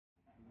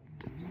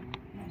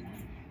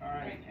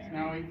Alright, it's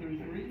now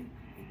 8:33,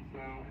 so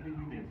I think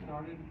we can get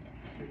started,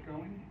 get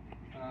going.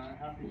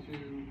 Happy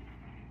to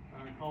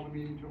call the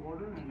meeting to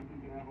order, and if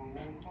we can have a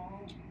roll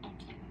call,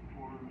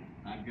 or...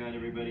 I've got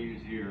everybody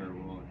who's here.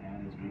 We'll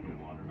add as we go.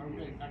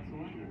 Okay,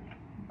 excellent.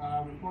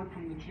 Report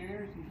from the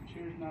chair. Since the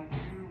chair's not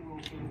here,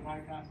 we'll sort of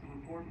bypass the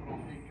report, but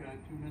I'll take 2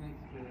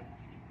 minutes to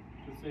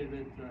say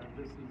that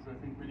this is, I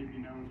think many of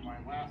you know, is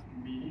my last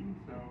meeting,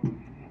 so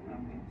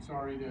I'm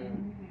sorry to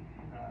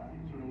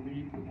sort of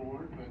leave the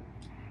board, but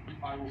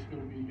I will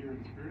still be here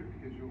in spirit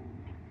because you'll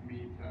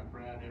meet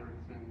Brad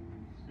Erickson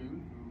soon,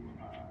 who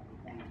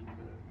appointed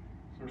to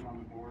serve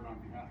on the board on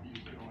behalf of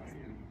UCLA,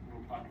 and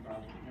we'll talk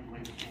about him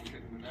later, so we'll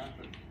get into that.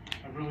 But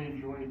I've really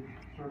enjoyed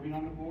serving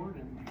on the board,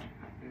 and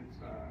it's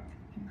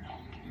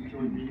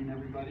enjoyed meeting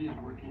everybody and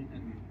working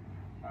and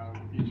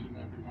with each and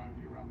every one of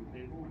you around the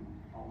table. And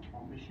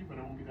I'll miss you, but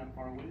I won't be that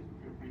far away, so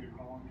feel free to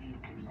call on me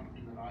if there's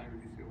something that I or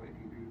UCLA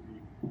can do to be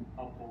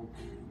helpful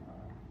to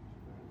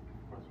the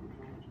Westwood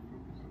Village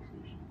Improvement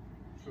Association.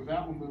 So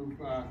that will move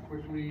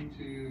quickly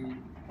to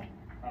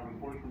a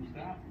report from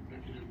staff,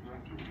 Executive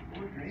Director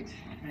report. Great.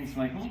 Thanks,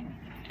 Michael.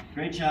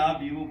 Great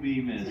job. You will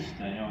be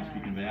missed. I know I'm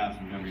speaking on behalf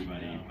of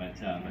everybody, but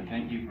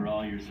thank you for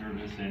all your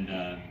service. And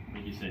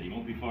like you said, you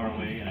won't be far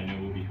away, and I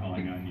know we'll be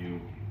calling on you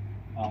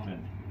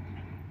often.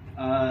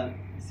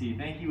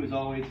 Thank you as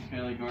always to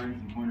Skylight Gardens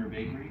and Corner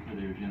Bakery for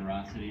their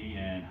generosity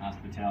and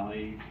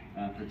hospitality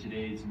for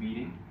today's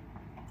meeting.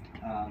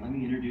 Let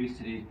me introduce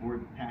today's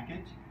board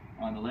packet.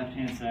 On the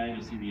left-hand side,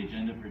 you'll see the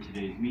agenda for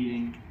today's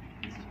meeting.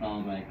 This is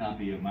followed by a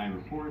copy of my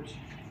report,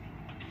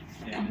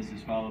 and this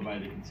is followed by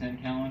the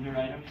consent calendar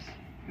items.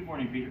 Good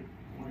morning, Peter.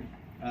 Good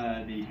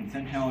morning. The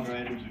consent calendar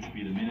items, which will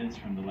be the minutes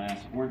from the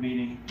last board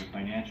meeting, the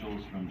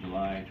financials from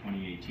July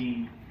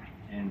 2018,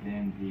 and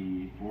then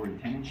the board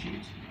attendance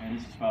sheet. And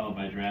this is followed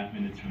by draft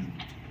minutes from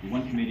the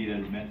one committee that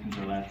has met since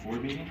our last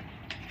board meeting.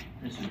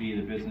 This would be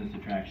the Business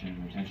Attraction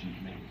and Retention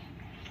Committee.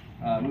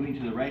 Moving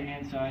to the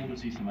right-hand side, you'll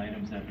see some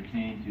items that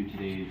pertain to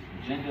today's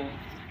agenda.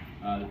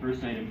 The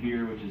first item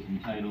here, which is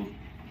entitled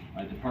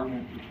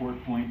Department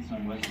Report Points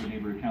on Westwood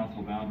Neighborhood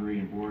Council Boundary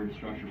and Board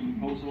Structure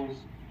Proposals.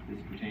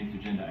 This pertains to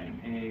agenda item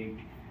A.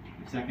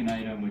 The second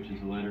item, which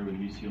is a letter with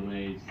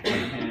UCLA's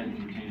head,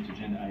 pertains to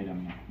agenda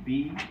item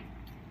B.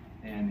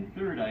 And the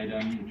third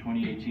item, the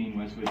 2018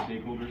 Westwood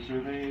Stakeholder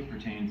Survey,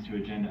 pertains to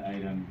agenda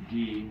item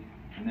D.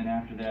 And then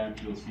after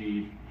that, you'll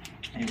see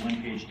a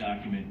one-page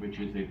document, which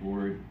is a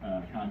board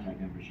contact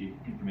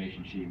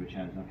information sheet, which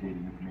has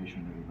updated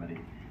information with everybody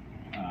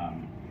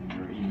and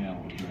their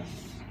email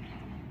addresses.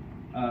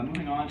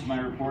 Moving on to my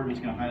report, I'm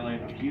just going to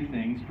highlight a few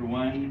things. For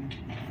one,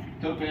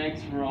 tote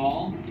bags for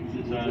all.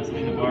 This is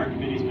something the bar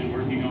committee's been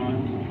working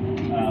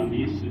on.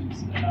 These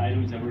are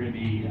items that we're going to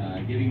be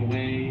giving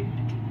away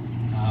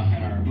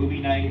at our movie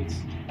nights.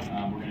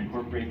 We're going to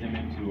incorporate them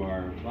into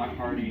our block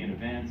party and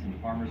events and the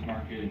farmers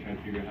market, and try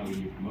to figure out how we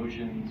do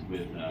promotions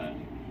with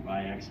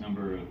buy X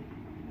number of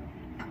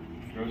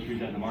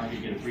groceries at the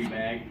market, get a free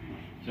bag.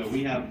 So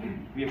we have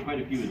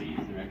quite a few of these.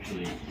 They're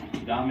actually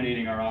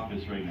dominating our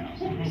office right now.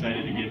 So we're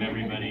excited to give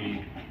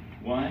everybody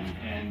one,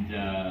 and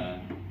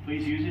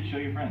please use it, show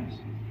your friends.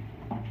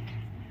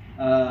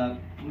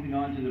 Moving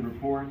on to the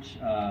report,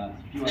 a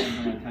few items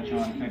I'm going to touch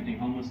on affecting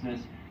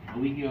homelessness. A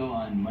week ago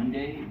on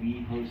Monday,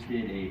 we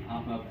hosted a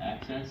pop-up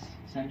access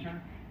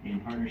center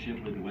in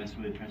partnership with the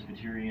Westwood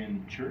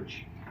Presbyterian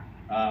Church.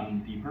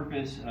 The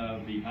purpose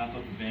of the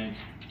pop-up event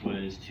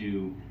was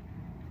to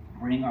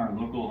bring our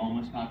local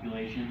homeless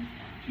population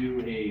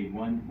to a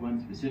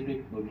one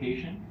specific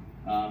location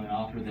and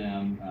offer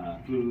them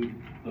food,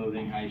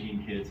 clothing,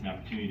 hygiene kits, an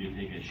opportunity to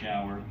take a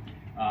shower,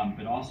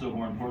 but also,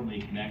 more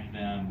importantly, connect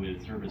them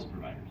with service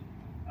providers.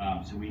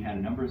 So we had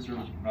a number of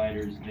service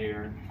providers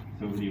there.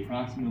 So of the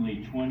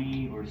approximately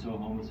 20 or so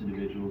homeless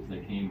individuals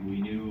that came,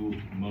 we knew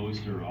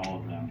most or all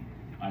of them,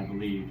 I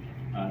believe.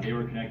 They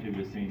were connected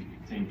with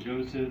St.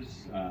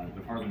 Joseph's,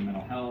 Department of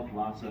Mental Health,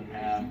 LASA,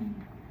 PATH,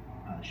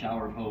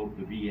 Shower Hope,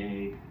 the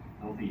VA,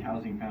 Healthy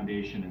Housing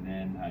Foundation, and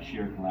then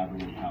Shared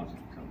Collaborative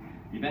Housing. So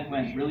the event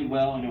went really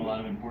well. I know a lot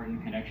of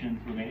important connections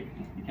were made.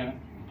 Kevin?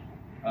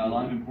 A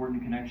lot of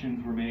important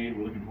connections were made.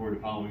 We're looking forward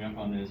to following up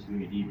on this,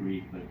 doing a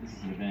debrief, but this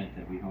is an event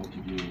that we hope to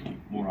do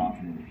more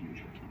often in the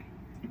future.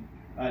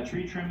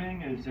 Tree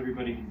trimming, as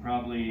everybody can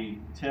probably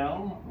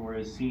tell or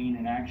has seen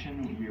in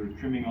action, we are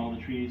trimming all the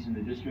trees in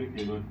the district.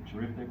 They look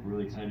terrific. We're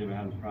really excited about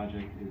how this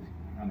project is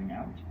coming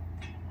out.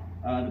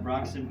 The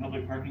Broxton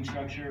public parking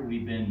structure,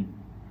 we've been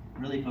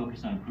really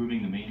focused on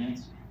improving the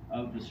maintenance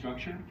of the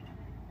structure.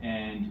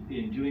 And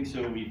in doing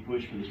so, we've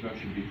pushed for the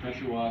structure to be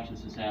pressure washed.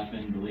 This has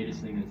happened. The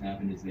latest thing that's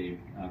happened is they've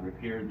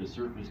repaired the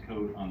surface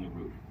coat on the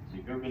roof. So if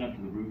you've ever been up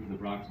to the roof of the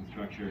Broxton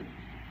structure,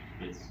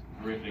 it's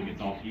horrific.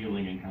 It's all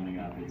peeling and coming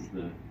up. It's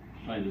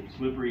probably the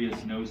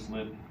slipperiest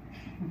no-slip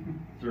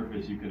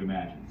surface you could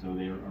imagine. So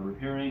they are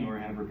repairing or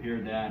have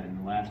repaired that, and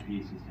the last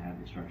piece is to have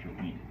the structure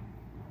painted.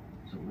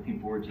 So looking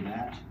forward to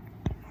that.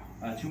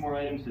 Two more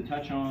items to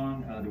touch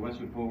on. The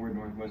Westwood Forward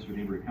North Westwood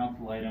Neighborhood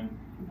Council item.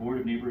 The Board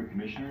of Neighborhood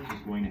Commissioners is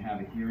going to have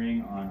a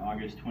hearing on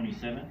August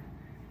 27th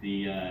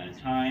The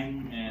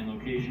time and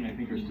location, I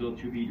think, are still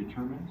to be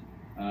determined.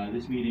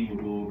 This meeting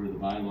will go over the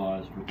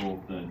bylaws for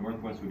both the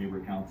North Westwood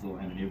Neighborhood Council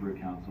and the Neighborhood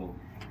Council,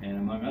 and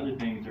among other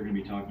things, they're going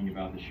to be talking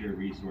about the shared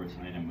resource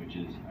item, which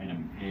is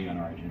item A on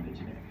our agenda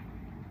today.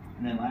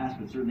 And then last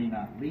but certainly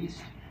not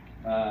least,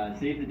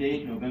 save the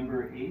date,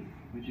 November 8th,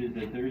 which is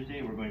a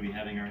Thursday, we're going to be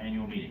having our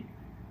annual meeting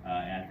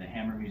at the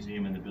Hammer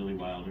Museum and the Billy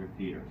Wilder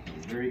Theater. So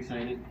we're very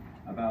excited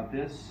about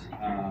this.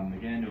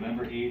 Again,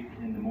 November 8th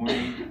in the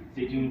morning.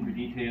 Stay tuned for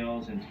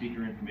details and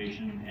speaker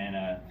information and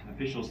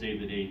official save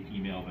the date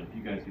email, but if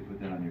you guys could put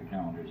that on your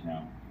calendars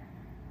now,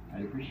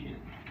 I'd appreciate it.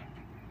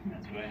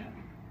 That's what I have.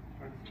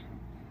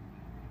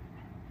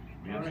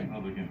 We have some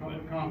public input.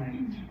 Public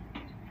comment.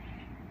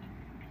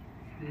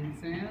 Dean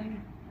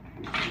Sand?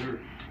 Sure.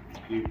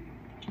 You.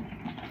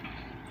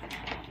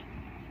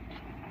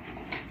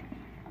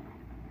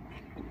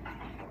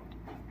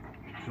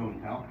 Show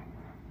and tell.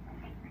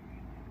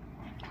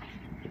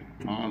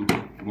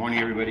 Good morning,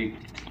 everybody.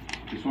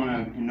 Just want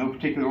to, in no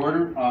particular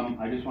order,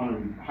 I just want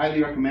to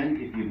highly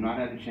recommend, if you've not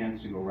had a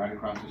chance to go right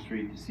across the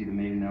street to see the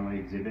Made in LA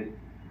exhibit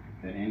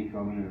that Andy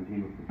Feldman and her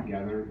team have put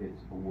together.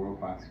 It's a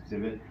world-class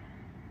exhibit.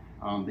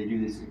 They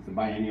do this, it's the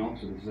biennial,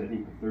 so this is, I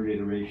think, the third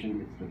iteration.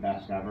 It's the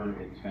best ever.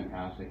 It's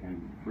fantastic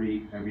and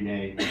free every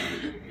day.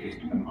 It's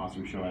just an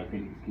awesome show. I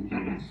think it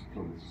continues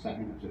till the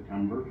 2nd of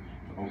September.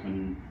 It's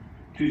open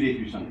Tuesday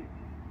through Sunday.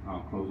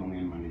 Close only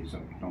on Monday,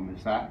 so don't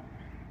miss that.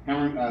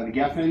 The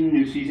Geffen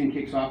new season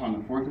kicks off on the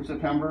 4th of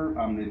September.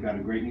 They've got a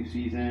great new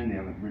season. They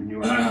have a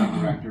new artistic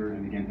director,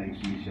 and again,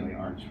 thanks to UCLA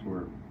Arts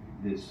for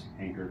this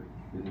anchor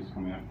business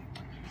coming up.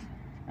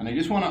 And I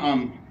just want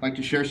to like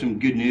to share some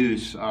good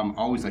news.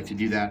 Always like to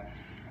do that.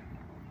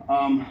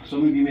 Some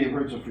of you may have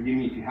heard, so forgive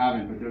me if you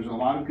haven't, but there's a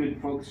lot of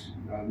good folks,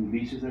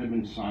 leases that have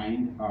been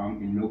signed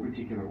in no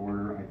particular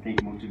order. I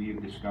think most of you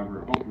have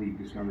discovered, hopefully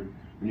you've discovered,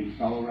 the new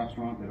Fellow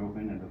restaurant that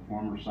opened at the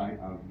former site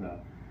of the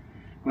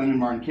Glenn and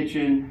Martin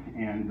Kitchen,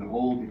 and the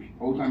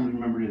old timers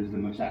remember it as the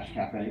Mustache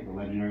Cafe, the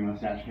legendary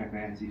Mustache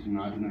Cafe. I see some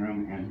nods in the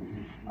room.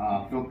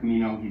 And Phil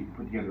Camino, he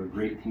put together a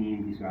great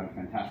team. He's got a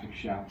fantastic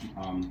chef,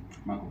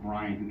 Michael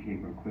Bryan, who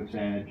came from Cliff's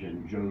Edge,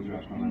 and Joe's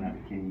Restaurant on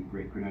Abbot-Kinney,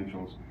 great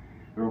credentials.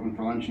 They're open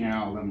for lunch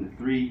now, 11 to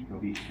 3. They'll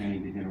be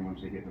expanding to dinner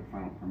once they get their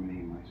final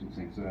permitting and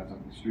licensing, so that's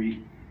up the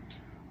street.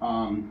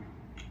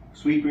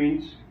 Sweet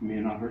Greens, you may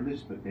have not heard this,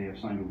 but they have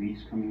signed a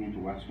lease coming into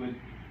Westwood.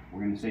 We're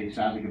going to say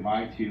sadly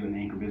goodbye to an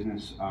anchor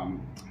business,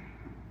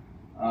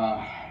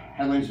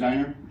 Headlines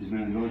Diner, which has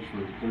been in the village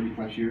for 30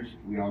 plus years.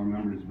 We all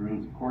remember it as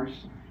Bruins, of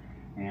course.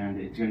 And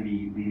it's going to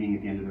be leaving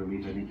at the end of their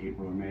lease, I think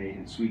April or May.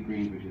 And Sweet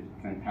Greens, which is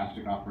a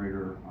fantastic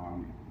operator.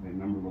 They have a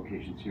number of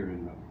locations here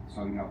in the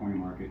Southern California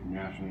market,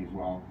 nationally as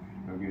well.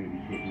 They're going to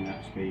be taking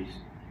that space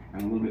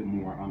and a little bit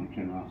more on the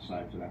Kinross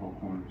side, so that whole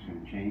corner is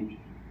going to change.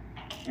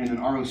 And then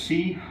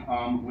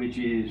ROC, which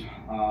is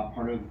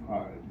part of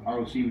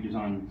ROC, which is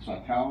on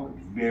Sawtelle,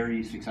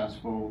 very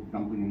successful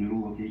dumpling and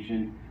noodle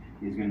location,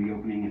 is going to be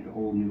opening at the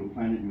old Noodle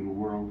Planet, Noodle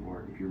World,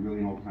 or if you're really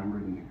an old timer,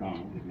 the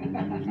McDonald's. If you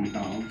remember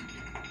McDonald's,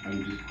 I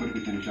would just quickly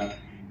finish up.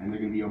 And they're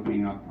going to be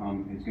opening up,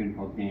 it's going to be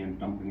called Dan's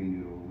Dumpling and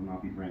Noodle, it will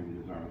not be branded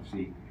as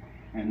ROC.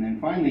 And then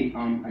finally,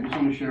 I just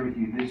want to share with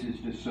you, this is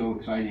just so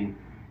exciting,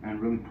 and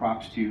really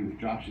props to,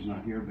 Josh is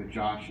not here, but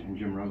Josh and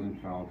Jim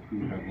Rosenfeld,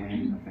 who have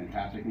landed a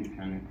fantastic new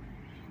tenant.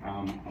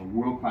 A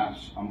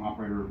world-class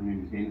operator, her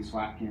name is Dana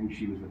Slatkin.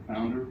 She was the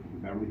founder of the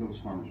Beverly Hills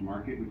Farmers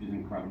Market, which is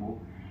incredible.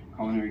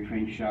 Culinary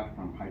trained chef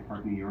from Hyde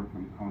Park, New York,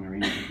 from the Culinary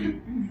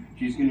Institute.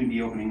 She's going to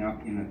be opening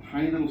up in a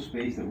tiny little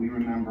space that we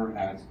remember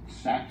as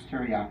Saks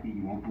Teriyaki.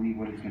 You won't believe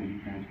what it's going to be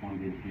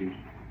transformed into.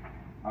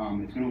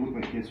 It's going to look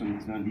like this when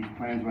it's done. These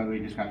plans, by the way,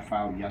 just got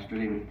filed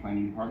yesterday with the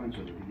planning department,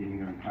 so they're getting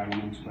their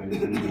entitlements. But it's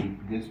going to be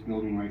this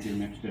building right here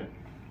next to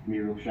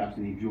Muriel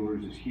Chastany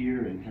Jewelers is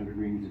here, and Tender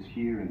Greens is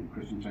here, and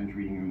Kristen Sen's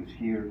Reading Room is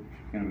here.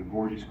 Kind of a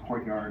gorgeous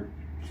courtyard,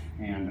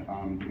 and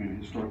they're going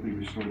to historically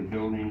restore the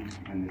building,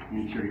 and the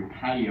interior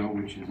patio,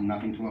 which is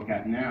nothing to look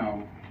at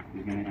now,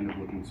 is going to end up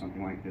looking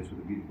something like this with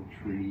a beautiful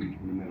tree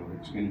in the middle.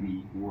 It's going to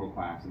be world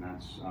class, and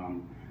that's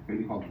going to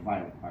be called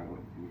Violet. It's going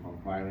to be called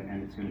Violet,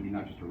 and it's going to be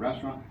not just a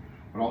restaurant,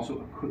 but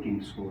also a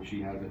cooking school.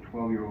 She has a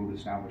 12-year-old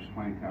established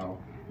clientele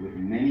with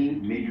many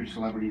major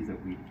celebrities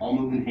that we all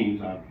know the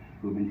names of,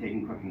 who have been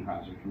taking cooking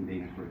classes from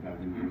Dana for 12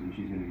 years, and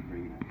she's going to be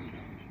bringing that to the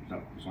village.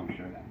 So, just want to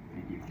share that.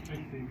 Thank you.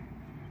 Thanks, Steve.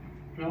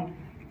 Phil?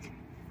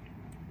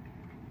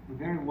 A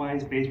very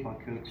wise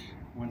baseball coach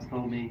once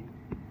told me,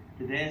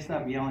 the day I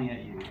stop yelling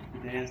at you,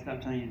 the day I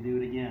stop telling you to do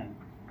it again,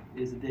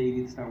 is the day you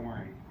need to start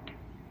worrying.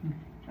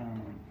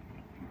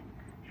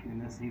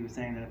 And this, he was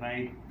saying that if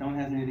I don't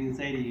have anything to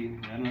say to you,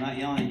 I'm not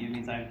yelling at you,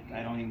 means I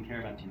don't even care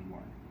about you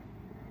anymore.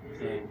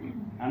 So,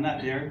 I'm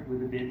not there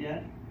with the bid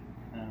yet.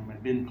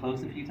 I've been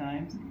close a few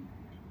times,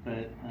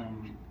 but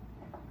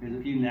there's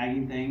a few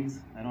nagging things.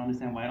 I don't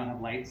understand why I don't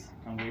have lights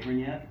on Weyburn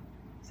yet.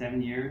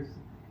 7 years.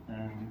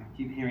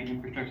 Keep hearing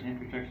infrastructure,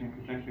 infrastructure,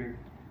 infrastructure.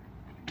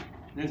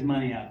 There's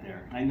money out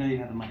there. I know you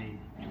have the money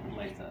to put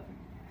lights up.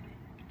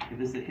 If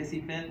it's a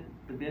hissy fit,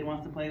 the bid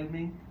wants to play with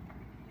me,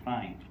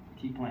 fine.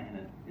 Keep playing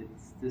it.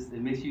 It's just,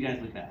 it makes you guys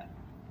look bad.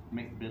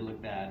 makes the bid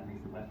look bad, it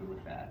makes the Westwood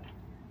look bad.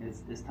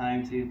 It's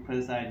time to put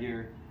aside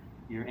your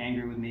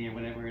anger with me or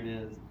whatever it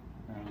is,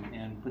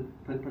 and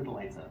put the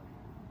lights up.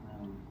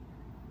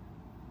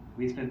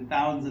 We spend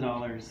thousands of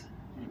dollars,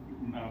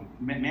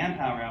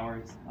 manpower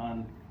hours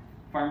on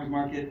farmers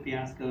market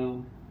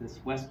fiasco, this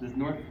Westwood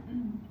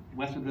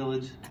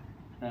Village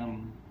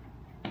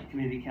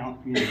community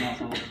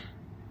council,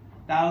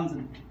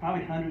 thousands,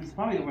 probably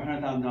over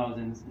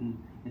 $100,000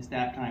 in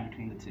staff time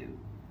between the two.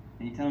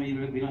 And you tell me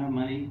we don't have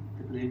money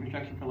to put the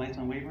infrastructure for lights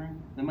on Wayburn?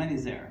 The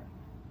money's there.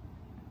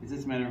 It's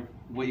just a matter of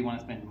what you want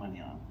to spend your money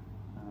on.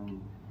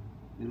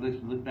 It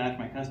looks bad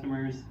for my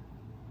customers.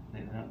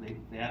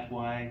 They ask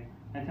why.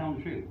 I tell them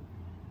the truth.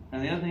 Now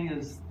the other thing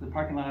is the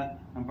parking lot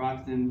on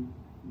Broxton.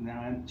 Now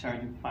I'm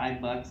charging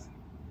 $5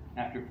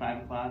 after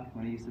 5 o'clock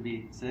when it used to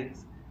be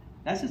 6.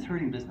 That's just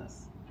hurting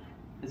business.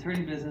 It's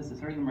hurting business. It's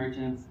hurting the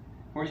merchants.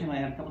 Fortunately,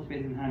 I have a couple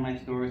spaces behind my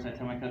store, so I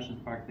tell my customers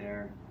to park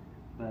there.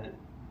 But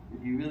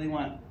if you really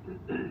want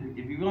to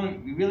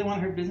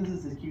hurt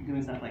businesses, just keep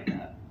doing stuff like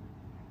that.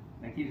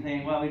 I keep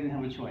saying, well, we didn't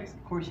have a choice.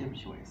 Of course you have a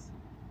choice.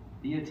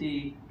 DOT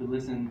would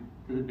listen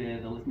to the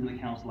bid. They'll listen to the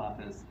council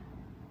office.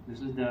 This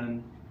was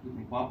done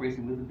in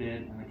cooperation with the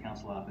bid and the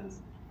council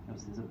office.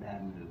 This is a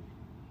bad move.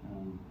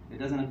 It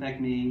doesn't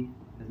affect me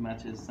as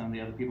much as some of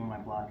the other people on my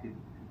block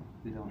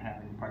who don't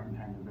have any parking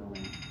behind their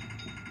building.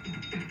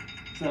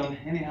 So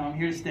anyhow, I'm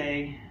here to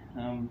stay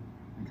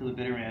until the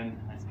bitter end,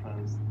 I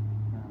suppose.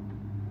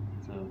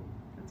 So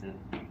that's it.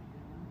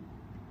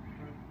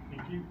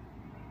 Thank you.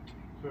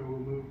 So we'll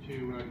move to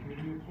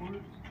committee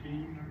reports.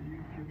 Dean, are you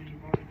giving the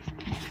part?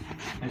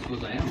 I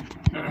suppose I am.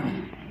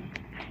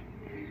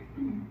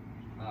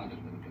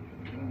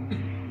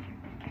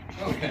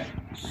 Okay,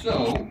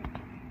 so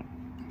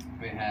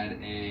we had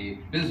a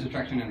business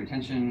attraction and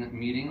retention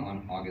meeting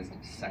on August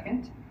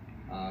 2nd.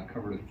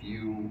 Covered a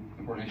few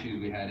important issues.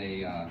 We had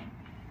a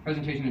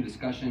presentation and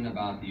discussion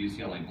about the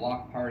UCLA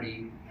Block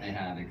Party. They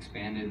have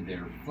expanded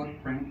their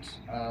footprint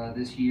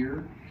this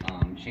year,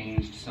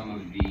 changed some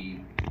of the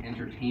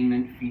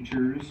entertainment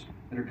features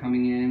that are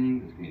coming in.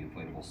 There's going to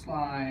be an inflatable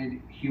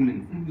slide,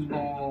 human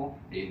foosball,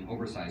 an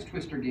oversized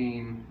twister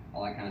game,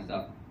 all that kind of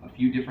stuff. A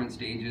few different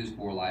stages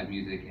for live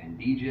music and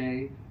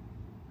DJ.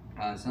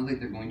 Sounds like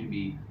they're going to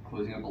be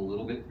closing up a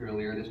little bit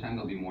earlier this time.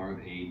 There'll be more of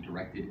a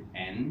directed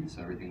end,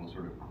 so everything will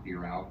sort of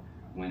clear out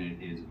when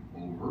it is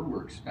over.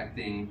 We're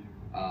expecting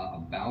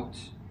about,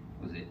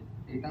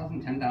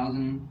 8,000,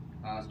 10,000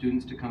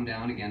 students to come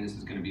down. Again, this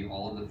is going to be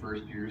all of the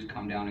first years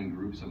come down in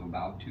groups of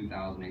about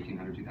 2,000,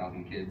 1,800,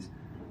 2,000 kids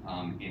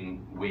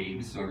in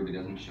waves, so everybody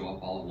doesn't show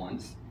up all at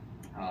once.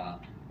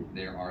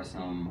 There are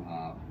some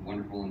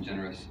wonderful and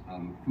generous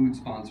food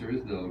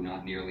sponsors, though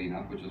not nearly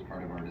enough, which was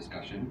part of our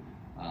discussion.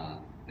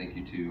 Thank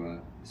you to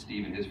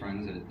Steve and his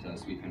friends at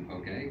Sweet Fin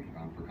Poke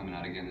for coming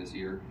out again this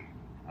year.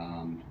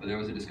 But there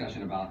was a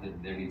discussion about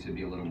that there needs to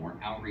be a little more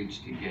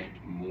outreach to get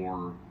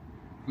more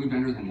food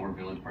vendors and more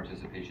village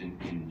participation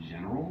in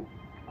general.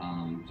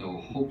 So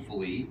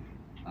hopefully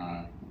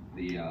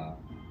the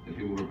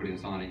people who were putting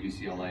this on at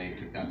UCLA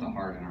took that to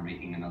heart and are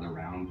making another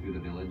round through the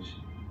village.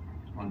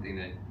 One thing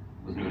that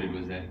was noted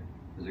was that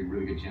there's a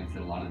really good chance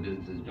that a lot of the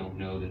businesses don't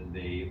know that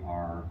they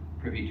are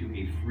privy to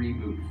a free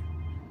booth.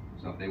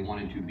 So if they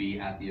wanted to be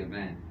at the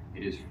event,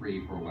 it is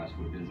free for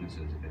Westwood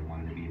businesses if they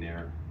wanted to be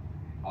there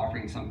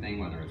offering something,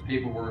 whether it's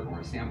paperwork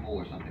or a sample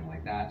or something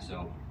like that.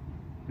 So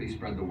please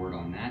spread the word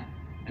on that.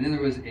 And then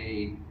there was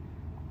a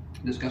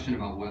discussion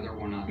about whether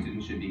or not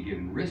students should be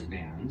given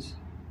wristbands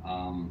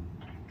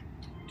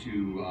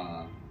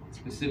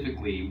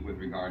specifically with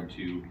regard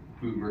to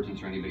food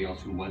merchants or anybody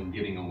else who was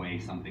giving away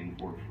something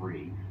for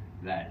free,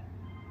 that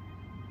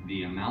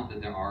the amount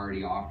that they're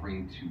already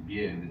offering to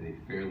give is a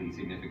fairly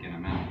significant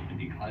amount. And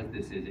because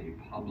this is a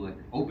public,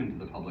 open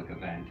to the public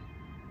event,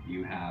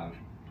 you have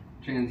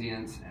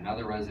transients and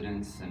other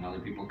residents and other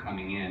people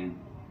coming in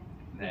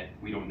that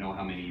we don't know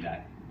how many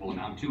that will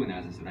amount to. And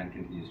as this event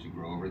continues to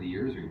grow over the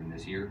years, or even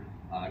this year,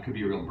 it could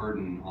be a real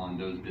burden on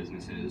those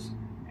businesses,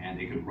 and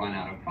they could run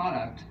out of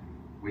product,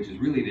 which is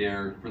really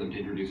there for them to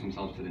introduce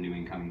themselves to the new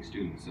incoming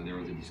students. So there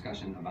was a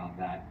discussion about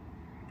that,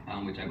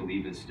 which I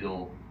believe is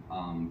still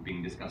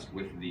being discussed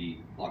with the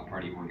block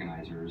party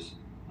organizers,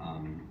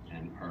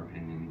 and our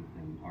opinion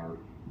and our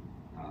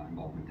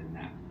involvement in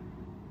that.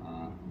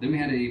 Then we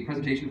had a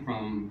presentation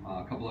from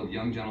a couple of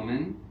young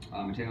gentlemen,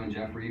 Mateo and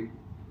Jeffrey,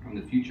 from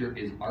The Future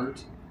is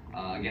Art.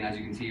 Again, as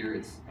you can see here,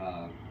 it's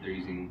they're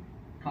using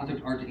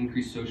concept art to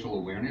increase social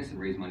awareness and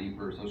raise money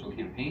for social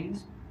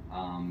campaigns.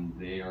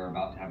 They are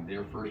about to have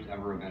their first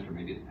ever event, or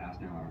maybe it's past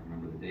now, I don't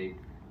remember the date,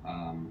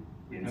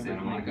 in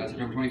Santa Monica,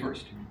 September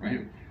 21st,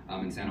 right?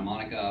 In Santa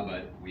Monica,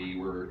 but we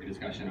were in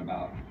discussion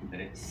about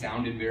that it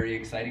sounded very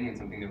exciting and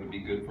something that would be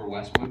good for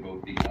Westwood,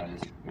 both because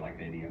we like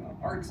the idea of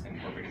arts and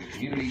incorporating the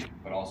community,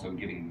 but also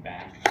giving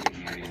back to the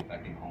community and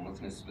affecting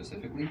homelessness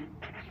specifically.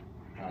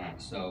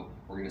 So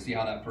we're going to see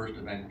how that first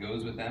event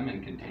goes with them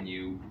and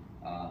continue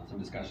some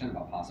discussion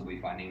about possibly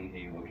finding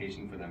a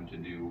location for them to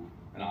do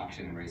an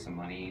auction and raise some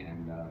money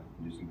and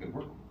do some good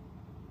work.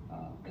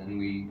 Then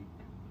we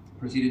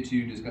proceeded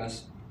to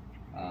discuss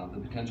the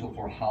potential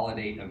for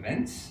holiday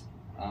events.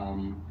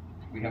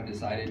 We have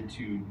decided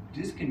to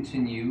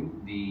discontinue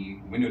the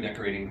window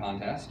decorating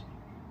contest.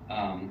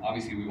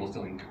 Obviously, we will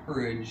still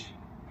encourage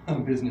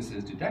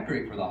businesses to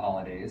decorate for the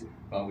holidays,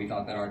 but we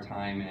thought that our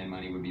time and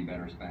money would be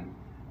better spent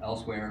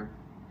elsewhere.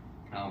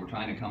 We're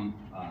trying to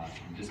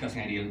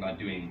discussing ideas about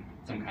doing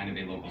some kind of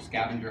a local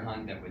scavenger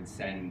hunt that would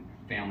send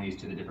families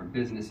to the different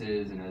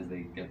businesses, and as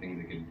they get things,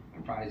 they could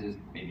win prizes,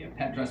 maybe a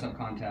pet dress-up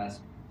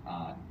contest,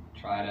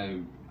 try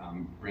to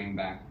bring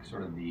back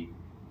sort of the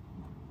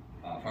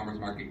farmers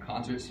market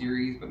concert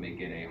series, but make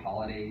it a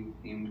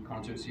holiday-themed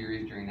concert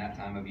series during that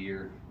time of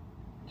year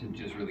to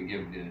just really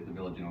give the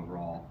village an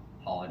overall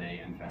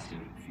holiday and festive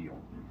feel.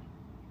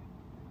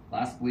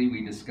 Lastly,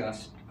 we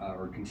discussed,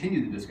 or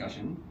continued the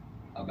discussion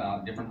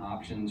about different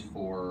options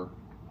for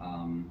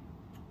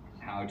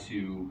how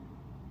to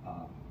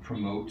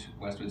promote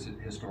Westwood's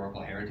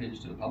historical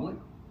heritage to the public.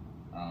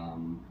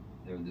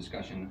 There was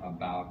discussion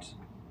about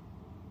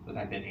the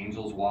fact that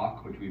Angels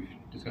Walk, which we've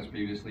discussed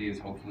previously, is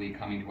hopefully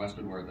coming to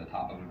Westwood. We're at the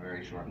top of a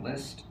very short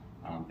list.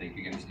 Thank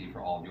you again, Steve,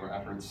 for all of your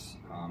efforts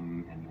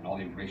and all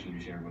the information you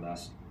shared with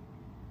us.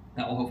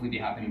 That will hopefully be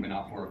happening, but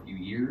not for a few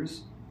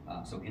years.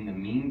 So in the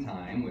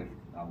meantime, with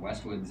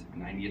Westwood's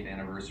 90th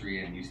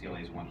anniversary and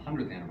UCLA's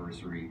 100th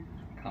anniversary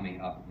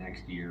coming up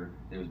next year,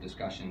 there was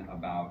discussion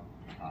about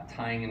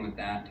tying in with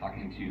that,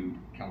 talking to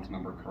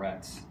Councilmember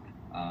Koretz,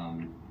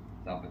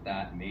 help with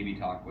that, maybe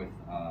talk with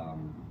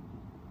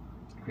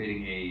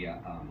creating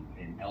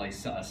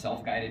a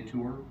self-guided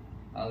tour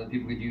that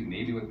people could use,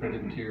 maybe with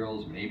printed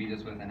materials, maybe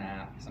just with an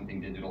app,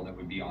 something digital that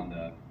would be on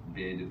the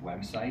BID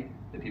website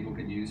that people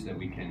could use, so that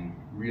we can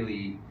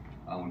really,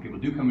 when people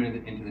do come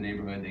into the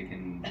neighborhood, they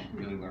can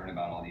really learn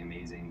about all the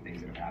amazing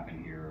things that have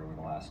happened here over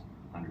the last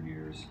 100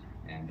 years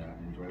and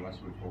enjoy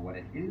Westwood for what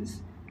it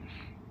is.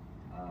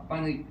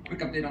 Finally, quick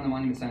update on the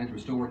monument signage. We're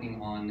still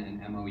working on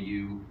an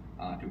MOU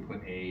to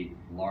put a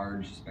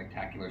large,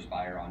 spectacular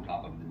spire on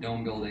top of the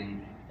Dome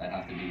building. That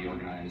has to be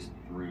organized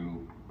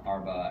through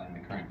ARBA and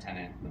the current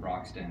tenant, the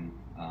Broxton.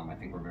 I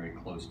think we're very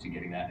close to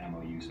getting that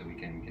MOU so we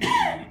can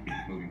continue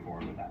moving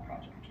forward with that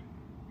project.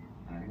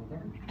 And I think we're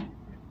there.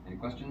 Any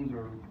questions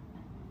or?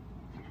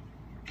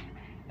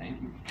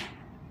 Thank you.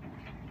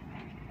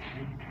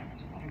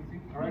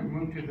 All right,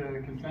 move to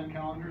the consent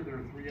calendar. There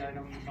are 3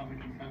 items on the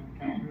consent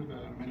calendar: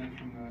 the minutes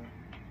from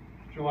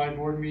the July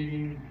board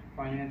meeting,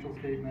 financial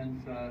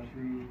statements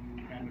through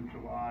end of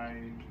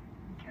July,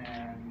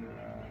 and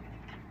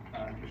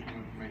additional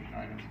information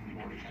items from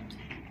the board attendance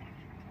sheet.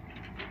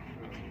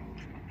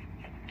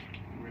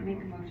 So, Make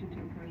a motion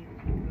to approve.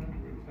 Do we have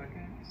a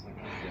second?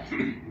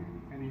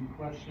 Yeah. Any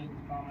questions,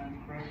 comments,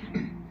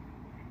 corrections?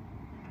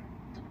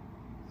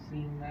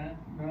 Seeing that,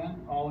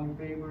 none, all in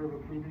favor of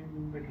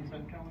approving the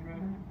consent calendar?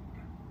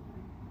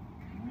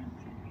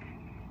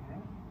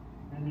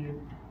 Any,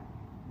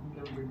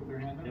 everybody put their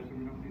hand up, Yep. so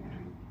we don't need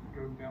to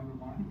go down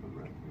the line for the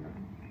rest of the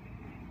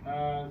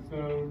items.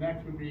 So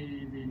next would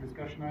be the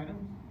discussion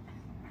items.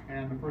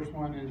 And the first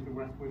one is the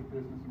Westwood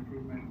Business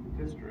Improvement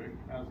District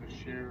as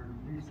a shared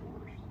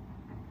resource.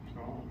 So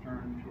I'll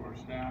turn to our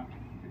staff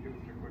to give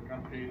us a quick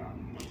update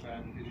on what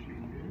that issue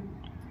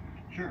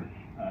is. Sure.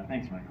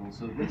 Thanks, Michael.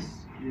 So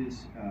this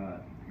is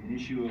an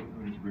issue of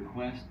a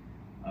request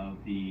of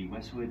the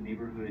Westwood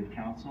Neighborhood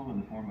Council in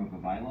the form of a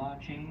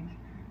bylaw change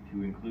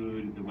to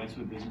include the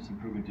Westwood Business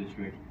Improvement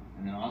District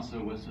and then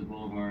also Westwood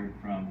Boulevard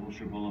from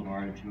Wilshire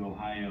Boulevard to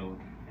Ohio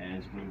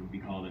as what would be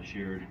called a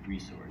shared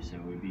resource. So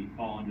it would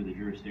fall under the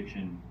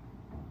jurisdiction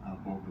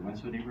of both the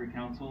Westwood Neighborhood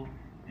Council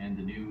and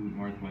the new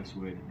North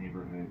Westwood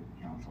Neighborhood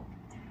Council.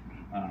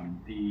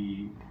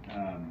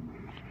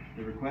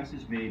 The request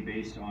is made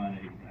based on,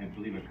 I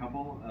believe, a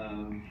couple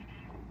of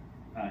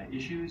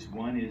issues.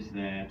 One is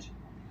that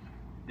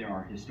there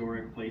are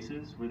historic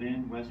places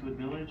within Westwood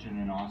Village, and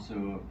then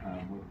also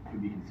what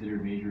could be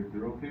considered major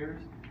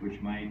thoroughfares,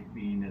 which might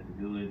mean that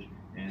the village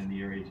and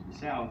the area to the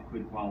south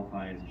could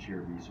qualify as a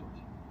shared resource.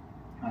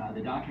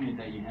 The document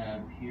that you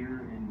have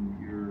here in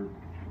your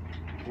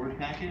board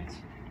packets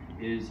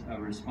is a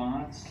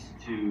response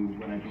to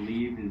what I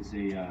believe is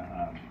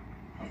a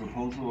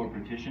proposal or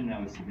petition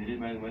that was submitted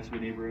by the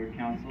Westwood Neighborhood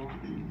Council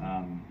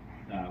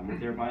with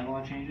their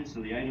bylaw changes.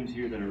 So the items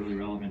here that are really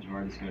relevant to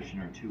our discussion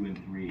are 2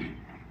 and 3,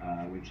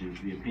 which is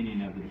the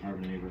opinion of the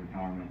Department of Neighborhood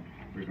Empowerment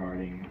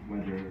regarding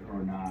whether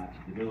or not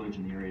the village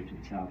and the area to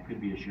the south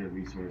could be a shared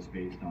resource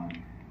based on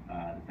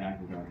the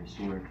fact that there are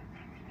historic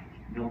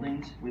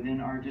buildings within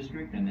our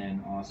district, and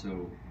then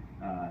also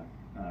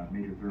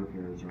major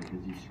thoroughfares or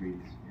busy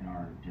streets in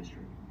our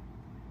district.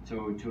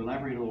 So to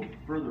elaborate a little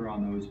further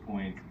on those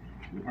points,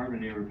 the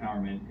Department of Neighborhood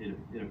Empowerment,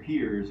 it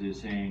appears, is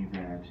saying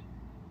that,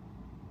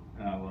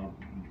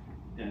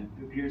 it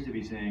appears to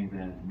be saying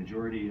that the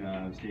majority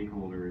of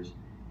stakeholders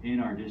in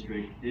our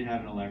district did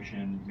have an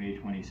election May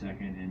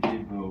 22nd and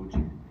did vote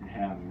to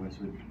have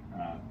Westwood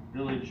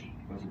Village,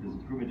 Westwood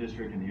Business Improvement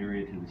District, and the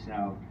area to the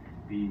south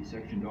be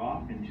sectioned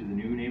off into the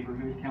new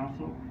neighborhood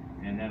council,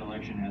 and that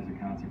election has a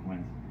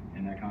consequence,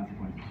 and that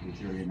consequence is for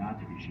this area not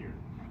to be shared.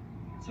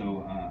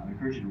 So I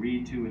encourage you to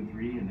read 2 and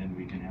 3, and then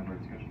we can have our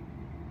discussion.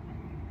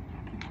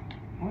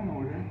 Point of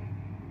order.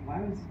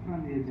 Why was this put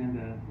on the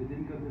agenda? It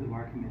didn't go through the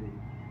bar committee.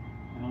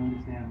 I don't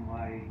understand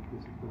why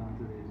this was put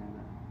onto the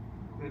agenda.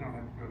 They don't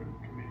have to go to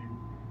committee.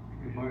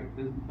 The bar,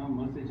 don't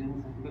most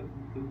agendas have to go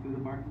through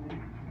the bar committee?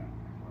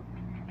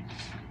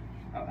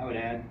 I would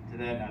add to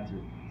that, not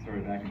to sort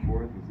of back and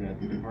forth, is that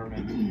the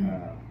Department of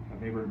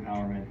Neighbor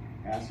Empowerment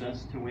asked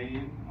us to weigh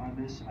in on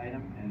this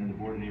item, and then the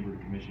Board of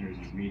Neighborhood Commissioners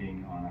is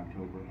meeting on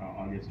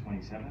August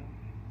 27th. So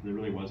there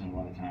really wasn't a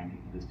lot of time for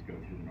this to go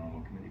through the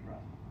normal committee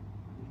process.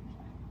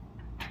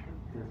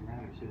 Doesn't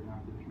matter, it should have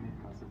gone through the committee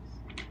process.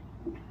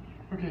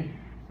 Okay,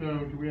 so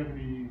do we have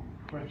any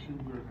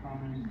questions or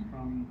comments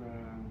from the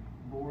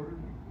board?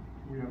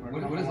 We have our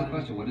What is the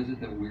question? What is it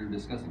that we're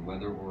discussing?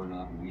 Whether or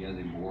not we as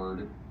a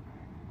board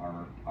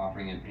are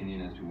offering an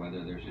opinion as to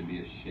whether there should be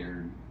a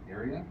shared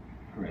area?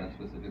 Correct. That's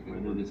specifically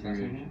what Whether we're this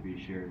area discussing? should be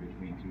shared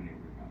between 2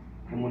 neighborhood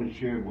councils. And when it's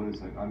shared, what is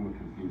that? I'm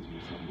confused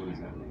myself. What does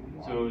that mean?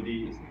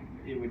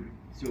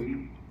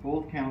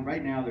 Both count,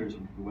 right now there's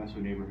the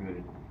Westwood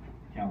Neighborhood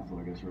Council,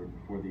 I guess, or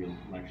before the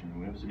election,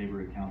 the Westwood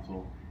Neighborhood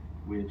Council,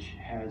 which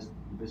has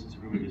the Business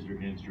Improvement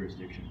District in its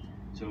jurisdiction.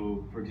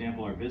 So, for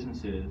example, our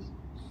businesses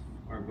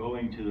are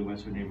going to the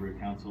Westwood Neighborhood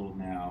Council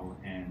now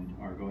and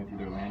are going through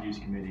their land use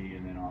committee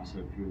and then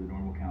also through the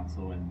normal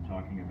council and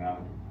talking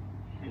about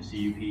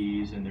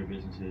CUPs and their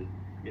businesses.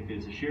 If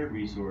it's a shared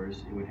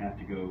resource, it would have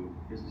to go,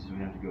 businesses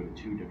would have to go to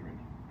 2 different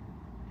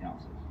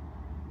councils,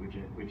 which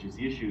is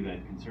the issue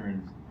that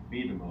concerns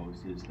me the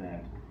most, is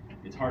that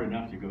it's hard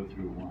enough to go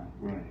through 1.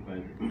 Right.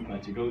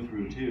 But to go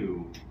through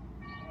 2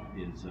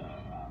 is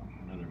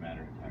another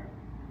matter entirely.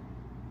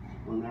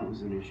 Well, that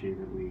was an issue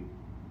that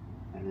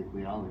I think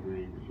we all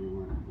agreed that we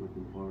weren't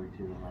looking forward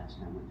to the last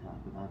time we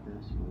talked about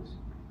this, was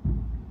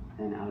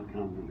an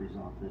outcome that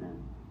resulted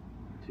in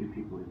 2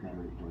 people who've got to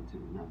report to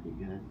would not be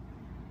good.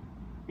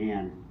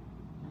 And,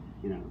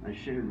 you know, a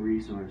shared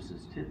resource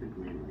is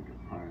typically like a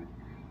park,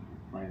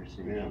 fire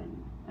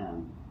station.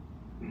 Yeah.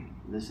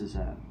 This is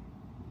a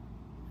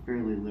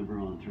fairly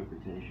liberal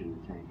interpretation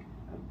to take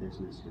a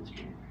business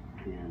district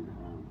and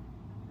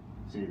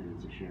say that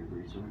it's a shared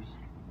resource.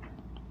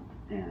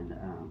 And,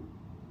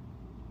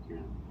 you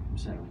know,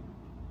 so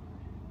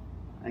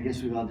I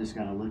guess we've all just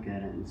got to look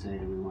at it and say,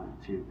 do we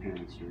want 2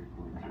 parents to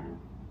report to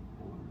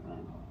or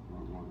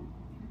 1?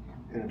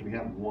 And if we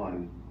have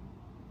 1,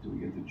 do we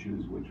get to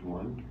choose which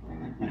one?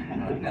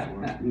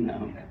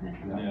 No.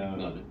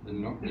 No,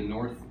 the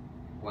North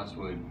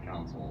Westwood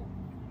Council,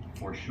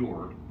 for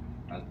sure,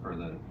 as per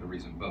the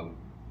recent vote,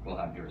 will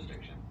have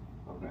jurisdiction.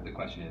 Okay. The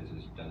question is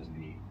does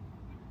the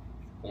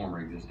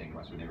former existing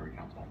Westwood Neighborhood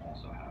Council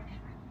also have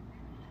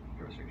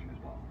jurisdiction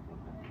as well?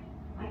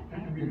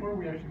 And before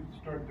we actually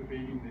start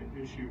debating the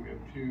issue, we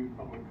have 2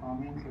 public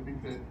comments. I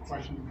think that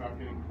questions about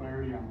getting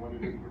clarity on what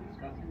it is we're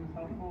discussing is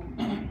helpful,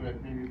 but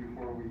maybe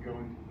before we go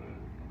into the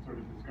sort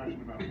of discussion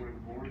about where the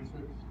board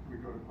sits, we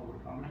go to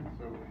public comments.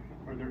 So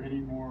are there any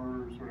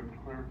more sort of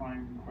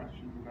clarifying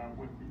questions about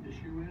what the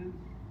issue is?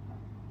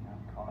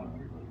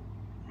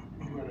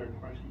 You had a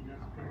question,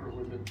 Jessica, or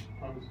was it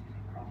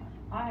post-comment?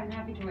 I'm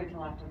happy to wait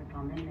till after the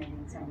comment, maybe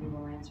somebody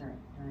will answer it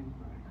during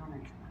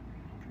comments.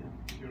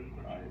 Did you have a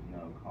question? I have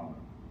no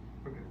comment.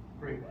 Okay,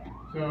 great.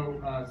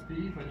 So,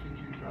 Steve, I think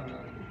you've got a...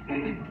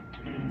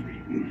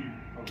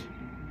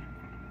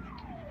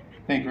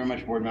 Thank you very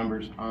much, board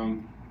members.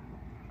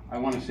 I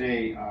want to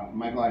say,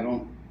 Michael, I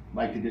don't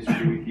like to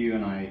disagree with you,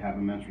 and I have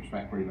immense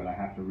respect for you, but I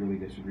have to really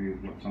disagree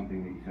with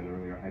something that you said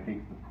earlier. I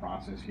think the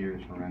process here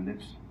is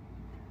horrendous.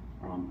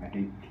 I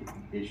think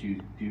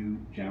issues do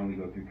generally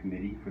go through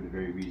committee for the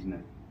very reason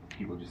that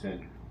people just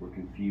said we're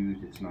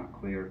confused, it's not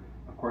clear.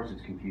 Of course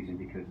it's confusing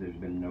because there's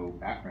been no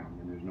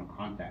background and there's no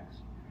context.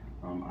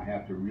 I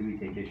have to really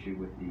take issue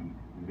with the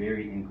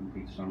very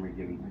incomplete summary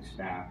given by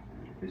staff.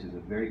 This is a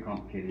very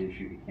complicated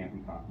issue. It can't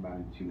be talked about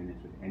in 2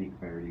 minutes with any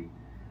clarity.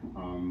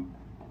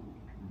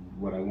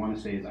 What I want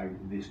to say is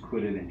this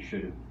could have and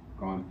should have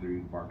gone through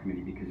the bar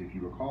committee, because if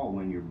you recall,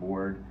 when your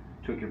board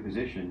took your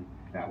position,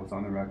 that was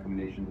on the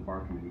recommendation of the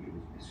bar committee. It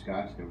was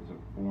discussed, there was a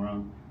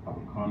forum,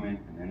 public comment,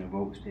 and then a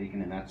vote was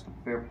taken, and that's the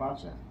fair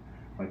process.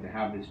 But to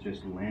have this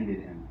just landed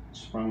and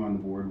sprung on the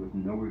board with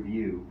no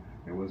review,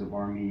 there was a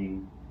bar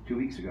meeting 2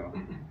 weeks ago,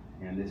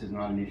 and this is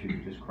not an issue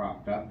that just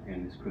cropped up,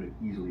 and this could have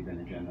easily been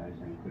agendized,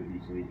 and it could have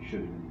easily,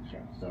 should have been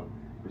discussed. So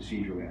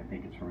procedurally, I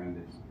think it's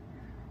horrendous.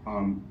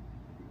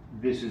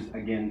 This is,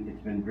 again,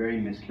 it's been very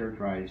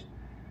mischaracterized.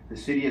 The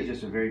city has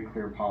just a very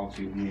clear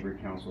policy with neighborhood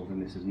councils,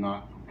 and this is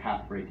not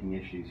path-breaking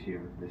issues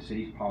here. The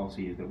city's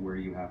policy is that where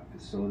you have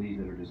facilities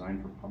that are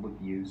designed for public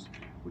use,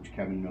 which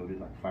Kevin noted,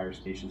 like fire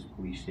stations,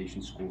 police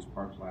stations, schools,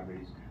 parks,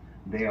 libraries,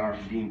 they are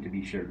deemed to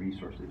be shared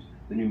resources.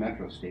 The new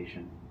metro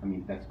station, I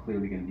mean, that's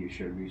clearly going to be a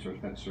shared resource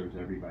that serves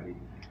everybody.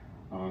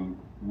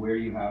 Where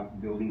you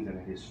have buildings that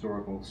have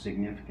historical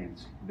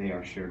significance, they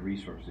are shared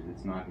resources.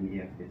 It's not an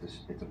if,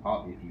 it's a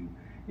policy. If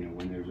you know,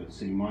 when there's a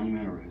city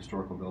monument or a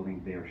historical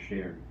building, they are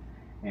shared.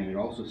 And it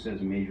also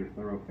says major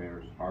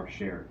thoroughfares are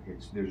shared.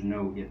 There's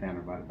no if, and,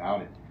 or but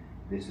about it.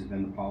 This has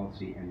been the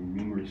policy, and in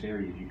numerous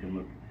areas, you can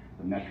look,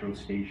 the metro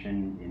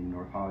station in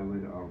North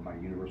Hollywood or by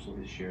Universal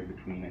is shared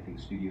between, I think,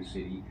 Studio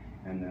City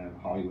and the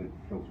Hollywood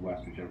Hills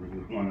West, whichever is the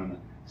one on the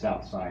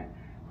south side.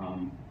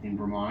 In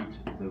Vermont,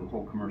 the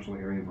whole commercial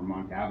area of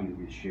Vermont Avenue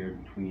is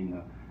shared between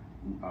the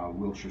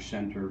Wilshire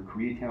Center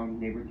Koreatown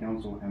Neighborhood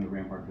Council and the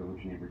Rampart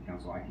Village Neighborhood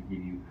Council. I could give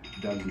you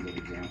dozens of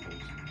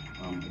examples.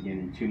 Again,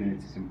 in 2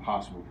 minutes, it's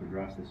impossible to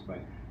address this, but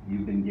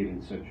you've been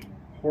given such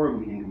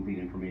horribly incomplete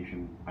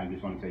information. I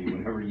just want to tell you,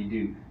 whatever you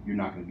do, you're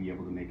not going to be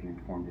able to make an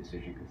informed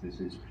decision because this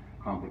is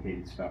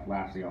complicated stuff.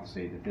 Lastly, I'll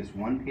say that this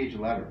one-page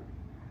letter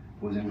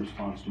was in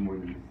response to more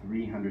than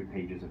 300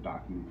 pages of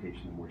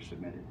documentation that were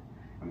submitted.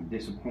 I'm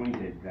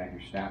disappointed that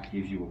your staff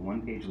gives you a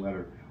one-page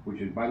letter,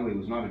 which, is, by the way,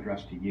 was not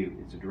addressed to you.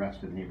 It's addressed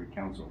to the neighborhood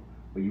council,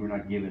 but you were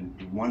not given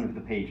one of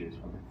the pages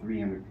of the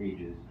 300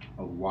 pages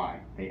of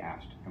why they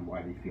asked and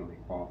why they feel they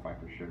qualify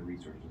for shared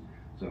resources.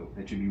 So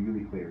that should be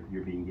really clear.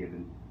 You're being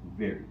given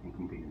very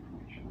incomplete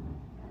information.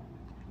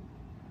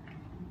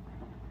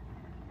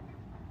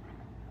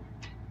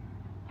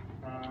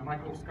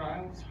 Michael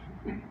Skiles.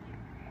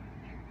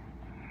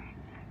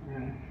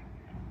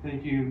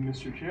 Thank you,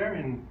 Mr. Chair,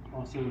 and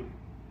also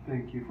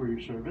thank you for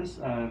your service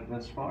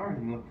thus far,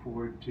 and look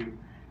forward to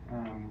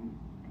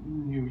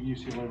new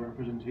UCLA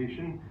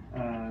representation.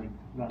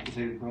 Not to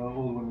say that the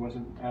old one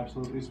wasn't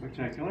absolutely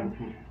spectacular.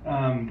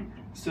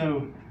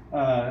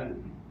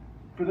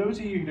 For those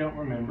of you who don't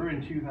remember,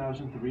 in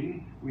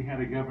 2003, we had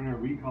a governor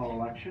recall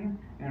election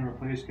and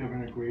replaced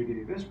Governor Gray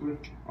Davis with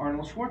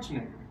Arnold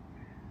Schwarzenegger.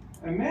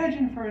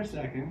 Imagine for a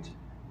second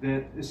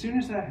that as soon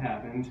as that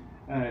happened,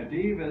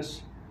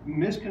 Davis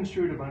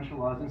misconstrued a bunch of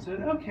laws and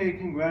said, okay,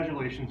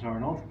 congratulations,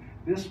 Arnold.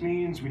 This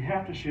means we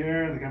have to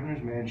share the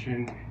governor's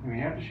mansion, and we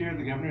have to share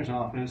the governor's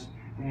office,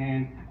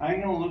 and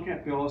I'm going to look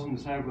at bills and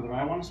decide whether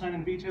I want to sign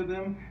and veto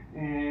them,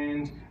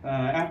 and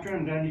after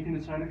I'm done, you can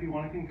decide if you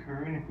want to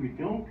concur, and if we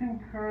don't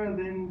concur,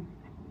 then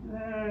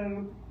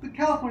the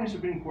California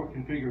Supreme Court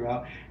can figure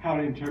out how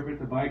to interpret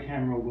the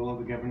bicameral will of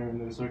the governor in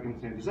those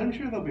circumstances. I'm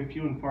sure there'll be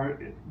few and far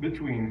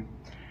between.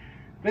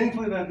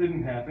 Thankfully, that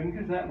didn't happen,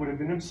 because that would have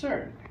been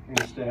absurd.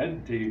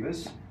 Instead,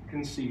 Davis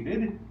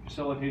conceded,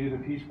 facilitated a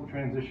peaceful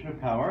transition of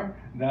power.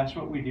 That's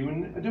what we do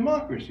in a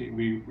democracy.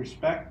 We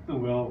respect the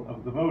will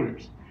of the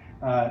voters.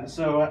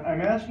 So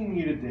I'm asking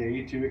you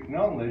today to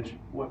acknowledge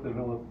what the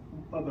will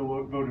of the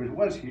voters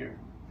was here.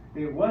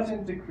 It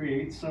wasn't to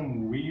create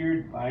some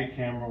weird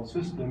bicameral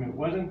system. It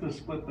wasn't to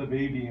split the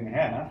baby in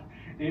half.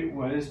 It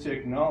was to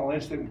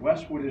acknowledge that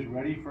Westwood is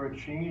ready for a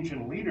change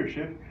in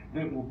leadership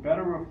that will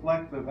better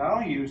reflect the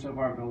values of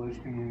our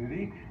village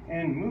community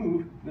and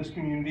move this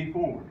community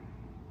forward.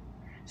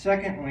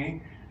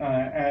 Secondly,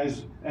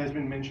 as has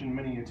been mentioned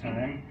many a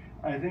time,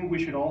 I think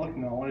we should all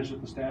acknowledge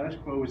that the status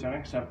quo is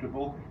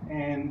unacceptable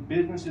and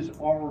businesses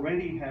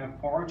already have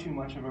far too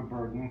much of a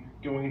burden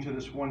going to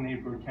this one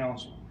neighborhood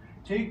council.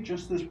 Take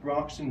just this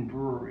Broxton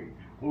Brewery.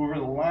 Over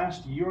the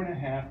last year and a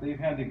half, they've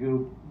had to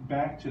go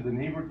back to the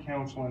neighborhood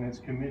council and its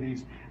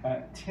committees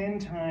 10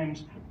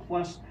 times,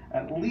 plus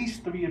at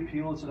least 3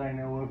 appeals that I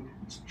know of,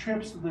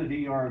 trips to the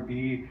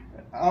DRB,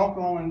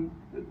 alcohol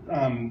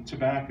and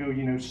tobacco,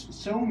 you know,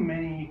 so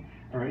many,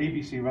 or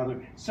ABC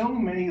rather, so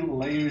many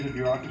layers of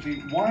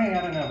bureaucracy. Why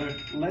add another?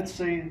 Let's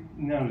say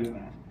no to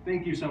that.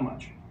 Thank you so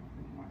much.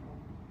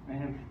 I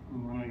have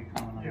one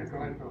comment on Yeah, this. go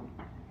ahead,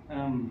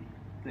 Phil.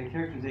 The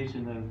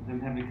characterization of them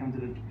having to come to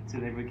the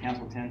neighborhood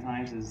council 10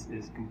 times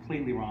is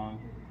completely wrong.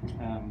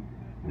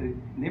 The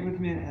neighborhood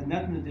community has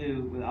nothing to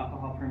do with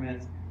alcohol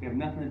permits. We have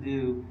nothing to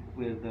do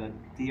with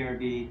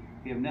DRB.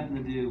 We have nothing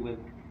to do with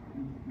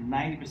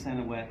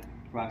 90% of what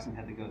Broxton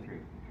had to go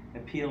through.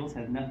 Appeals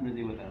had nothing to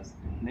do with us.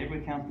 The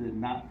neighborhood council did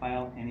not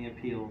file any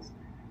appeals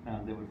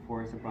that would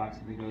force the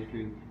Broxton to go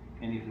through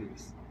any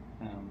hoops.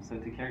 So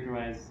to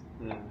characterize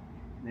the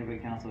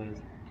neighborhood council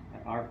as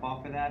our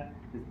fault for that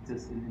is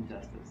just an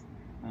injustice.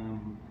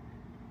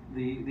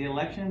 The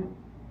election,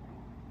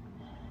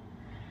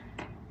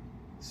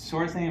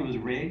 sort of saying it was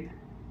rigged,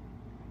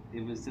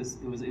 it was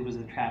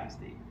a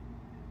travesty.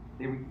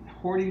 They were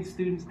hoarding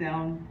students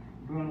down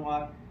Bruin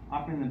Walk,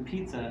 offering them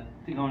pizza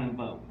to go in and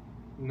vote.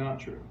 Not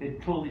true.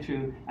 It's totally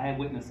true. I have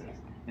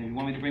witnesses. And if you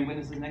want me to bring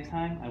witnesses next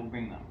time, I will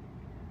bring them.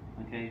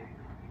 Okay?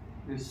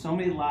 There's so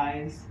many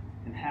lies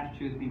and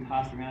half-truths being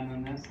tossed around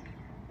on this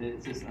that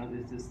it's just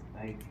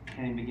I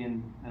can't even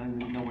begin, I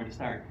don't even know where to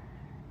start.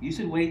 You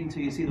should wait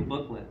until you see the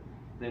booklet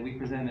that we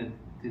presented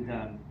to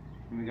in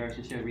regards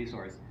to shared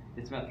resource.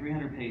 It's about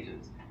 300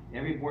 pages.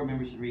 Every board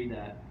member should read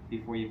that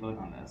before you vote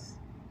on this.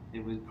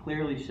 It would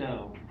clearly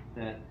show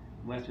that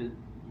Westwood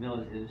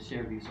Village is a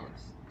shared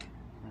resource.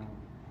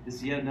 This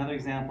is yet another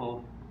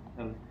example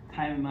of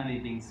time and money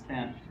being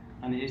spent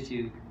on the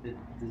issue that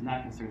does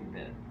not concern the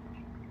bid.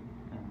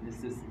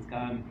 It's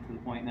gone to the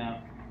point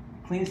now.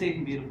 Clean, safe,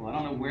 and beautiful. I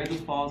don't know where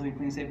this falls in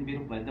clean, safe, and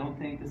beautiful, but I don't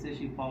think this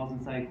issue falls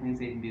inside clean,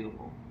 safe, and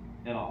beautiful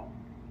at all.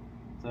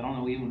 So I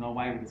don't even know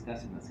why we're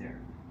discussing this here.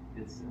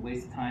 It's a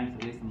waste of time,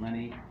 it's a waste of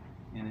money,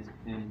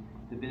 and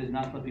the bid is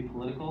not supposed to be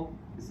political.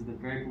 This is a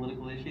very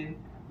political issue,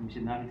 We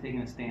should not be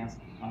taking a stance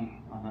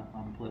on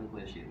a political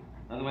issue.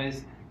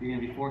 Otherwise, you're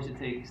going to be forced to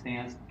take a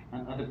stance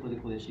on other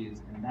political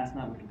issues, and that's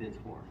not what the bid's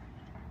for.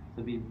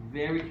 So be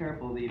very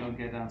careful that you don't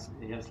get down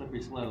a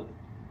slippery slope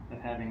of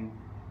having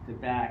to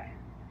back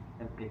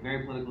a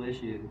very political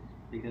issue,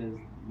 because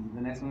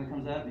the next one that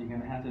comes up, you're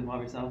going to have to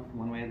involve yourself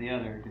one way or the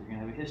other, because you're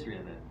going to have a history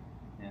of it.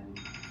 And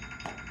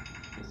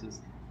this is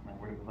my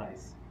word of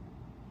advice.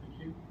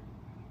 Thank you.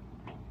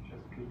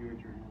 Jessica, you had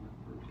your hand up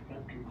first.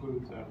 That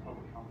concludes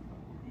public comment.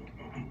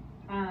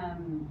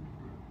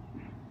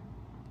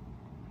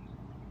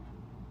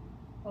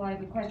 Well, I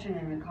have a question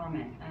and a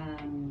comment.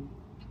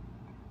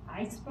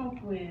 I spoke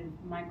with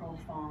Michael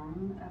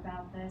Fong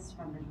about this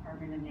from the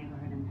Department of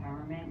Neighborhood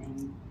Empowerment,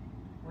 and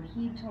what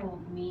he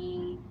told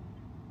me,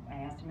 I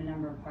asked him a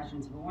number of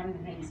questions, but one of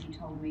the things he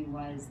told me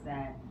was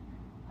that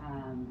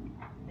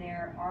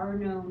there are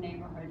no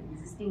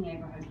existing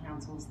neighborhood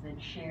councils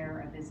that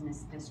share a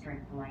business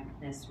district like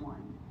this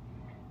one,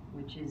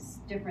 which is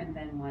different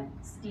than what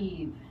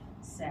Steve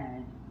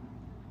said.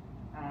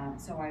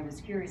 So I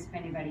was curious if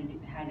anybody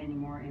had any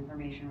more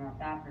information about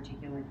that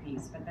particular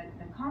piece. But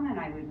the comment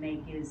I would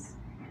make is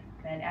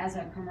that as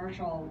a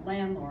commercial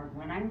landlord,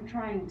 when I'm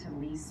trying to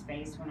lease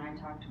space, when I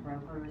talk to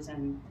brokers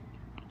and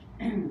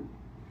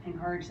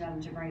encourage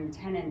them to bring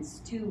tenants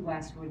to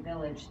Westwood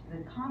Village,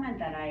 the comment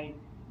that I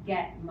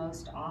get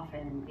most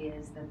often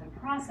is that the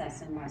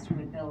process in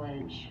Westwood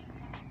Village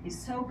is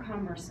so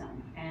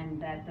cumbersome,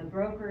 and that the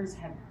brokers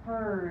have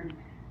heard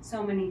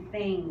so many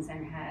things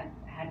and have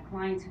had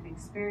clients who've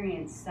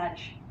experienced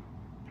such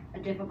a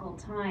difficult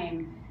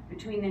time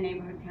between the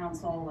neighborhood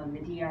council and the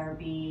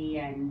DRB,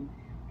 and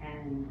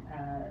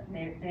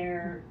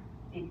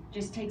it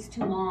just takes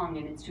too long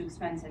and it's too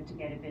expensive to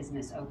get a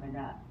business opened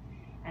up.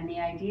 And the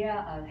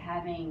idea of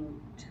having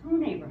two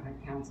neighborhood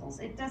councils,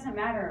 it doesn't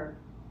matter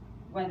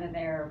whether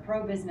they're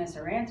pro-business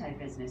or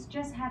anti-business,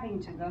 just having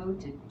to go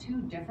to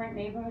two different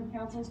neighborhood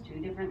councils, two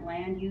different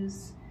land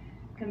use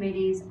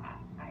committees,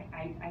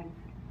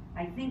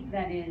 I think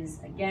that is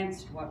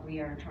against what we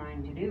are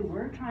trying to do.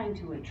 We're trying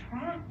to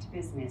attract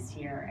business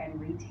here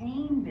and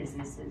retain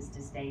businesses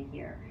to stay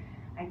here.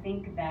 I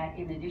think that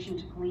in addition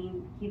to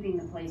keeping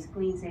the place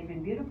clean, safe,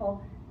 and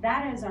beautiful,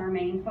 that is our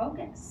main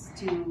focus,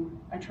 to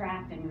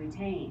attract and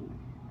retain.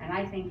 And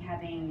I think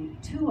having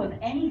two of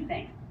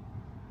anything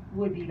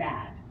would be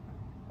bad.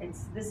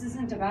 This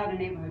isn't about a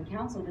neighborhood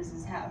council, this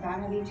is about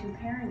having two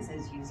parents,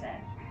 as you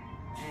said.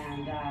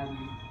 And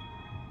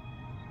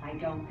I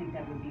don't think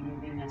that would be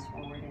moving us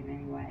forward in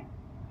any way.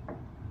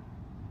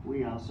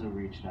 We also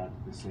reached out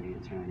to the city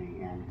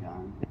attorney and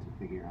Dunn to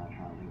figure out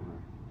how they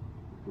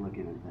were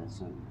looking at this.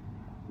 And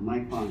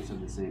Mike Fong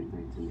said the same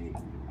thing to me.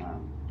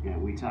 You know,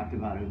 we talked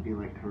about it would be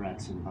like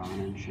Koretz and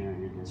Bonin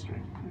sharing a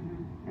district,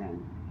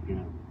 and you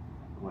know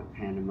what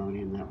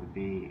pandemonium that would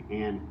be.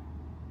 And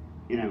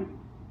you know,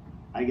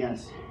 I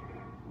guess,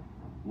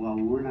 well,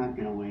 we're not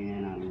going to weigh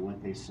in on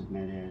what they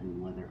submitted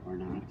and whether or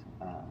not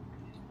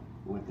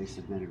what they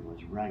submitted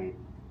was right.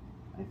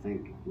 I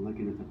think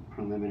looking at the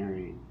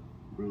preliminary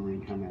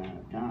ruling coming out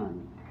of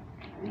Dunn,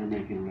 they're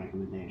making a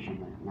recommendation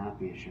that it not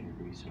be a shared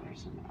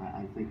resource. And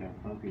I think our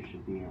focus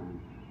should be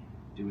on,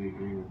 do we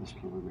agree with this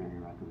preliminary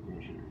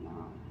recommendation or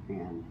not?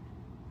 And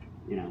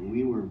you know,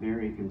 we were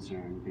very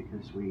concerned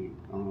because we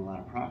own a lot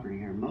of property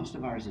here. Most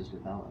of ours is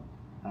developed,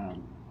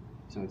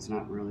 so it's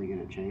not really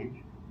going to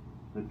change.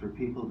 But for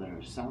people that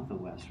are south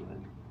of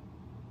Westwood,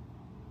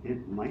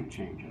 it might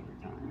change over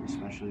time,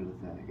 especially with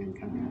the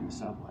incoming of the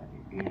subway.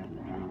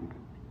 And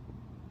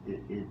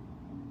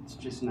it's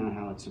just not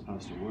how it's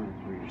supposed to work,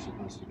 where you're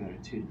supposed to go to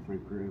two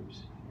different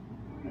groups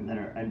that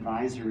are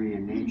advisory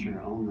in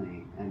nature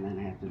only, and then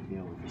have to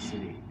deal with the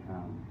city.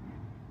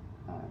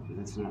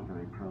 That's not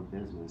very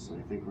pro-business,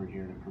 and I think we're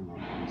here to promote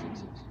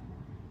businesses.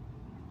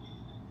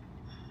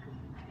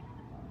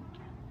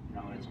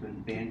 No, it's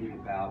been bandied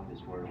about as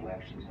where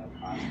elections have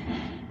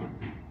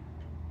consequences.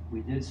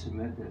 We did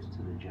submit this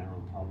to the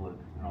general public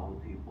and all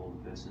the people,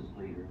 the business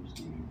leaders,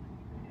 the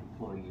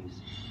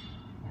employees,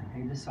 and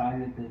they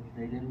decided that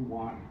they didn't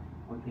want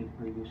what they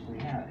previously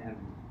had. And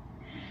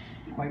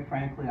quite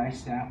frankly, I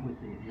sat with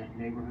the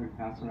neighborhood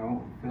council, and I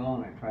went with Phil,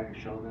 and I tried to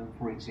show them,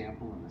 for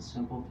example, in the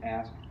simple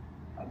task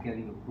of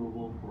getting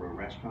approval for a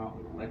restaurant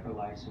with a liquor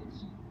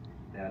license,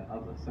 that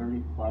of the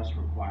 30+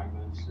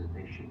 requirements, that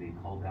they should be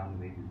culled down to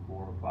maybe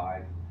 4 or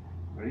 5.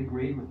 They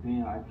agreed with me,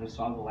 and I just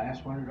saw the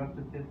last one, it up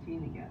to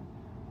 15 again.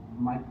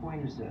 My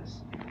point is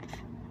this: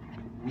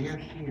 we're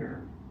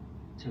here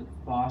to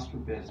foster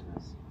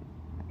business,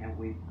 and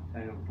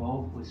a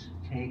vote was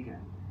taken,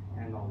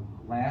 and the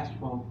last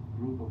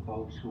group of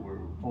folks who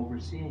were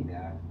overseeing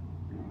that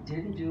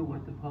didn't do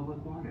what the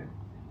public wanted.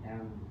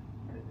 And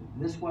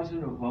this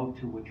wasn't a vote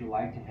to, would you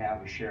like to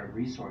have a shared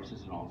resource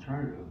as an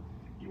alternative?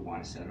 Do you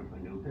want to set up a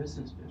new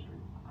business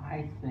district?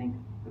 I think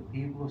the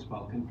people have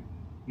spoken.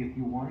 If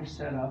you want to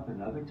set up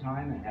another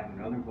time and have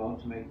another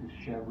vote to make this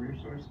a shared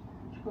resource,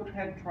 just go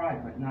ahead and try,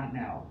 but not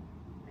now.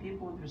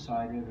 People have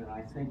decided, and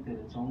I think that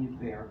it's only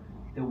fair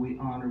that we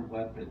honor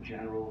what the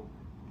general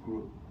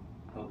group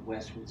of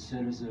Westwood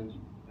citizens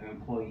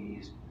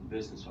employees and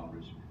business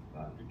owners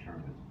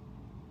determine.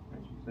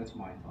 That's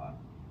my thought.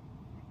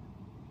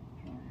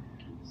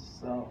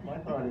 So my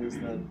thought is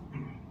that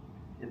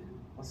if,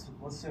 let's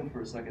assume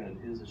for a second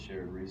it is a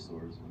shared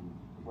resource, and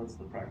what's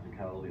the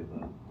practicality of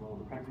that? Well,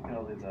 the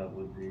practicality of that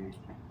would be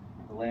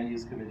the land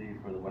use committee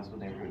for the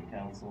Westwood Neighborhood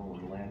Council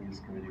and the land use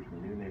committee for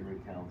the new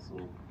neighborhood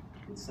council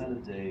would set a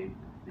date.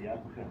 The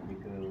applicant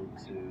would go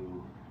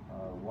to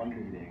one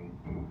meeting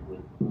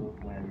with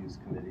both land use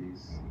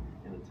committees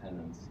in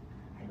attendance,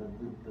 and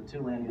then the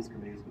two land use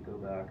committees would go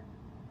back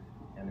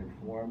and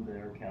inform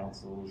their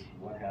councils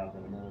what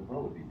happened, and then a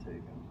vote would be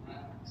taken.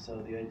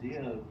 So the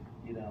idea of,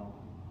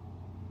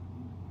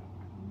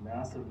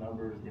 massive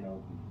numbers,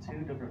 two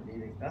different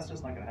meetings, that's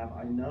just not gonna happen.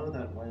 I know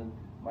that when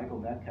Michael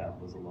Metcalf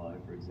was alive,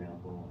 for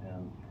example,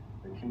 and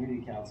the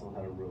community council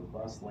had a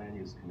robust land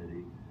use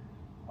committee,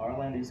 our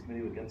land use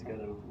committee would get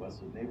together with the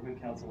Westwood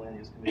Neighborhood Council land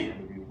use committee, and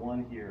there'd be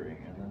one hearing,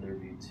 and then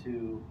there'd be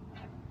two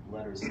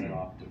letters sent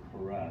off to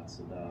Koretz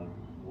about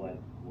what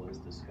was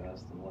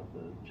discussed and what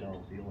the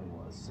general feeling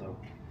was. So,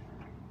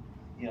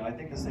 I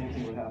think the same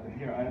thing would happen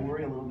here. I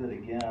worry a little bit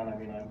again. I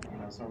mean,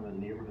 I'm sort of a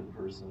neighborhood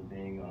person,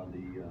 being on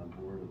the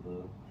board of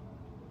the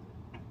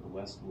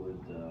Westwood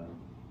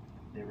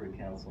Neighborhood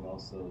Council and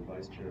also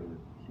vice chair of the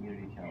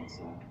Community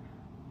Council.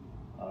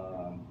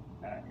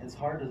 It's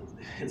hard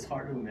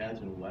to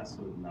imagine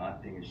Westwood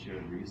not being a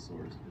shared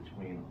resource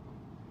between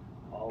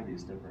all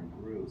these different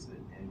groups,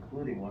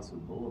 including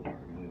Westwood Boulevard.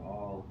 I mean, we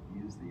all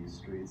use these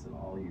streets and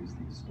all use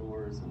these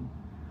stores, and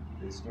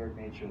the historic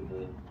nature of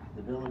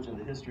the village and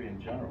the history in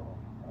general.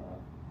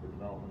 The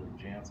development of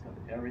Jan's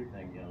Company,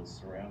 everything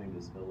surrounding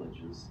this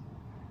village is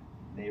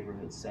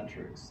neighborhood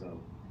centric. So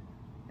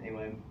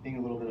anyway, I'm being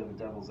a little bit of a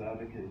devil's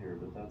advocate here,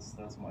 but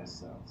that's my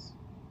sense.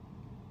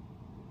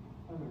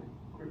 Another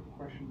quick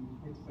question,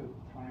 what's the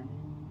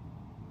timing?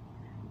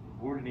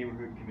 The Board of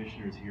Neighborhood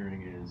Commissioners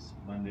hearing is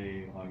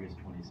Monday, August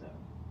 27th.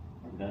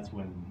 So that's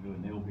when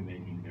they will be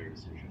making their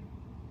decision.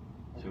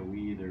 So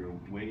we either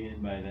weigh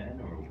in by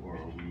then,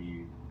 or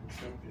we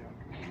Accept the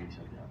outcome.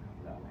 accept the outcome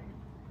that way.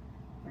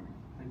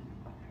 Thank you.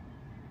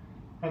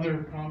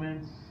 Other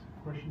comments,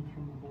 questions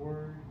from the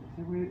board?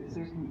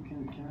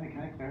 Can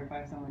I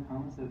clarify some of the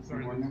comments that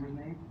some board members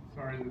made?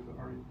 Sorry, there's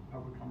already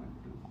public comment.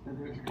 That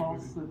there's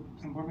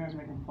some board members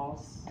making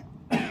false.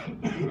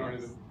 Sorry,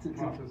 the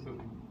process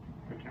doesn't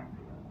account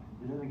for that.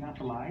 It doesn't account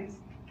for lies?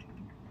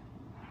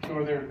 So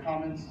are there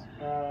comments,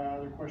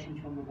 other questions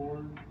from the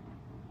board?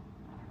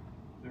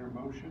 Is there a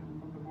motion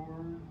from the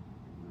board?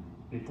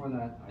 Before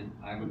that,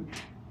 I would,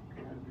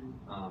 Go ahead, Reed.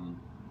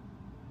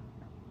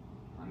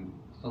 I'm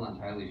still not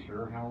entirely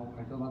sure how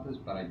I feel about this,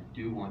 but I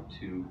do want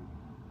to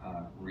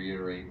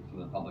reiterate to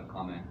the public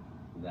comment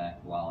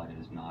that while it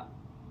is not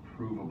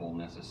provable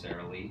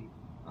necessarily,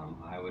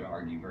 I would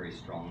argue very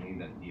strongly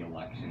that the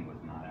election was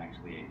not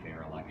actually a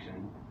fair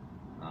election.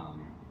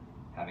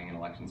 Having an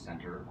election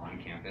center on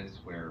campus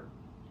where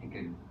you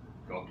could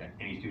go up to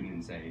any student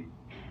and say,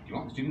 do you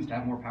want the students to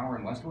have more power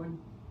in Westwood?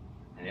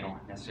 And they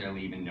don't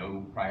necessarily even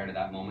know prior to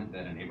that moment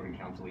that a neighborhood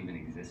council even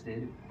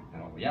existed.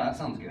 And well, yeah, that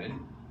sounds good.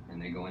 And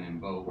they go in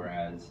and vote,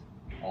 whereas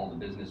all the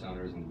business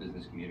owners and the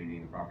business community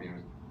and the property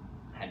owners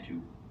had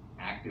to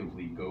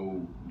actively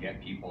go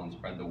get people and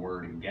spread the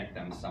word and get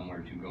them somewhere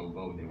to go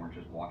vote. They weren't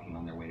just walking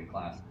on their way to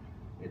class.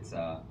 It's,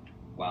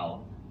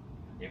 while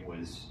it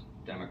was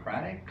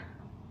democratic,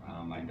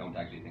 I don't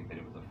actually think that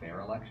it was a fair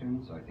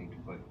election. So I think to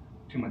put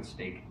too much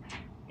stake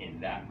in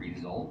that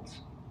result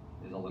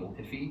is a little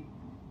iffy.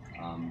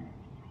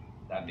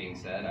 That being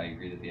said, I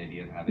agree that the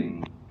idea of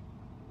having,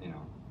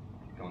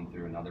 going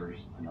through another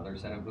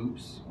set of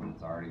hoops when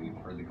it's already, we've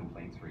heard the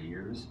complaints for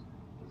years,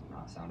 does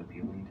not sound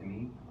appealing to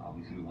me.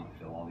 Obviously, we want to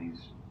fill all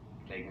these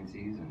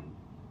vacancies, and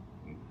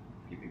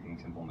keeping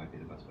things simple might be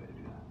the best way to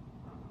do that.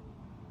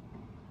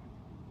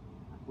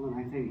 Well,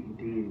 I think,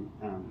 Dean,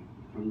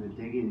 from the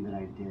digging that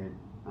I did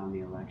on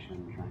the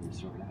election, trying to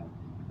sort out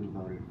who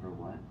voted for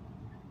what,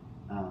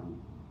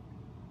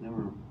 there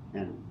were,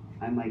 and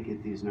I might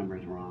get these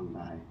numbers wrong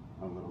by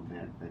a little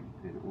bit, but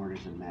in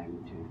orders of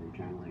magnitude,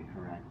 they're generally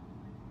correct.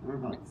 There were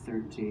about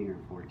 1,300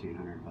 or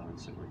 1,400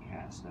 votes that were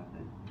cast up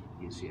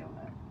at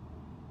UCLA.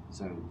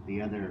 So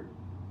the other,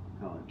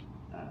 call it,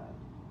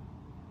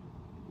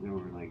 there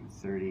were like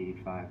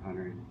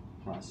 3,500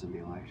 plus in the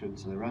election.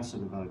 So the rest of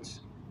the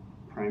votes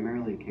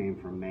primarily came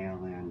from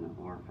mail-in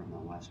or from the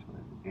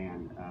Westwood.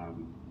 And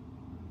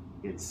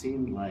it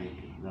seemed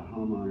like the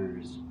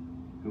homeowners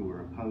who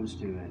were opposed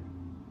to it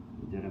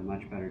did a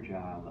much better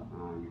job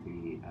on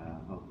the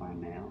vote by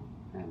mail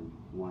and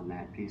won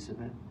that piece of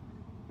it.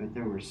 But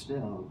there were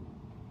still,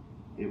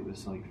 it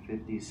was like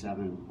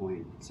 57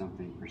 point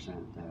something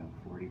percent,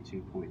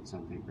 42 point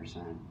something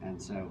percent.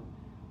 And so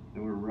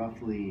there were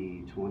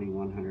roughly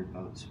 2,100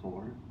 votes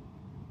for.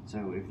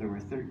 So if there were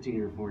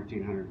 1,300 or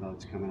 1,400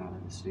 votes coming out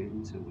of the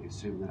students, and we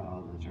assume that all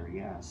of those are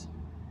yes,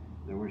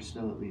 there were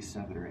still at least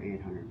 700 or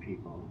 800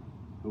 people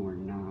who were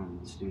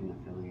non-student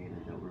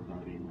affiliated that were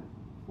voting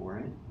for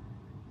it.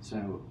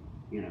 So,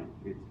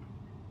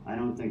 I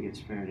don't think it's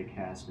fair to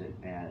cast it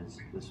as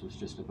this was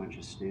just a bunch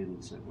of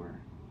students that were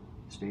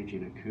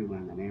staging a coup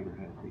in the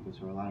neighborhood, because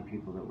there were a lot of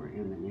people that were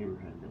in the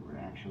neighborhood that were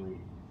actually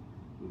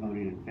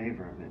voting in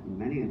favor of it. And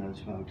many of those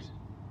folks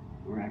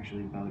were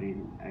actually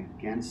voting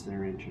against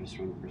their interests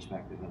from the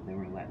perspective of they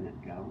were letting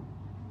it go.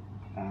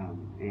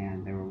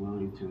 And they were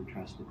willing to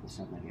entrust it to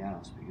somebody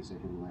else because they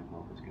didn't like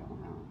what was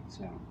going on.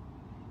 So,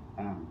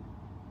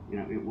 you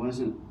know, it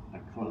wasn't a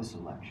close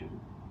election.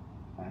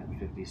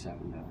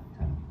 57 to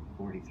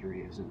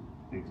 43 isn't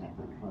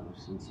exactly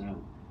close. And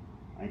so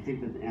I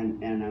think that,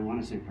 and I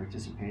want to say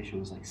participation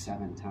was like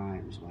 7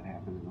 times what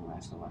happened in the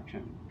last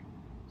election.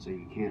 So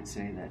you can't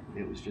say that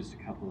it was just a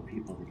couple of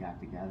people that got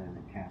together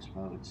that cast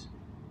votes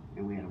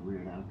and we had a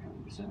weird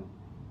outcome. So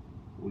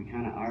we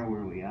kind of are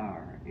where we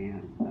are.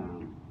 And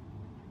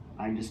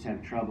I just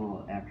have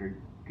trouble after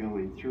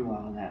going through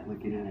all of that,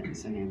 looking at it and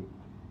saying,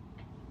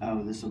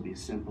 oh, this will be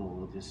simple,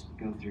 we'll just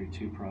go through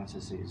 2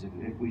 processes.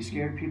 If we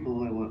scared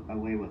people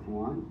away with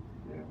 1,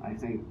 Yeah. I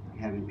think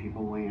having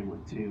people weigh in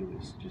with 2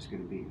 is just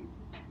going to be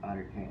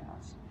utter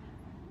chaos.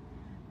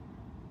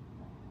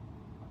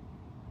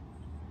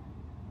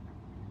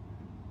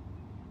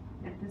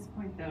 At this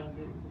point, though,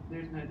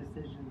 there's no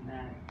decision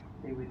that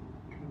they would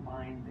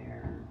combine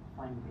their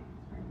findings,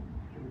 right?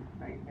 It would,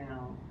 right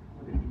now,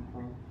 would it be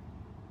both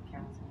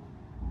council?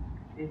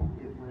 If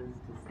it was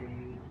to say,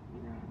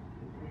 you know,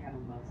 if we have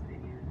them both stay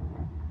here,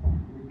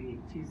 it would be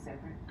 2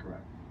 separate?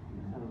 Correct.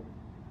 So,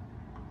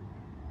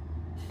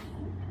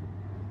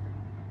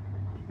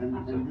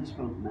 And this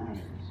vote matters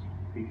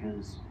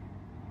because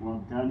while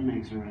Dunn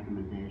makes a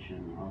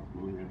recommendation,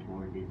 ultimately the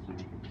board needs to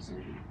make a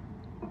decision.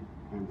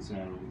 And so,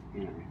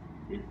 you know,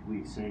 if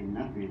we say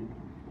nothing,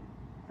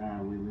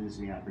 we lose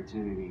the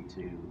opportunity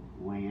to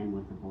weigh in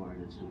with the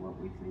board as to what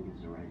we think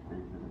is the right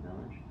thing for the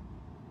village.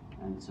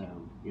 And so,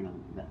 you know,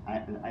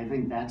 I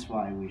think that's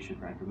why we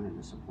should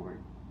recommend to support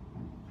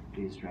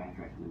these draft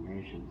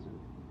recommendations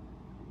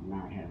of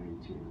not having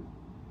 2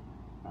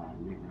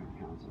 neighborhood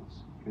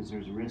councils. Because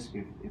there's a risk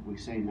if we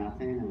say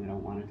nothing and we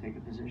don't want to take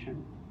a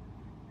position,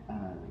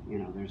 you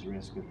know, there's a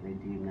risk that they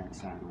deem that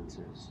silence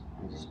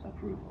as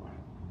approval.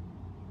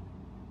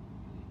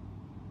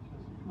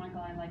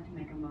 Michael, I'd like to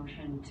make a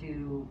motion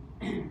to,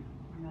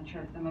 I'm not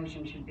sure if the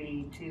motion should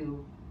be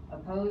to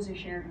oppose a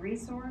shared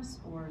resource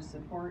or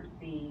support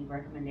the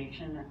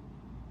recommendation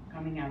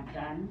coming out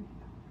done.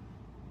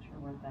 Not sure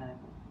what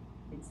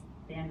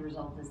the end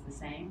result is the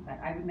same, but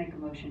I would make a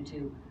motion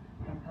to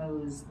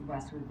oppose the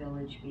Westwood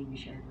Village being a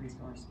shared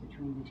resource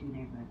between the 2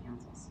 neighborhood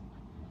councils.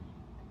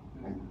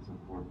 And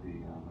support the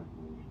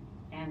recommendation.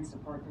 And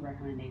support the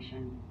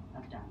recommendation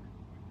of Doug.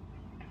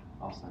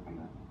 I'll second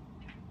that.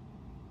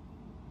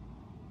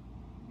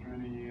 Is there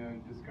any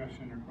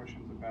discussion or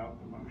questions about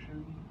the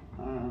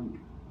motion?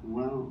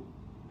 Well,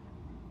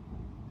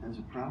 as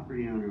a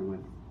property owner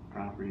with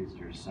properties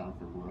that are south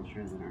of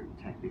Wilshire that aren't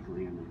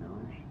technically in the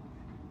village,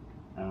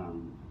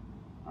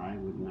 I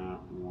would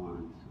not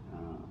want,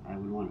 I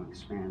would want to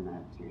expand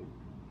that to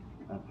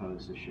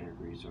oppose the shared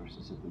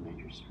resources of the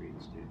major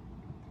streets too.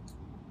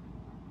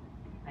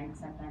 I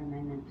accept that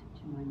amendment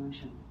to my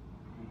motion.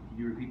 Can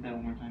you repeat that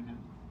one more time,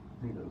 Kevin?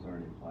 I think that was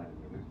already applied in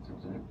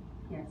there.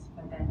 Yes,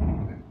 but then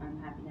I'm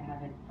happy to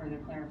have it further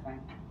clarified.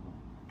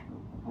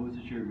 Oppose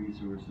the shared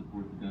resource,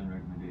 support the Dunn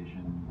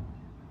recommendation.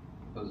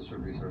 Those are sort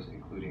of resource,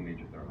 including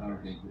major thoroughfares.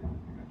 Okay, good.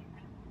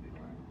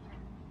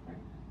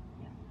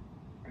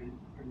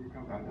 Are you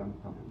comfortable? I'm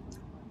comfortable.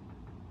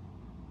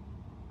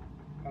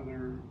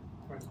 Other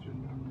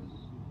questions,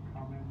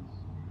 comments?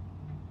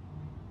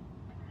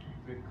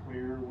 Is it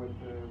clear what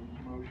the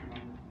motion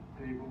on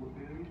the table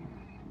is?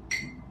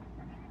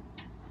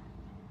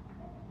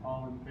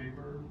 All in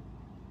favor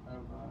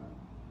of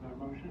the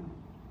motion?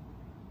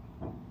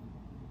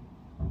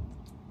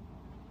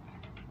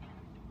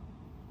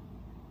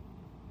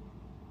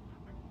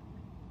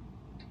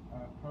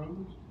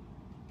 Opposed?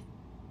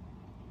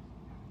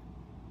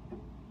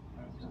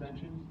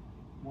 Abstentions?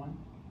 1?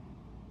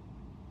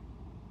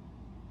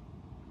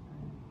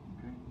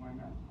 Okay, my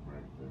math's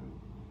correct, the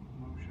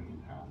motion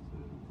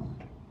passes.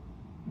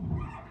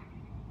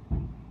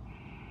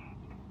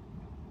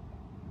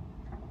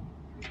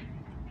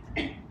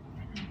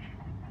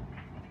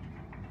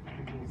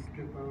 We'll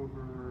skip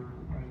over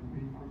item B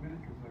for a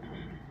minute because I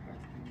wasn't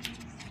expecting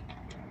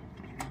that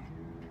to be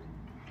here.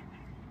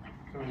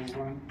 So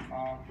we'll run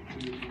off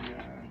to the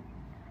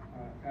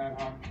ad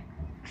hoc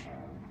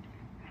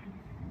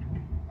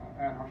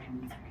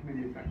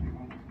committee affecting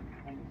homelessness.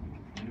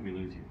 When did we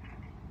lose you?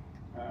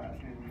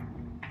 In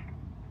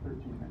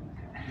 13 minutes.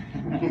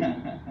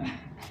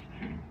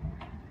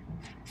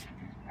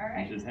 All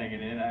right. Just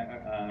hanging in.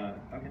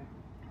 Okay.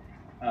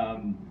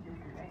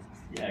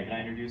 Yeah, can I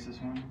introduce this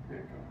one? Yeah,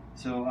 go.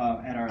 So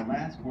at our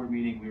last board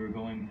meeting, we were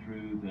going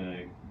through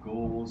the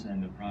goals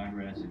and the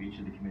progress of each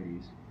of the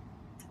committees.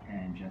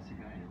 And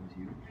Jessica, it was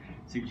you,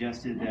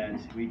 suggested that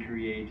we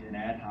create an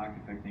ad hoc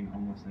affecting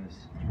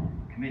homelessness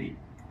committee.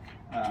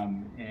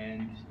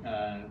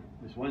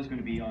 This was going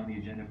to be on the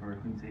agenda for our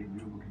Clean Safe and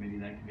Beautiful Committee.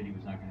 That committee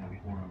was not going to have a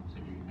quorum, so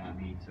we did not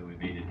meet meet, so we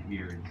made it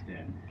here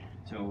instead.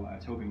 So I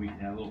was hoping we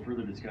could have a little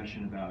further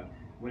discussion about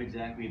what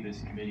exactly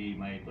this committee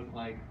might look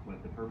like,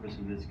 what the purpose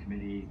of this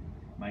committee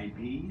might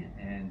be,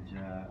 and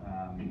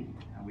how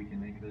we can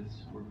make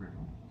this work for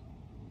everyone.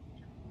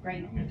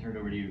 Great. I'm going to turn it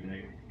over to you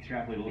to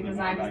extrapolate a little Because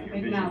bit more I was about the your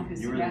big vision. mouth who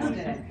You were the one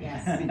suggested it, that-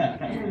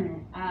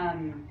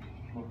 yes.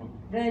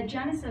 The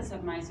genesis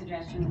of my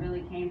suggestion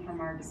really came from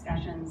our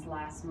discussions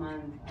last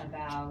month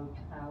about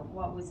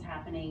what was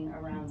happening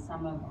around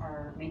some of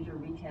our major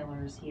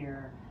retailers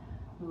here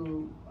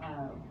who,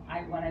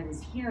 what I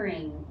was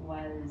hearing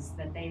was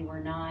that they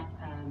were not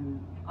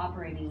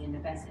operating in the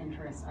best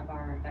interest of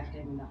our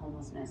affected in the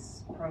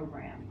homelessness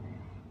program.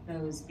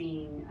 Those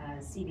being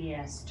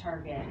CVS,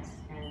 Target,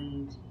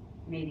 and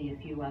maybe a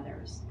few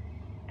others.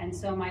 And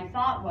so my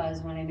thought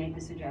was, when I made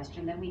the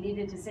suggestion, that we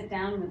needed to sit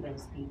down with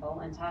those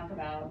people and talk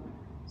about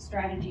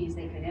strategies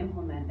they could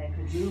implement that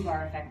could move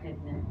our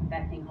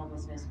affecting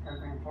homelessness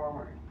program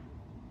forward.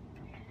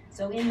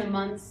 So in the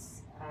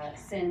months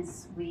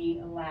since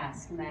we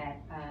last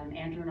met,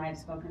 Andrew and I have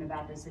spoken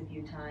about this a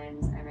few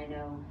times, and I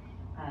know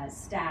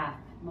staff,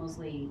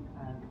 mostly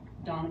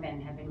Donovan,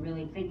 have been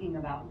really thinking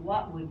about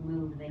what would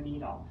move the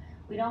needle.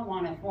 We don't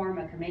want to form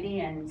a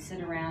committee and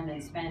sit around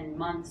and spend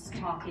months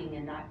talking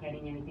and not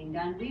getting anything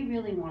done. We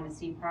really want to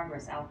see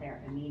progress out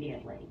there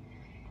immediately.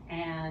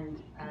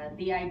 And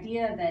the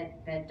idea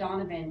that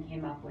Donovan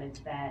came up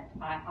with that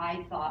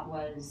I thought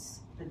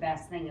was the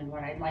best thing and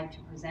what I'd like to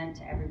present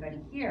to everybody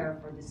here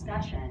for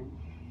discussion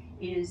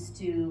is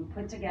to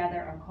put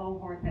together a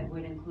cohort that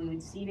would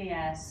include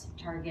CVS,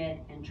 Target,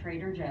 and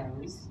Trader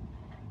Joe's,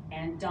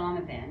 and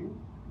Donovan,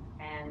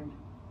 and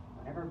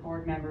whatever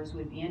board members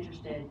would be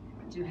interested,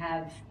 to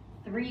have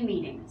 3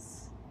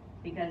 meetings.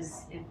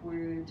 Because if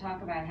we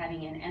talk about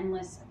having an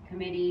endless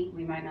committee,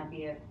 we might not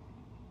be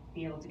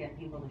able to get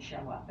people to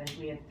show up. But if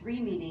we have 3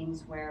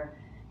 meetings where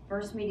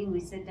first meeting we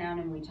sit down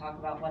and we talk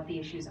about what the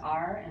issues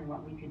are and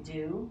what we could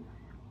do.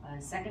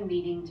 Second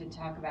meeting to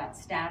talk about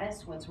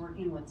status, what's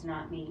working, what's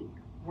not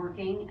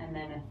working, and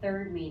then a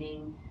third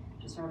meeting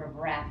to sort of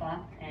wrap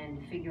up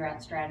and figure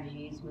out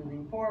strategies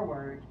moving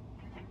forward.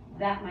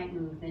 That might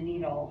move the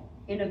needle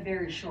in a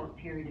very short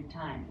period of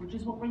time, which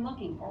is what we're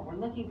looking for. We're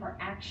looking for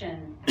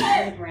action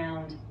on the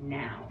ground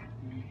now.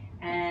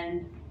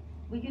 And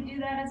we could do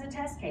that as a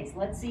test case.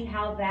 Let's see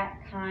how that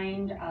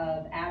kind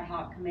of ad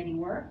hoc committee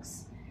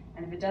works.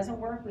 And if it doesn't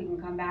work, we can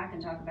come back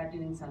and talk about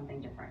doing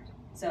something different.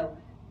 So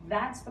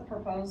that's the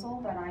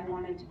proposal that I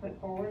wanted to put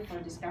forward for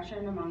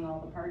discussion among all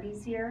the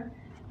parties here,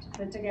 to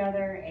put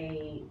together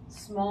a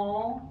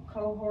small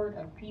cohort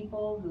of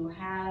people who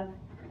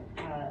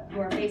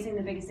are facing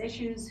the biggest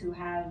issues, who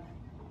have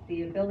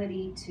the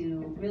ability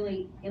to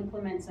really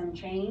implement some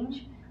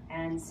change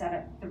and set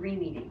up 3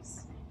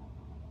 meetings.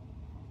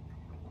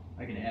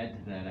 I can add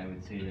to that. I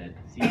would say that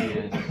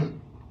CVS,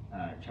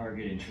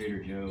 Target, and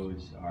Trader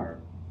Joe's are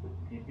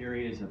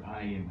areas of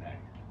high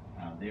impact.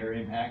 They're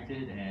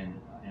impacted, and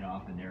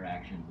often their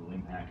actions will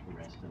impact the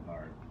rest of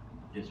our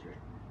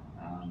district.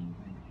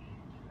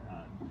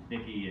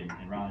 Nikki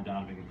and Ron and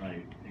Donovan can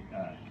probably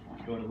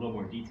go into a little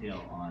more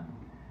detail on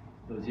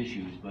those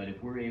issues, but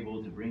if we're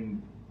able to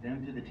bring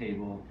them to the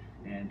table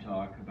and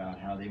talk about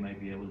how they might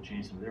be able to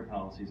change some of their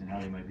policies and how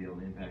they might be able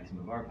to impact some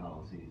of our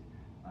policies,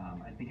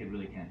 I think it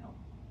really can help.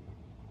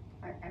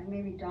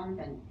 Maybe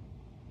Donovan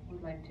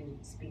would like to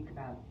speak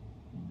about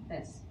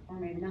this, or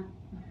maybe not.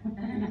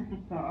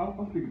 No,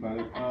 I'll speak about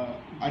it.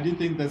 I do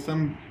think that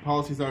some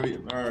policies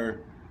are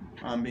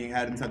being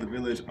had inside the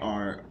village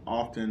are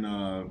often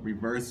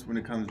reversed when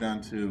it comes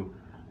down to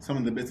some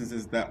of the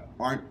businesses that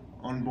aren't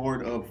on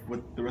board of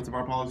what the rest of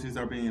our policies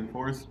are being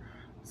enforced.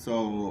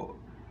 So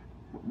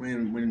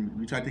when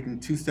we try taking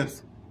 2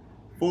 steps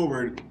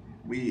forward,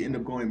 we end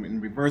up going in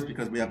reverse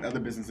because we have other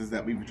businesses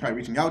that we've tried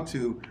reaching out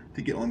to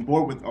get on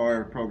board with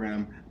our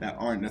program that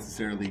aren't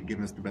necessarily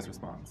giving us the best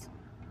response.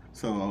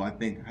 So I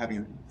think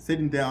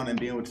sitting down and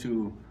being able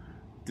to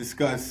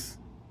discuss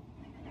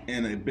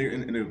in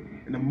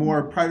a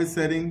more private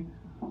setting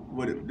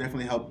would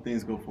definitely help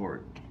things go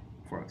forward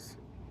for us.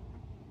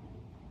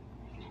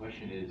 The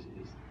question is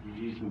you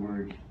didn't use the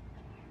word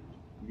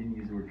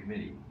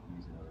committee, you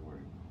used another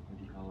word. What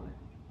do you call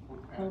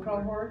it?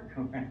 Cohort?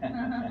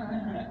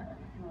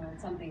 Well,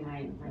 it's something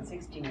my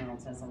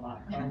 16-year-old says a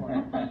lot,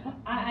 cohort.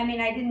 I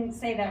mean, I didn't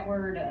say that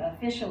word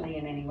officially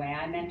in any way.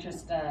 I meant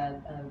just a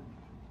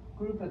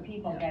group of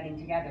people getting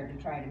together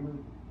to try to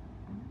move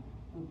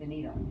the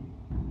needle.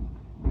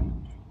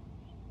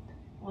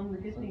 Well, and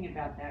the good thing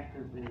about that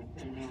group is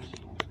they're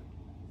national,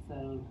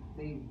 so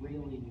they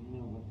really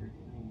know what they're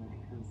doing when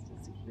it comes to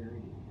security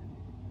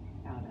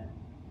and how to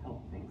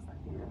help things. I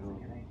think that's a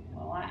good idea.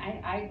 Well,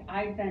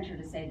 I venture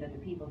to say that the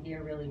people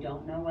here really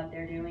don't know what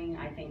they're doing.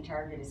 I think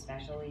Target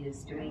especially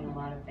is doing a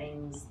lot of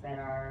things that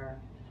are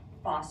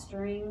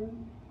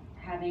fostering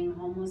having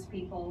homeless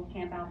people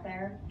camp out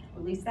there.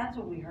 At least that's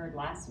what we heard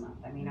last month.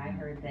 I mean, I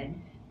heard that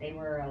they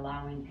were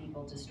allowing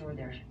people to store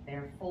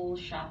their full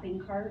shopping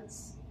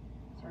carts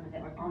sort of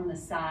on the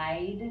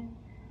side.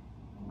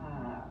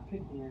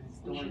 Could be a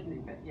store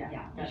thing, but yeah.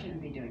 Yeah, we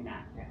shouldn't be doing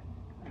that. Yeah.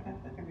 I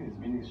think these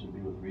meetings should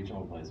be with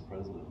regional vice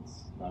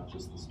presidents, not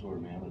just the store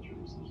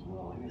managers as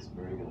well. I think it's a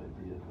very good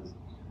idea, because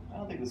I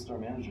don't think the store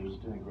manager is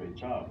doing a great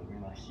job. I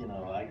mean,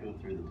 I go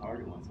through the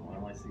Target once in a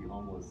while, I see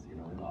homeless, in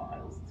the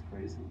aisles, it's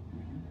crazy.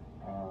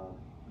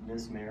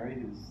 Miss Mary,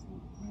 who's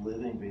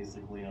living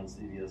basically on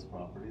CVS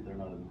property, they're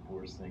not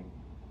enforcing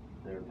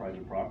their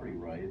private property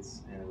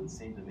rights, and it would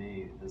seem to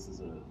me this is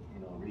a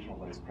regional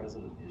vice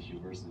president issue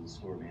versus a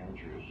store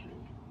manager issue.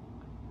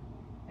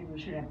 Maybe we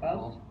should have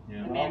both,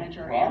 Yeah. the Well,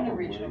 manager and the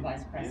probably. regional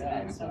vice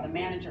president, Yeah, so the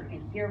exactly. manager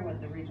can hear what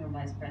the regional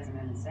vice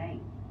president is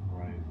saying.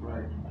 Right.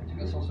 Right. I think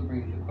this also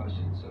brings the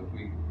question, so if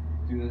we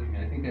do this,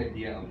 I think the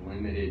idea of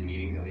limited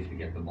meetings, at least to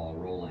get the ball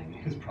rolling,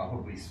 is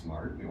probably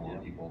smart. We don't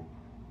want people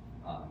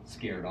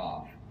scared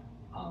off.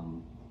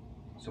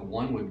 So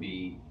one would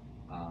be,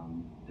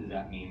 does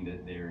that mean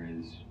that there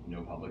is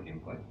no public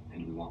input,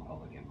 and do we want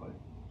public input?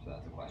 So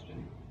that's a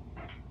question.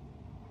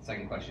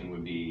 Second question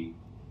would be,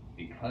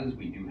 because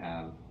we do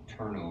have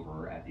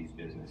turnover at these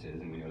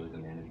businesses, and we know that the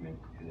management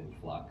is in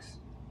flux,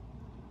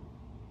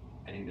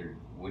 I think there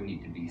would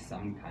need to be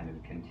some kind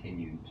of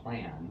continued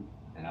plan,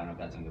 and I don't know if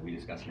that's something that we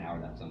discuss now, or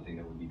that's something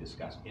that would be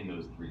discussed in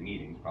those 3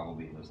 meetings,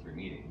 probably in those 3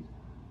 meetings,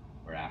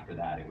 or after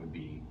that it would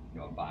be a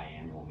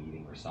biannual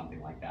meeting or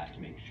something like that, to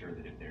make sure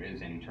that if there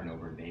is any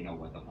turnover, they know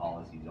what the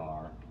policies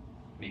are,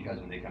 because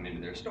when they come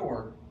into their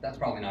store, that's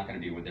probably not going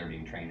to be what they're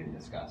being trained in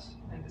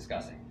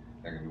discussing.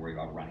 They're going to be worried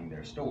about running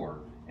their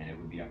store, and it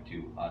would be up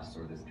to us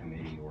or this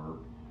committee or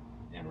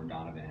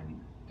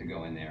Donovan to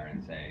go in there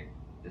and say,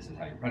 this is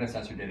how your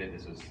predecessor did it,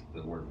 this is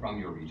the word from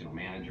your regional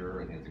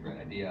manager, I think it's a great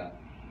idea,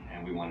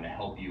 and we wanted to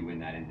help you in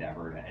that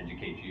endeavor to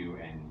educate you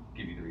and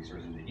give you the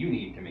resources that you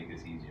need to make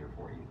this easier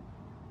for you.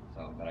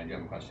 So, but I do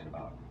have a question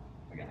about,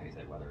 again, like I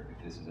said, whether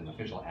if this is an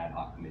official ad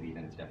hoc committee,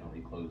 then it's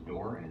definitely closed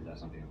door, and is that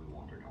something that we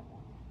want or don't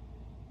want?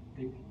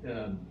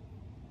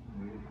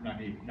 We're not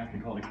going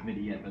to call it a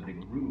committee yet, but the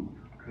group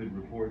could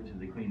report to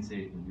the Clean,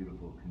 Safe, and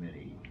Beautiful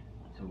committee.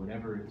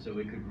 So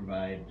it could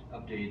provide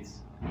updates,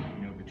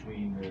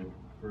 between the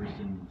first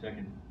and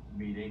second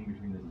meeting,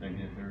 between the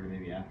second and third,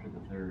 maybe after the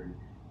third,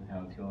 with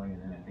how it's going,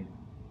 and then I think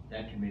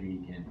that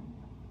committee can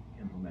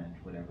implement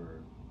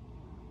whatever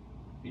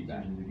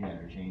Feedback.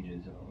 or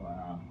changes.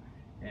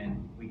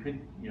 And we could,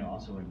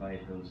 also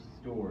invite those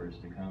stores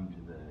to come to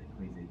the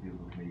Clean, Safe,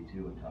 Beautiful committee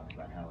too, and talk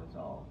about how it's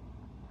all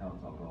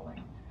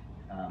rolling.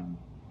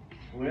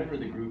 Whatever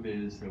the group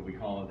is that we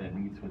call it that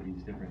meets with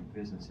these different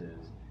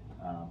businesses,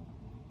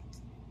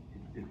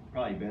 it's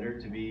probably better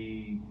to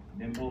be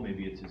nimble.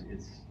 Maybe it's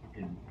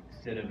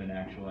instead of an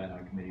actual ad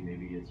hoc committee,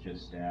 maybe it's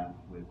just staff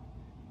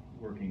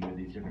working with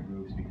these different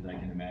groups, because I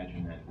can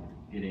imagine that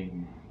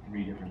getting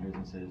 3 different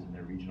businesses and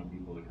their regional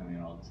people to come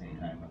in all at the same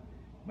time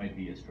might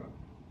be a struggle.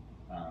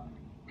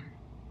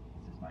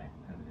 This is my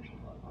kind of initial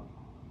thought.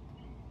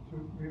 So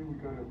maybe we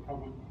go to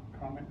public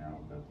comment now,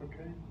 if that's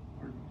okay?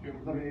 Or do you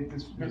have? I mean,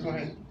 Go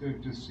ahead.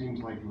 it just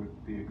seems like it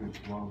would be a good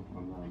flow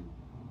from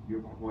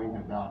your point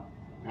about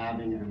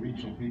having the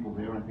regional people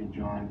there. I think,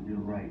 John, you're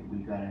right.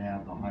 We've got to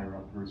have the higher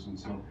up person.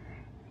 So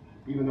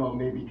even though it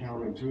may be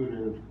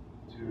counterintuitive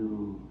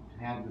to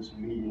have this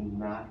meeting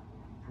not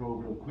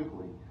programmed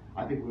quickly,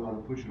 I think we ought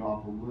to push it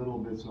off a little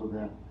bit so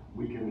that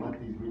we can let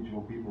these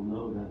regional people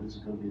know that this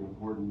is going to be an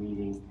important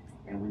meeting,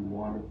 and we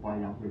want to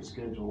find out their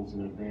schedules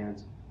in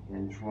advance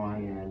and try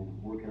and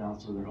work it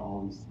out so that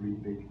all these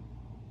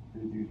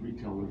these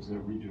retailers, their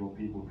regional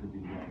people, could be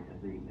there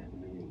at the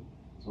meeting.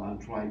 So I'm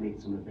trying to make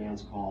some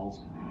advance calls,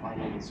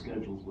 find out the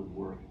schedules would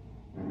work,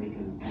 and make it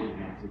important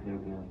enough that they're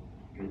going to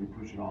maybe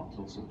push it off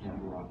till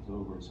September,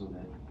 October, so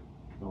that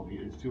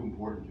it's too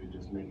important to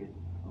just make it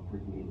a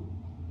quick meeting.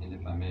 And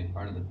if I may,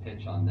 part of the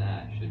pitch on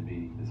that should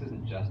be, this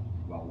isn't just,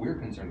 well, we're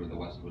concerned with the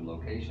Westwood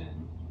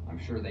location. I'm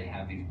sure they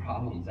have these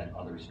problems at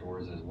other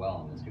stores as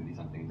well, and this could be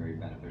something very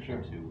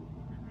beneficial to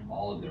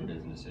all of their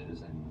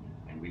businesses.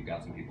 And we've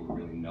got some people who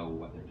really know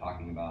what they're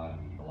talking about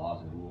and the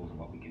laws and the rules and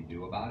what we can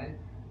do about it.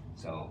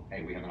 So,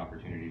 hey, we have an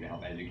opportunity to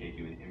help educate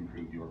you and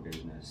improve your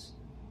business.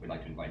 We'd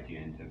like to invite you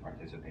in to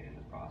participate in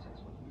this process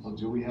with us. Well,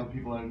 do we have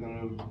people that are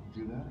going to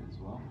do that as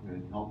well,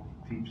 to help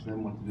teach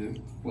them what to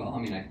do? Well, I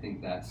mean, I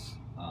think that's,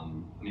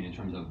 in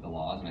terms of the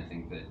laws, and I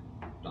think that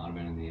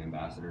Donovan and the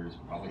ambassadors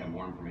probably have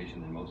more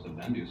information than most of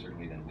them do,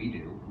 certainly than we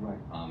do. Right.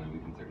 And we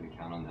can certainly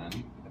count on them.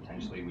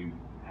 Potentially, we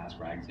ask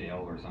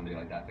Ragsdale or somebody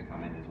like that to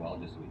come in as well,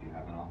 just so we do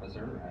have an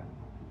officer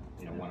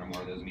at, one or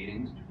more of those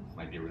meetings.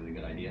 Might be a really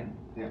good idea.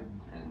 Yeah.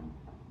 And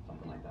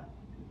something like that.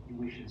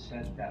 We should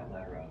set that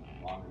letter up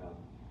long enough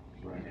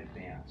in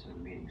advance of the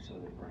meeting, so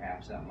that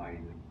perhaps that might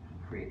even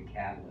create a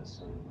catalyst,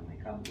 so that when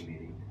they come to the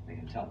meeting, they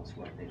can tell us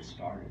what they've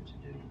started to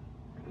do.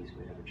 At least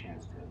we have a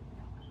chance to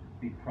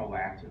be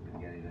proactive in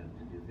getting them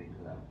to do things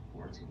without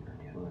forcing their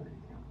hand on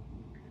anything.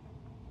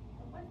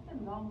 What's the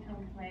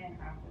long-term plan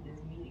after this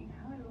meeting?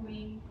 How do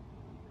we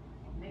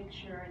make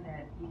sure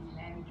that these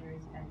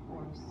managers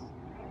enforce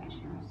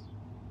issues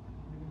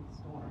within the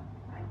store?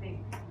 I think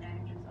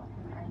managers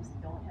oftentimes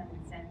don't have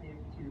incentive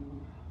to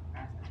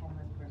ask a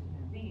homeless person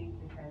to leave,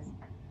 because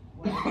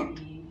what if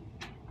he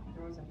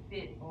throws a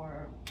fit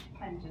or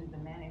punches the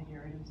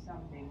manager or do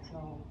something,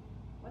 so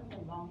what's the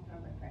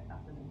long-term effect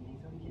after the meeting?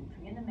 So we can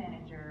train the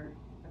manager,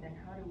 but then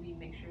how do we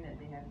make sure that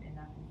they have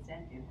enough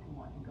incentive to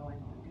want to go and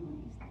do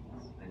these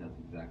things? I think that's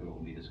exactly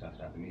what will be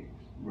discussed at the meetings.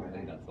 Right. I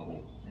think that's the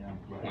whole Yeah.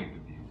 point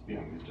of these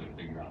meetings, is to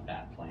figure out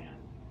that plan.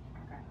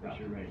 But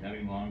you're right,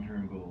 having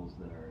long-term goals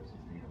that are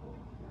sustainable.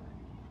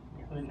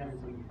 I think having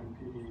somebody from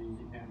PD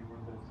and or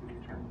the city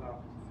attorney's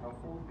office is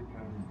helpful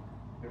because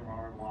there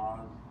are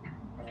laws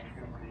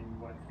governing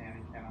what can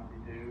and cannot be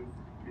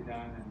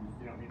done, and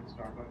you don't need a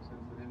Starbucks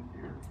incident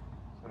here.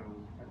 So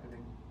I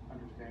think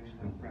understanding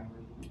those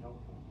parameters would be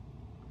helpful.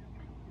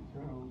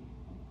 So,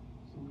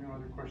 no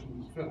other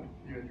questions? Phil,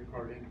 you had your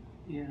card in.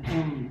 Yeah,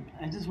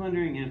 I'm just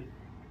wondering if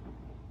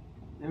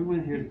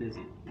everyone here is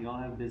busy. You all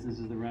have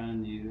businesses to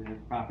run, you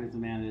have properties to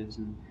manage,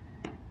 and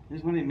I'm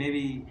just wondering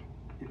maybe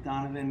if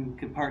Donovan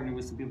could partner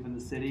with some people from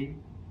the city,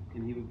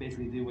 and he would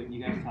basically do what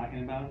you guys are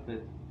talking about,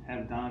 but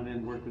have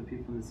Donovan work with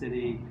people from the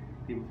city,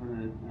 people from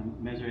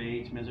the Measure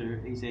H,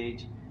 Measure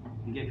HH,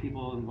 and get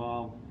people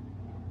involved.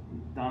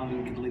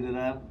 Donovan could lead it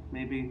up,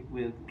 maybe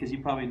with, because you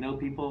probably know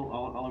people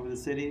all over the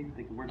city.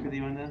 They could work with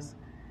you on this,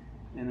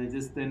 and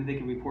then they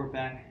can report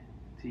back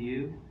to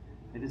you.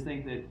 I just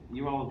think that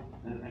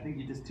I think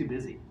you're just too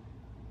busy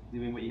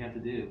doing what you have to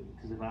do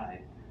to survive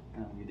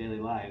your daily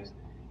lives.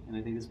 And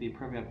I think this would be a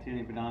perfect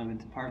opportunity for Donovan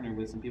to partner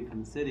with some people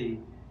from the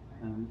city.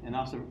 And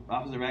Officer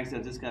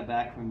Ragsdale just got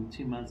back from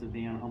 2 months of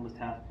being on a homeless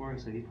task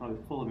force, so he's probably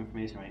full of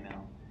information right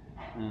now.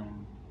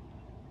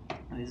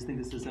 I just think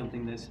this is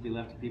something that should be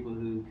left to people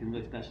who can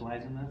really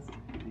specialize in this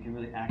and can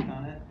really act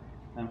on it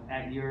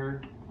at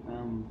your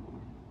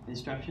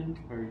instructions,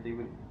 or they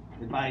would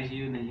advise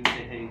you, and then you would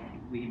say, hey,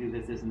 we can do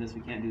this, this, and this,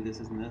 we can't do this,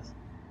 this, and this.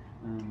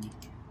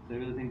 So I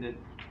really think that,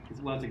 it's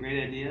a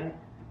great idea,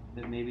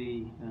 that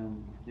maybe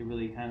they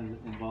really kind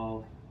of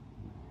involve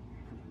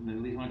at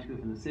least one or two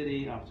people from the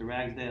city, Officer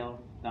Ragsdale,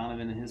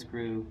 Donovan and his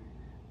crew,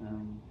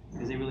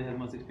 because they really have the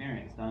most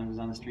experience. Donovan's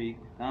on the street.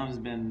 Donovan's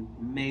been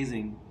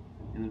amazing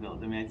in the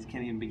village. I mean, I just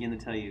can't even begin to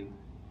tell you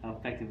how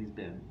effective he's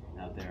been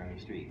out there on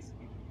the streets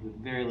with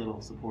very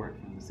little support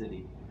from the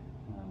city.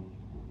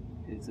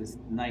 It's just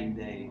night and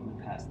day in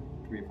the past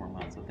 3 or 4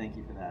 months, so thank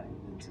you for that.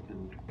 It's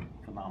been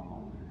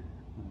phenomenal.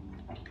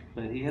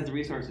 But he has the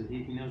resources.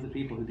 He knows the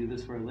people who do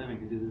this for a living,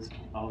 who do this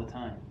all the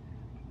time.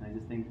 And I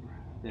just think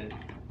that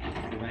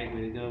the right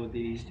way to go would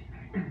be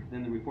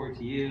then to report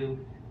to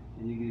you,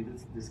 and you can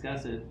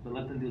discuss it, but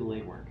let them do the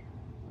legwork.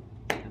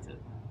 That's it.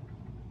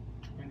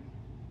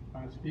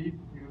 Steve,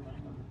 you have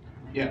another?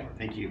 Yeah,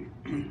 thank you.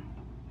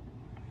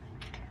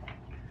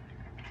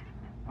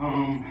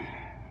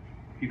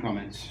 Few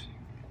comments.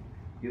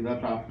 You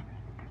left off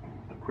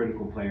a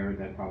critical player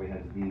that probably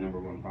has the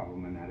 #1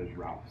 problem, and that is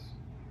Ralph's.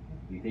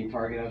 If you think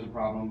Target has a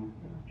problem,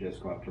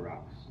 just go up to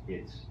Ralph's.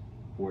 It's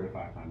 4 to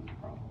 5 times the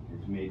problem.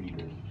 It's maybe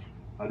the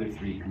other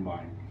 3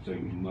 combined, so you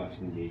must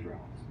engage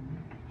Ralph's.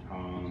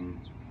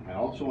 I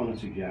also want to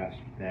suggest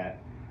that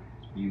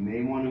you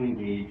may want to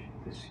engage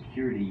the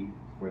security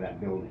for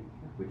that building,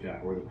 which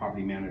or the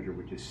property manager,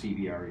 which is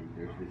CBRE.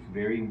 There's this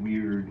very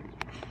weird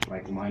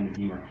line of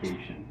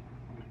demarcation.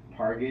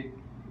 Target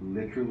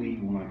literally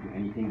will not do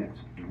anything that's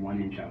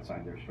 1 inch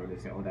outside their store. They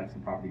say, oh, that's the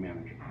property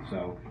manager.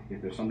 So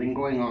if there's something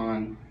going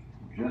on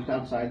just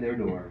outside their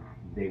door,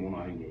 they will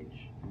not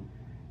engage.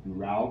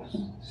 Ralph's,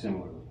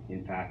 similarly.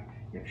 In fact,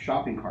 if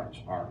shopping carts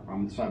are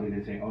on the sidewalk,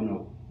 they say, oh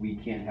no, we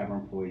can't have our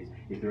employees.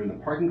 If they're in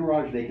the parking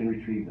garage, they can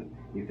retrieve them.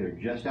 If they're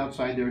just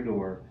outside their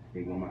door,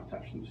 they will not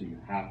touch them. So you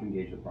have to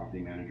engage the property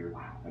manager.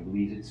 I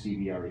believe it's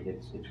CBRE.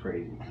 It's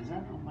crazy. Is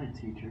that owned by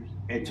teachers?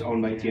 It's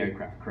owned by TI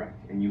Craft,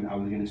 correct. And I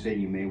was going to say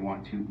you may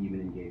want to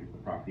even engage with the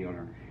property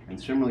owner. And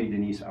similarly,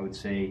 Denise, I would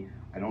say,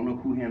 I don't know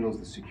who handles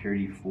the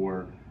security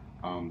for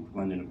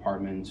London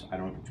Apartments. I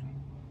don't know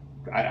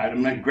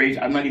if it's,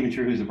 I'm not even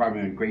sure who's the property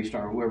owner,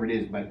 Greystar or whoever it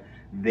is, but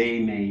they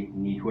may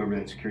need, whoever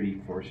that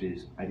security force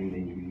is, I think they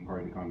need to be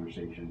part of the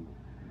conversation.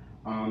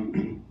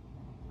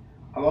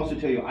 I'll also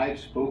tell you, I've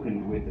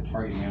spoken with the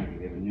Target manager.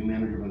 They have a new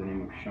manager by the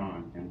name of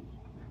Sean, and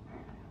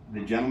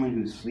the gentleman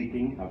who's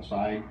sleeping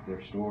outside their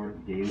store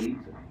daily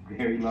is a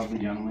very lovely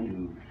gentleman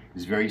who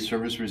is very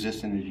service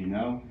resistant, as you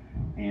know,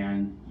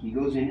 and he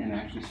goes in and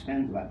actually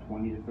spends about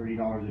 $20 to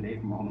 $30 a day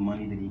from all the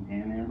money that he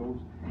panhandles,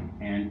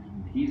 and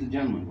he's a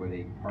gentleman where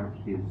they park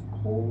his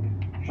whole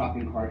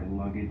shopping cart and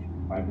luggage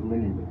by the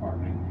linen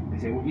department. They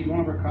say, well, he's one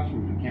of our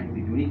customers, we can't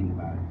really do anything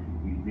about it.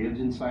 He lives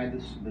inside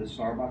the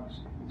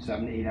Starbucks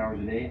 7 to 8 hours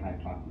a day.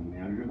 I've talked to the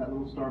manager of that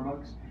little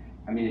Starbucks.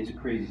 I mean, it's a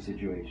crazy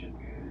situation.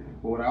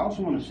 But what I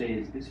also want to say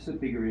is this is a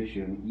bigger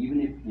issue, and even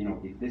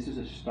if this is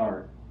a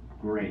start,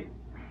 great.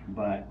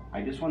 But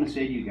I just want to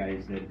say to you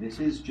guys that this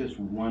is just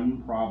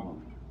one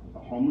problem. The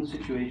homeless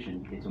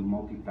situation, it's a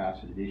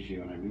multifaceted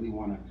issue, and I really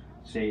want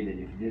to say that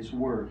if this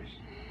works,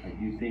 I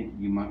do think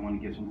you might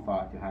want to give some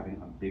thought to having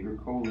a bigger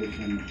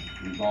coalition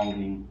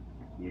involving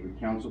neighborhood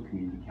council,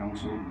 community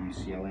council,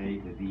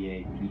 UCLA, the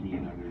VA, PD,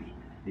 and others,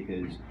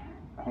 because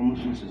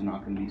homelessness is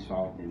not going to be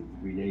solved in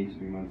 3 days,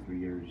 3 months, 3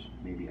 years,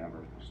 maybe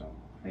ever. So,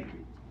 thank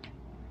you.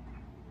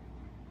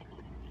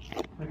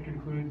 That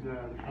concludes the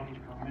public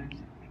comments.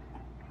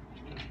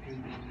 Let's get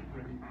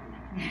ready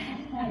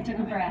for- I took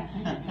a breath.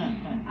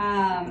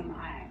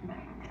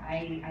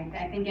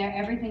 I think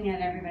everything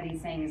that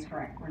everybody's saying is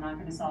correct. We're not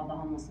gonna solve the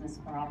homelessness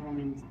problem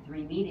in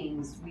 3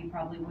 meetings. We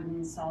probably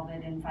wouldn't solve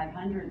it in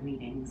 500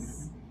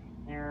 meetings.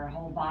 There are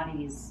whole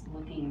bodies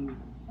looking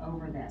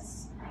over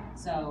this.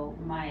 So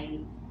my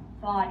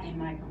thought in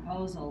my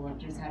proposal of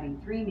just having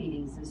 3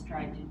 meetings is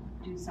try to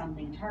do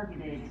something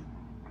targeted.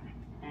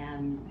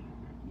 And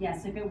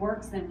yes, if it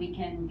works, then we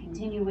can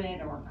continue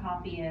it or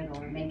copy it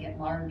or make it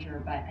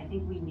larger, but I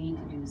think we need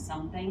to do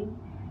something.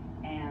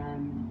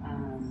 And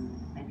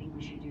I think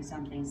we should do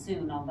something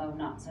soon, although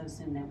not so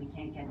soon that we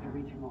can't get the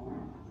regional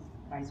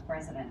vice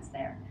presidents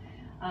there.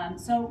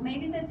 So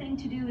maybe the thing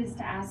to do is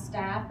to ask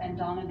staff and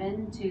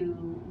Donovan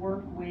to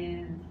work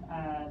with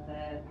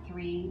the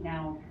 3,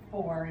 now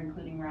 4,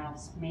 including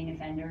Ralph's main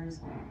offenders,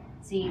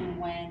 seeing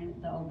when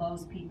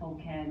those people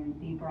can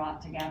be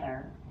brought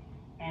together.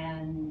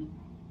 And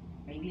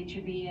maybe it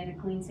should be at a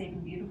Clean, Safe,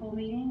 and Beautiful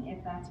meeting,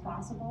 if that's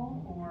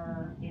possible,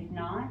 or if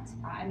not,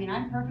 I mean,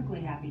 I'm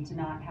perfectly happy to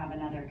not have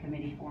another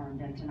committee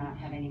formed and to not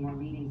have any more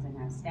meetings and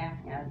have staff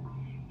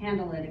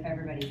handle it if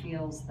everybody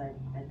feels that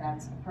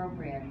that's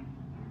appropriate.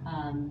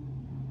 I'm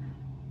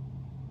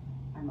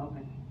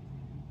open.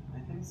 I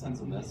think it sends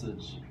a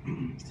message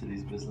to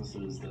these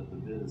businesses that the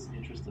bid is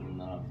interested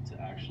enough to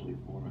actually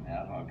form an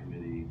ad hoc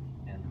committee.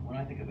 And when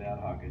I think of ad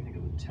hoc, I think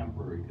of a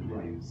temporary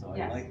committee. Right. So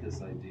Yes. I like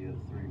this idea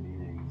of 3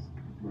 meetings.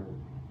 Right.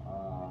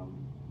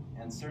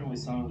 And certainly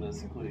some of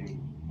us,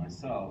 including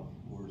myself,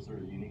 were sort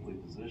of uniquely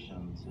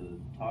positioned to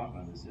talk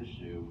on this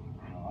issue.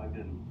 You know, I've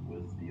been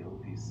with the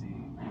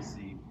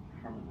OPC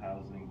Permanent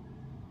Housing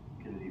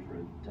Committee for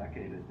a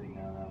decade, I think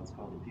now. It's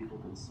called the People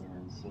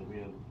Concerns. So we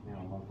have, you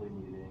know, monthly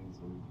meetings,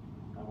 and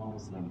I'm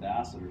almost an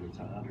ambassador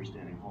to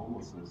understanding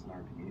homelessness in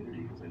our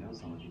community because I know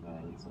so much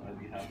about it. So I'd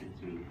be happy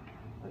to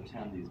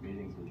attend these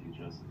meetings with you,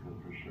 Jessica,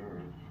 for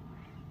sure.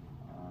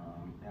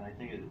 And I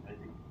think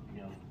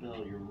you know,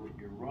 Phil, you're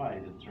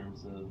right in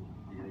terms of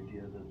the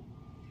idea that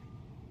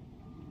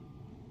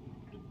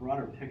the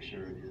broader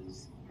picture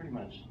is pretty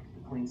much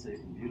the Clean, Safe,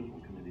 and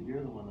Beautiful committee.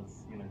 You're the one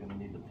that's, you know, going to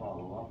need to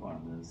follow up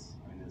on this.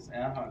 I mean, this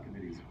ad hoc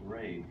committee is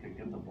great. Could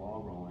get the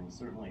ball rolling.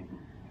 Certainly,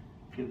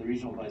 give the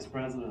regional vice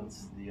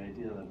presidents the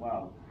idea that,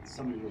 wow,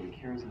 somebody really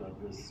cares about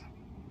this,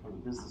 or the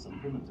business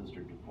improvement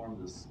district to form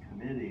this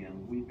committee,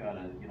 and we've got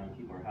to, you know,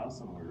 keep our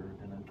house in order,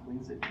 and then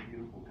Clean, Safe, and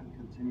Beautiful can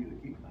continue to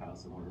keep the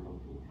house in order,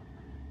 hopefully.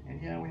 And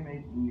yeah, we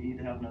may need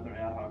to have another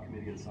ad hoc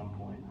committee at some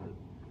point, but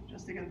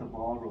just to get the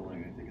ball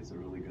rolling, I think it's a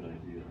really good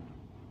idea.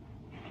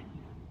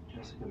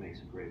 Jessica makes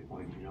a great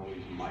point. You know,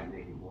 we might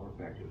make it more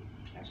effective.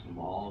 Ask them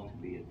all to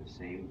be at the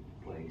same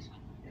place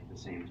at the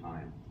same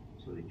time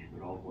so that you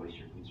could all voice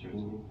your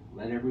concerns. Mm-hmm.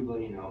 Let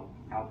everybody know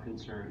how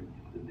concerned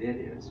the bid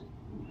is,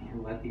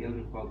 and let the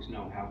other folks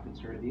know how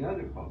concerned the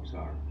other folks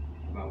are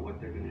about what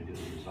they're going to do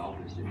to resolve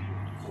this issue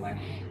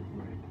collectively.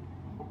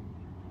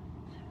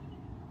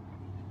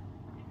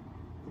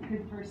 It's a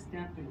good first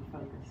step and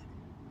focused.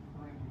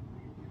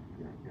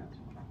 Yeah, yeah.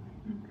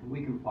 And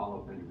we can follow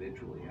up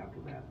individually after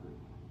that,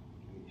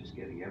 but just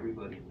getting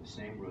everybody in the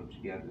same room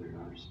together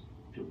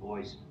to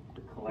voice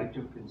the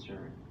collective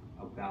concern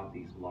about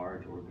these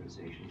large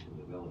organizations in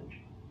the village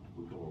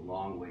would go a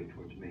long way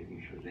towards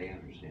making sure they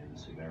understand the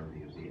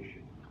severity of the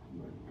issue.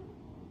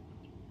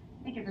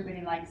 I think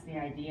everybody likes the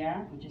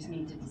idea. We just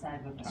need to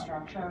decide what the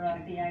structure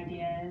of the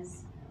idea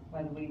is,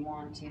 whether we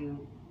want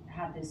to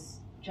have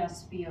this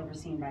just be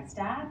overseen by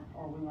staff,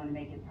 or we want to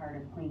make it part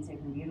of Clean, Safe,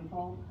 and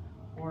Beautiful,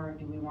 or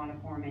do we want to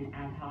form an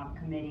ad hoc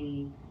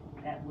committee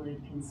that would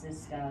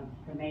consist of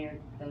the mayor,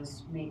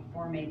 those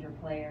 4 major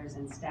players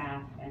and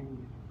staff,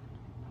 and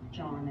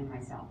John and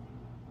myself?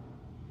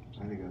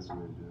 I think that's the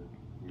way to do it,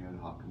 the ad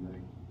hoc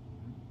committee.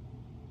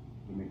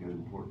 We make it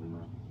important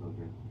enough so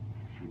that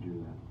we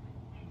do that.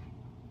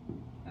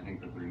 I think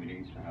the 3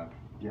 meetings to have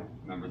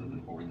members of the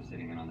board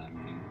sitting in on that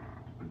meeting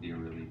would be a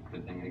really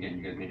good thing. And again,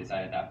 you guys may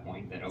decide at that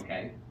point that,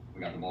 okay, we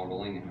got the ball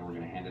rolling and we're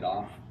going to hand it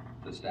off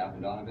to staff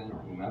and Donovan or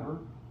whomever.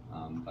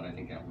 But I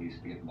think at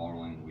least to get the ball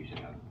rolling, we should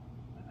have,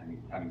 I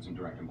think having some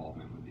direct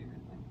involvement would be a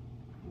good thing.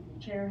 The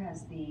chair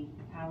has the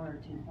power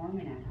to form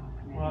an ad hoc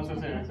committee. Well, as I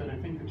said, I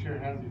think the chair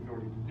has the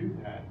authority to do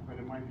that, but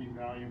it might be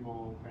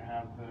valuable to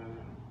have the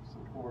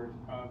support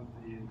of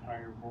the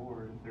entire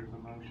board if there's a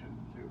motion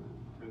to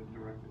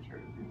direct the chair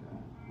to do that.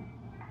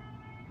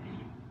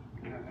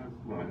 That has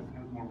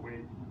more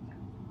weight than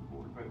the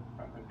board, but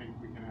I think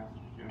we can ask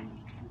Jim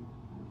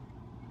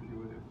to do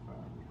it if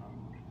there's not a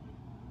motion.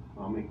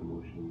 I'll make the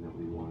motion that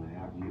we want to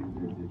have you,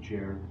 the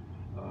chair,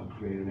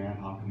 create an ad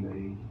hoc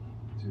committee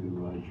to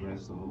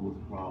address the homeless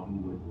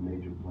problem with the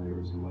major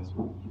players in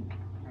Westwood.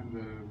 And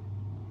the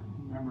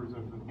members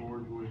of the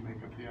board who would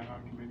make up the ad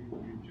hoc committee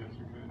would be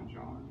Jessica and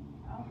John.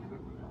 I'd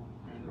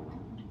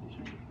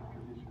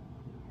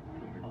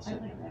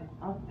like that.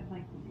 I'd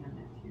like to be on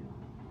that too.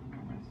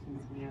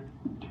 Since we have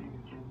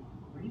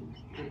great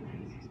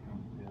business.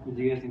 Did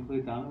you guys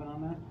include Donovan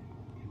on that?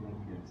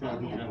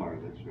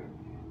 Part, that's right.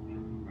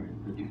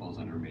 Right, he falls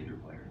under major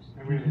players.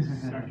 And we have a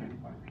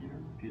second by Peter.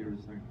 Peter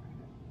was second.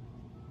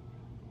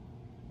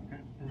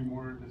 Okay. Any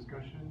more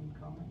discussion,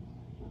 comments?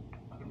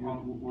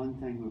 One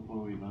thing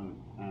before we vote,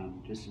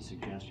 just a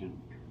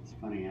suggestion. It's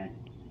funny,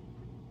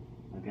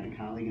 I've got a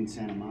colleague in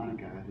Santa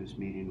Monica who's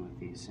meeting with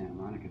the Santa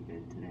Monica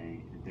bid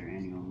today at their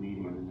annual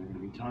meeting, and they're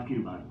going to be talking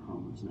about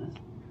homelessness.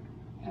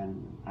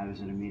 And I was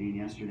at a meeting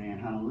yesterday in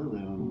Honolulu,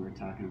 and we were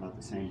talking about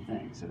the same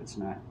thing, so it's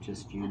not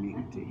just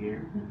unique to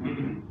here.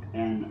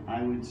 And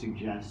I would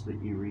suggest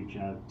that you reach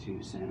out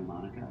to Santa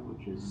Monica,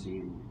 which has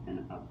seen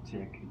an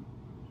uptick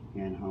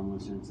in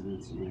homeless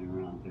incidents in and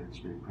around 3rd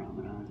Street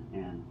Promenade.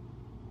 And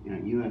you know,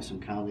 you have some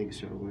colleagues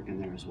who are working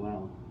there as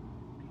well,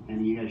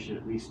 and you guys should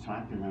at least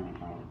talk to them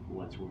about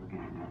what's working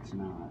and what's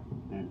not,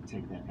 and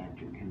take that back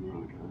to your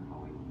committee for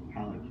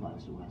how it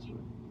applies to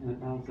Westwood. And the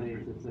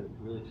Palisades, it's a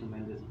really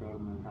tremendous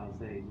program in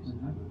Palisades. You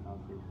should have the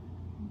Palisades.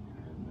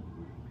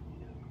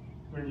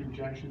 Is there any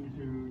objection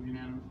to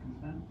unanimous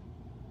consent?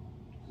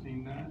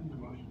 Seeing none, the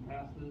motion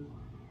passes.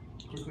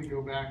 Quickly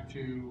go back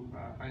to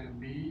item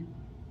B.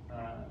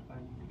 I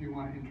do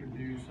want to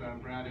introduce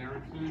Brad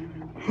Erickson.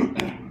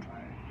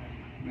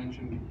 I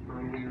mentioned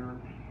earlier,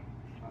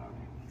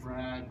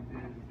 Brad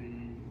is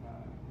the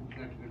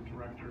executive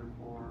director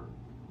for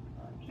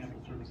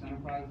Campus Service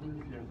Enterprises.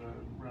 He has a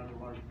rather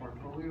large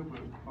portfolio,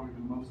 but probably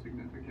the most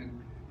significant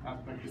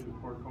aspect of his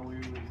portfolio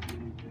is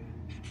the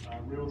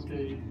real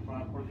estate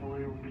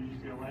portfolio for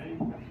UCLA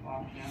that's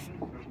off campus.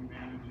 So he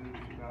manages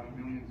about 1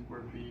 million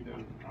square feet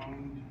of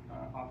owned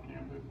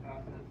off-campus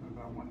assets and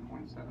about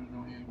 1.7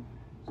 million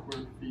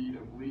square feet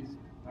of leased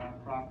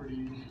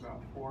properties,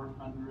 about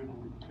 400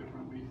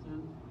 different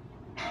leases,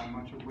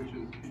 much of which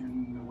is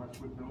in the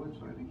Westwood Village.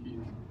 So I think he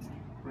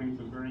brings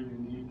a very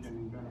unique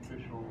and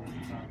beneficial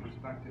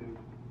perspective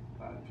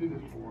to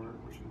this board,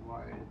 which is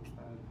why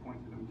I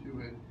pointed him to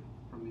it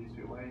from the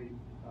UCLA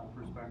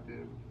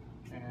perspective.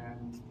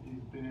 And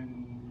he's been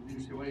in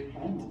UCLA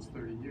almost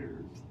 30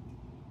 years,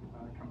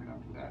 coming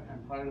up to that.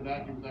 And prior to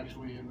that, he was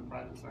actually in the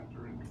private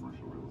sector in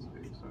commercial real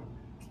estate. So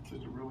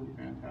just a really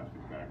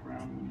fantastic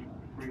background and a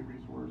great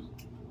resource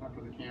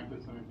for the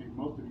campus. And I think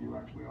most of you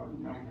actually already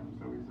know him,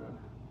 so he's a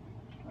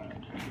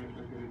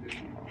good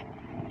addition.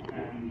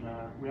 And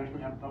we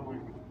actually have public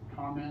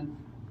comment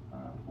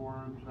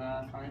for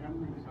that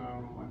item. So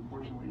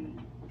unfortunately,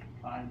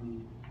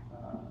 I'm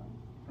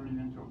turning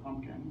into a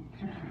pumpkin.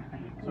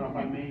 So if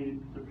I may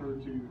defer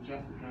to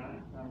Jessica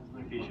as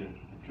the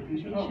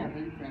Trapecia. Oh,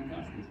 okay,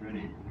 fantastic. It's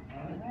ready.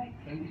 All right.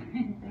 Thank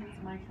you. Thanks,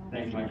 Michael.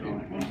 Thanks,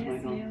 Michael.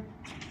 Yes, you.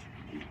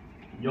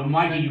 Yo,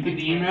 Mike, did you get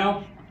the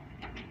email?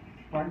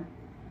 Pardon?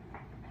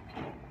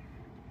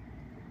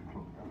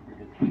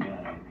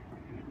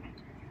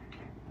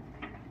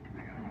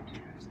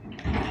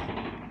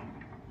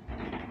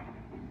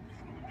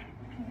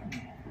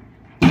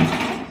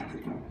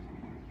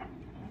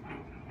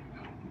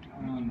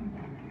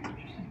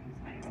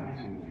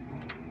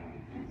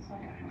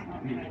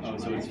 Oh,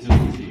 so it's just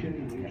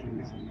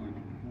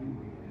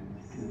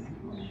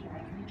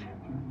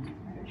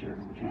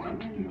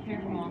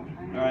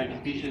all right,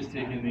 Trapezia's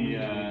taking the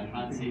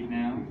hot seat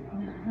now.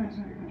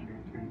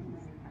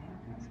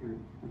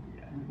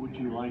 Would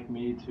you like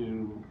me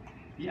to?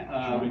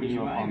 Yeah, would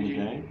you mind? on the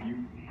day?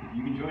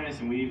 You can join us,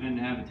 and we even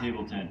have a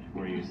table tent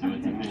for you, so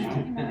it's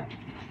official.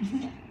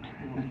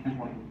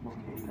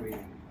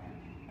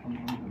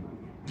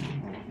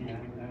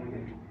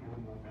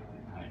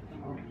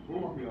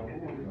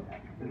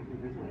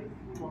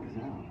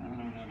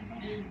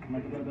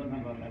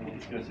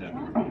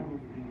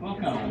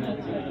 Welcome.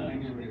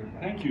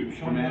 Thank you.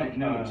 Dramatic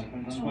note.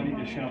 Sweaty,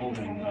 disheveled,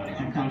 and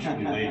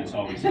unconscionably late is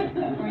always a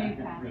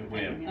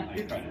way of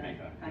I try to make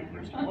a good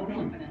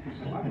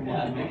person.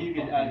 Yeah, maybe you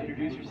could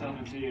introduce yourself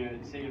and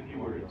say a few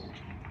words.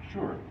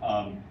 Sure.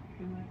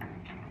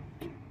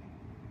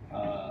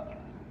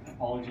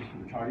 Apologies for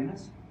the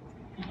tardiness.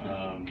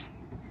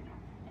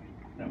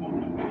 That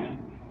won't happen again.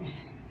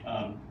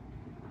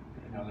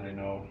 Now that I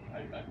know,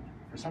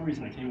 for some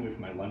reason I came away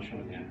from my luncheon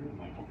with Andrew and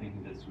Michael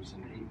thinking this was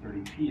an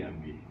 8:30 p.m.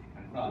 meeting.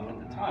 I thought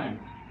at the time,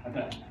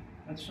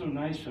 that's so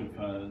nice of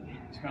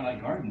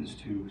Skylight Gardens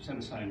to set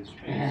aside a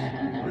space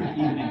for an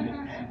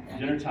evening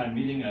dinner time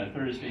meeting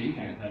Thursday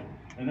evening.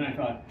 And then I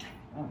thought,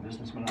 oh,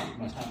 business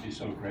must not be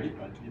so great,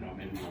 but you know,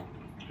 maybe we'll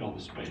fill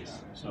the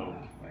space. So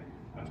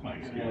that's my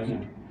excuse.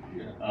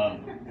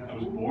 I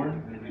was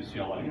born at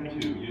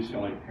UCLA to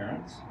UCLA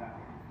parents.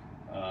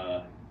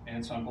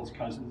 Aunts, uncles,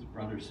 cousins,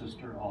 brother,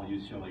 sister, all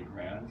UCLA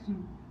grads.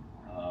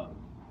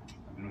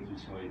 I've been with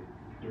UCLA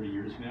 30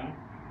 years now.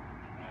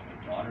 I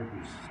have a daughter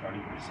who's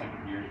starting her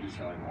second year at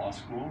UCLA Law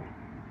School.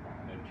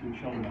 I have 2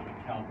 children up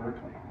at Cal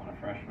Berkeley, one a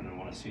freshman and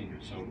one a senior.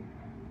 So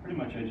pretty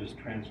much I just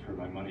transfer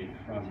my money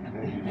from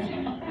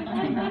UC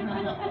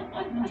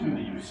to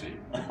the UC.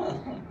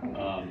 I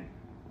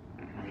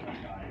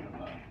am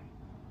a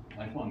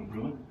lifelong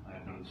Bruin. I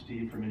have known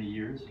Steve for many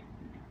years.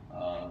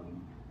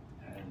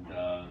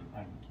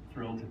 I'm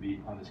thrilled to be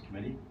on this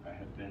committee. I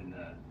have been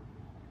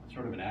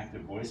sort of an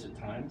active voice at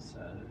times.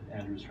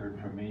 Andrew's heard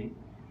from me.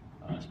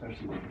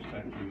 especially with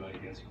respect to, I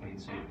guess, clean,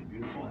 safe, and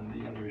beautiful, and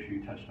the other issue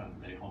you touched on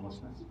today,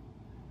 homelessness.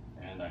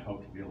 And I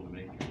hope to be able to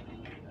make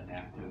an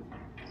active,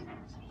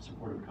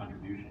 supportive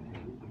contribution to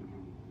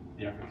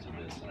the efforts of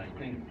this. And I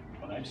think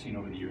what I've seen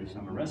over the years,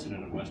 I'm a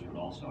resident of Westwood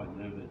also. I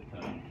live at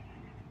the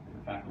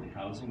faculty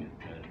housing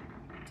at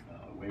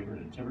Weyburn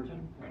and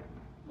Tiverton,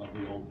 a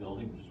lovely old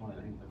building, which is one of,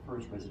 I think, the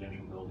first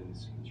residential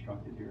buildings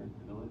constructed here in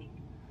the village.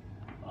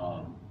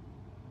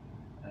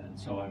 And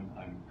so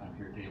I'm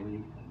here daily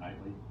and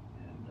nightly,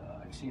 and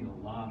I've seen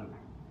a lot of,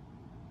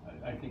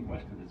 I think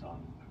Westwood is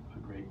on a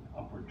great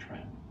upward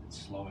trend. It's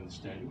slow and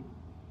steady,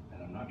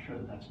 and I'm not sure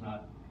that that's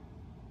not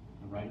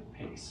the right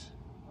pace.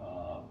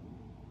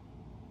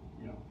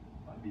 You know,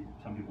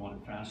 some people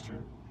want it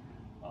faster,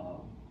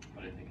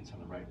 but I think it's on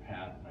the right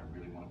path, and I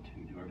really want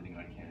to do everything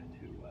I can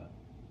to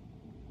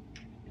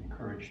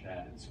encourage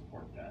that and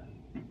support that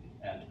and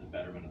add to the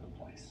betterment of the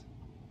place.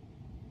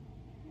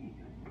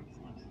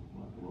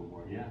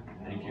 Yeah,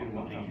 thank you.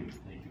 Thank you.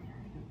 Thank you.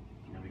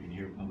 Now we can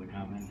hear public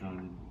comment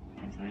on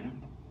this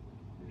item.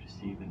 There's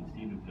Steve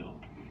and Phil.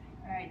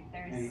 All right,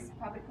 there's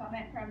public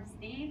comment from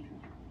Steve.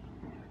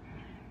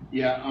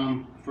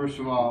 Yeah, first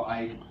of all,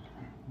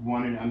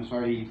 I'm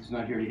sorry he's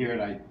not here to hear it.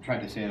 I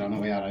tried to say it on the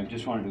way out. I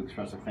just wanted to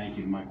express a thank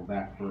you to Michael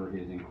Beck for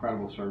his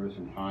incredible service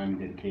and time and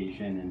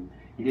dedication. And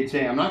he did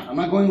say, I'm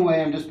not going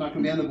away, I'm just not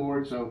going to be on the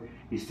board, so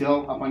he's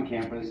still up on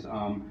campus.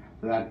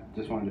 So that,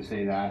 just wanted to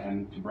say that.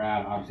 And to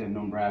Brad, obviously I've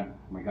known Brad,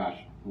 oh my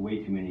gosh, for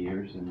way too many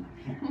years and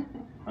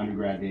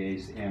undergrad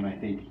days, and I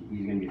think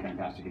he's going to be a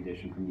fantastic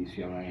addition from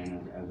UCLA,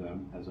 and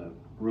as a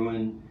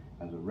Bruin,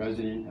 as a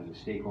resident, as a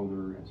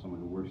stakeholder, as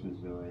someone who works in this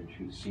village,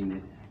 who's seen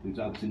it, who's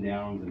ups and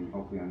downs, and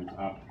hopefully on its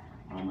up,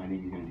 I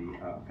think he's going to be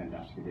a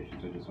fantastic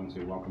addition. So I just want to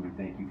say welcome and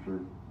thank you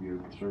for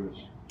your service.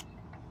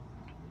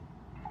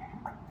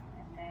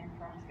 And then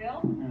from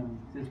Phil.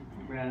 Just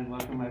Brad,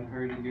 welcome. I've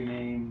heard your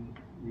name,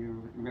 your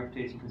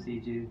reputation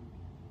precedes you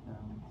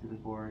to the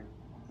board.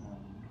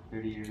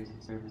 30 years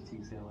of service to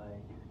UCLA.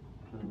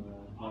 So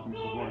welcome to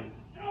the board.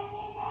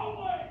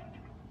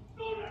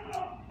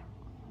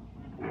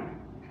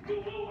 You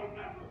will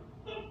remember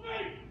the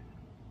fate.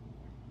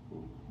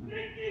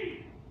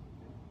 Nikki.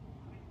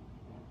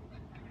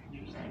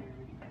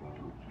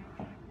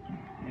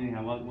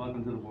 Anyhow,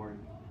 welcome to the board.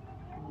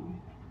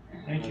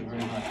 Thank you very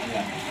much.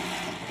 Yeah.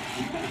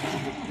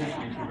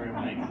 Thank you very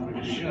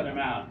much. Shut him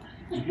out.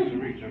 He's a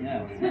reach up.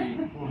 Yeah,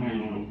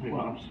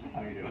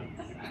 How you doing?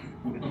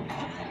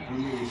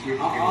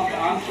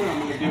 I'm sure I'm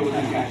going to deal with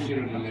this guy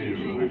sooner than later.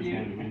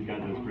 We've got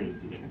those printed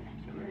today.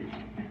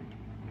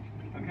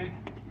 Okay.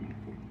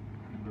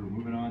 We're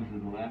moving on to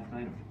the last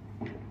item.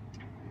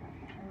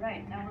 All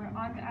right, now we're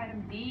on to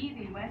item B,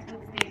 the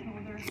Westwood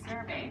Stakeholder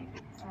Survey.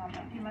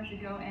 A few months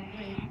ago,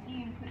 Andrew and his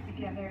team put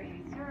together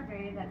a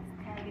survey that's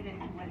targeted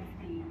towards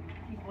the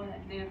people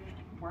that live,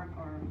 work,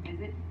 or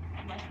visit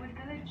Westwood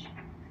Village.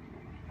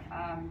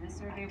 This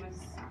survey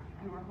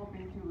we were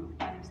hoping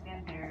to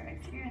understand their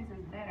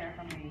experiences better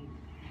from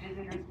a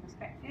visitor's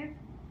perspective,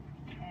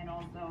 and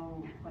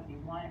also what they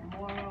wanted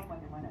more of,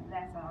 what they wanted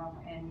less of,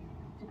 and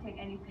to take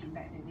any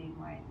feedback that they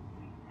might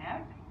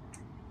have.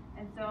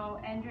 And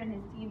so Andrew and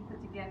his team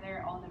put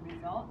together all the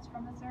results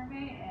from the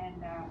survey,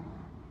 and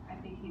I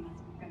think he's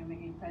going to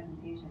make a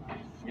presentation on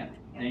it. Yep,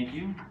 thank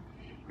you.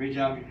 Great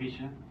job,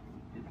 Kapisha.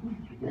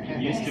 Get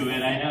used to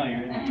it, I know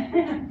you're.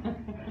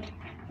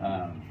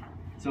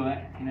 So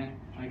I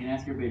can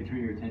ask everybody to turn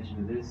your attention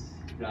to this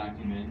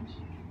document.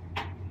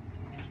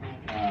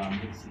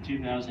 It's the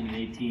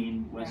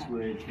 2018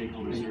 Westwood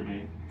Stakeholder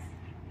Survey.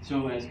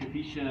 So as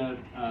Kapisha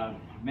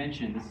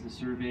mentioned, this is a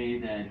survey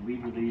that we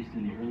released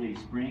in the early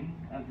spring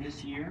of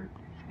this year,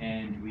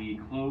 and we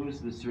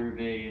closed the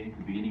survey at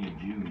the beginning of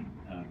June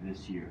of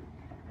this year.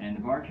 And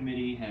the bar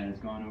committee has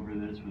gone over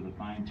this with a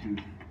fine-tooth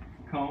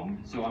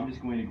comb, so I'm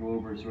just going to go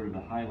over sort of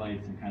the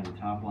highlights and kind of the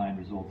top-line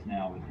results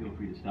now, but feel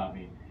free to stop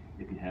me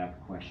if you have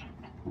questions.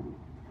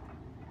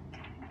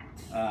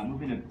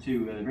 Moving up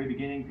to the very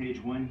beginning,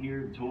 page 1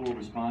 here, total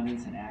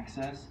respondents and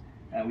access.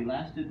 We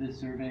last did this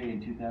survey in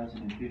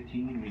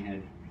 2015. We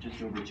had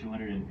just over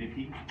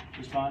 250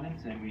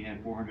 respondents, and we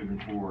had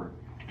 404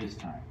 this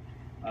time.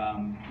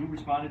 Who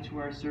responded to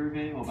our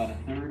survey? Well, about a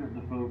third of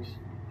the folks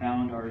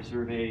found our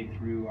survey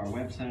through our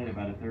website,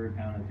 about a third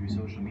found it through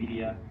social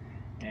media,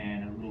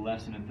 and a little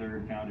less than a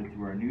third found it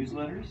through our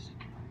newsletters.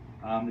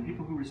 The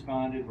people who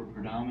responded were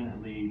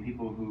predominantly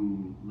people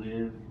who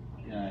live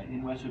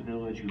in Westwood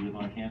Village, who live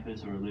on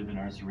campus or live in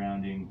our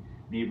surrounding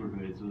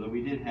neighborhoods, although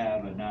we did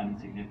have a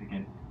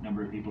non-insignificant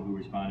number of people who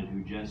responded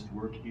who just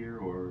work here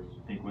or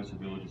think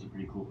Westwood Village is a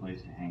pretty cool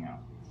place to hang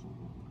out.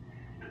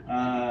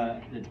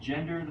 The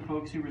gender of the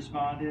folks who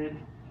responded,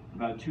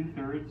 about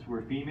 2/3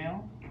 were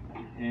female,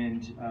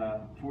 and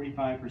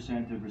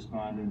 45% of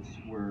respondents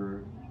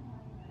were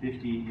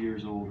 50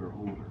 years old or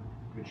older,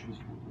 which was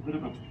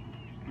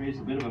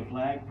raised a bit of a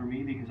flag for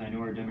me because I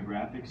know our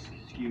demographics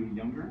skew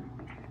younger,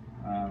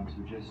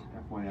 so just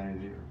FYI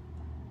there.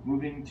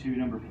 Moving to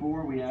number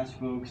 4, we asked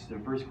folks their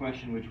first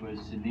question, which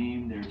was to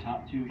name their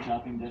top 2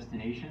 shopping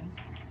destinations.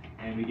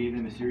 and we gave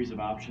them a series of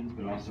options,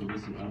 but also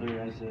listed other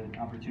as an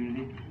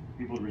opportunity for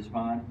people to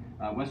respond.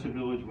 Westwood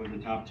Village was the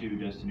top 2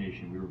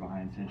 destination. We were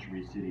behind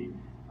Century City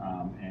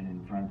and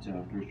in front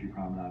of Third Street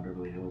Promenade,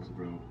 Beverly Hills, The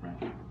Grove,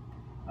 Brentwood.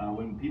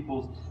 When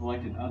people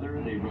selected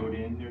other, they wrote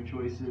in their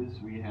choices.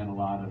 We had a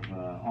lot of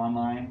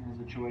online as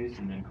a choice,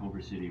 and then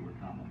Culver City were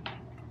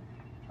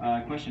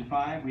common. Question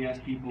 5, we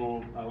asked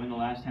people when the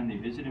last time they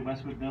visited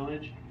Westwood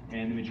Village,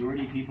 and the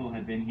majority of people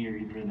had been here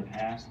either in the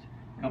past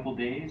couple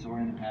days or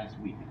in the past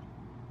week.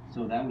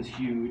 So that was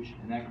huge,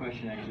 and that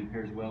question actually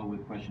pairs well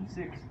with question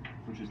 6,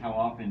 which is how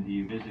often do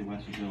you visit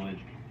Westwood Village?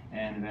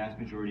 And the vast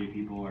majority of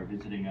people are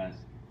visiting us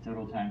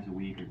several times a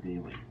week or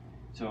daily.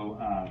 So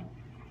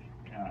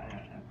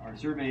our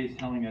survey is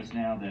telling us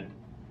now that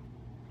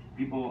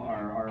people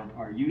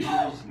our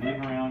users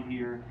live around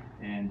here,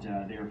 and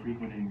they are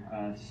frequenting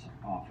us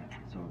often.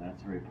 So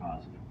that's very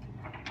positive.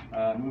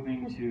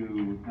 Moving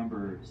to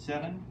number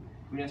 7.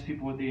 We asked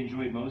people what they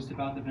enjoyed most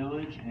about the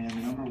village, and the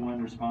number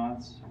 1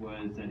 response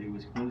was that it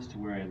was close to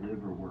where I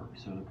live or work.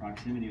 So the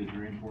proximity was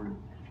very important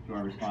to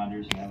our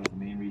responders, and that was the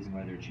main reason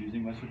why they're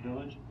choosing Westwood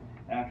Village.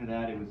 After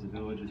that, it was the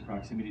village's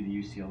proximity to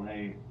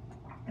UCLA,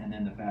 and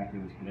then the fact that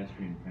it was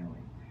pedestrian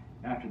friendly.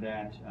 After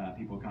that,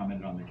 people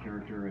commented on the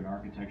character and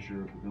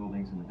architecture of the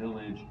buildings in the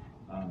village,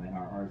 and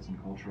our arts and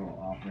cultural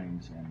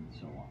offerings, and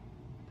so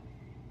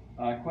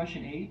on.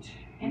 Question 8.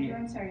 Andrew,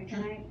 I'm sorry,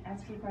 can I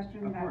ask you a question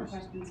Of about course.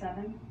 question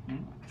 7? Hmm?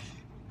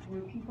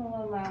 Were people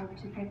allowed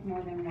to pick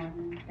more than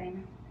one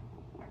thing?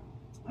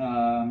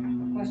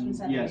 Question Question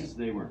 7. Yes,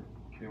 they were.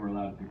 They were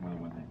allowed to pick more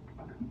than one thing.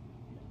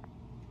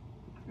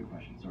 Good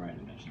question. Sorry, I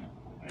didn't mention that.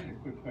 I had a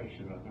quick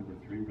question about number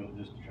 3, real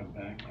just to jump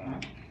back.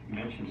 You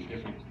mentioned the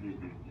difference,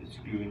 the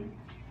skewing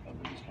of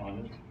the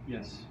respondents.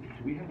 Yes.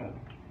 Do we have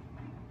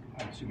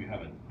I assume you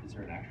have is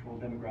there an actual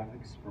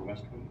demographics for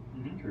Westwood?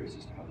 I'm curious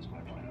as to how this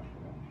might line up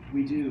for them.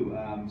 We do.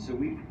 So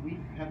we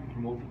have it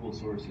from multiple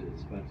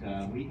sources, but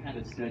we had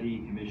a study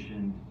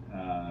commissioned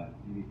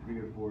maybe 3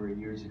 or 4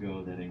 years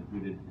ago that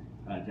included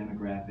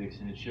demographics,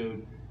 and it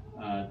showed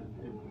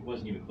it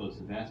wasn't even close.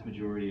 The vast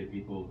majority of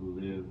people who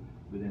live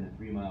within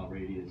a 3-mile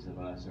radius of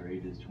us are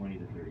ages 20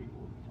 to 34.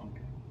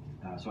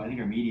 Okay. So I think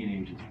our median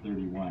age is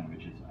 31,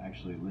 which is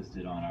actually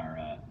listed on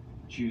our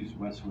Choose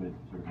Westwood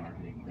sort of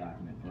marketing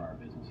document for our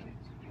business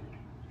aids.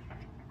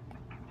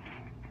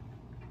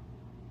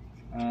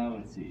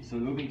 Let's see. So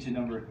moving to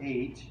number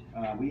 8,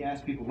 we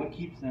asked people what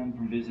keeps them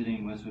from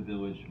visiting Westwood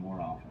Village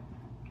more often.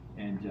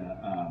 And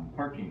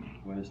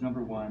parking was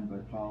number 1,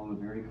 but followed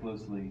very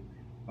closely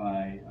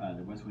by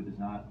that Westwood does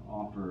not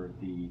offer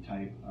the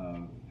type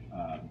of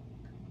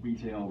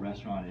retail,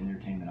 restaurant, and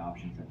entertainment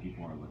options that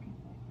people are looking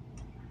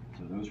for.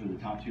 So those were the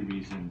top 2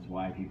 reasons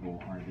why people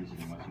aren't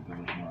visiting Westwood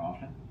Village more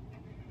often.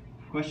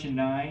 Question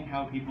 9,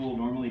 how people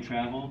normally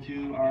travel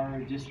to our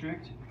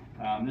district.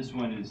 This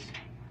one is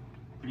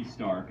pretty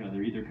stark.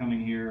 They're either coming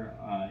here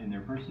in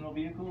their personal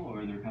vehicle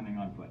or they're coming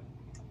on foot.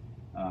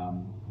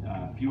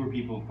 Far fewer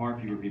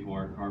people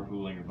are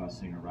carpooling or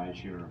busing or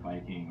rideshare or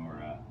biking, or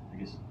I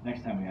guess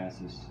next time we ask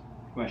this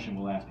question,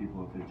 we'll ask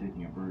people if they're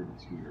taking a bird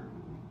scooter,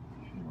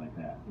 something like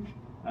that.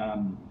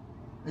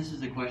 This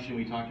is a question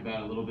we talked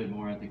about a little bit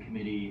more at the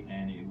committee,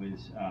 and it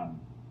was,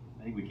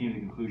 I think we came to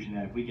the conclusion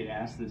that if we could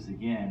ask this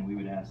again, we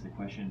would ask the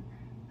question,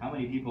 how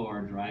many people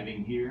are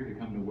driving here to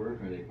come to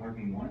work? Are they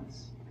parking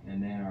once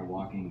and then are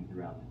walking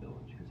throughout the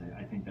village? Because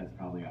I think that's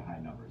probably a high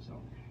number. So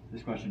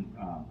this question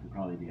could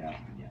probably be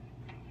asked again.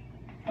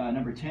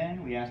 Number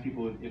 10, we asked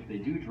people if they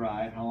do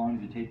drive, how long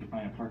does it take to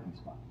find a parking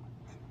spot?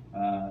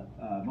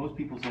 Most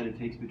people said it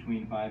takes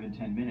between 5 and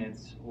 10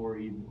 minutes or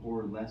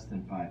less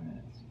than 5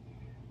 minutes.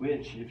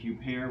 Which, if you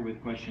pair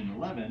with question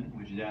 11,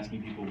 which is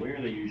asking people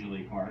where they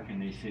usually park, and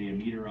they say a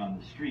meter on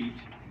the street,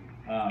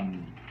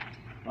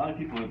 a lot of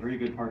people have very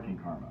good parking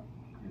karma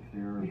if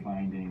they're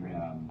finding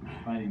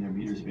their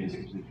meter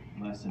spaces with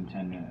less than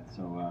 10 minutes.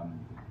 So,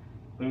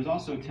 but it was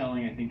also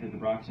telling, I think, that the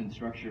Broxton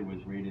structure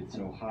was rated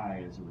so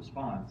high as a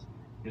response,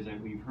 because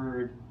we've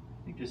heard,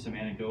 I think, just some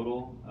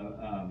anecdotal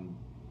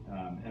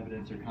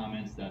evidence or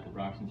comments that the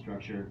Broxton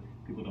structure,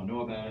 people don't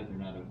know about it, they're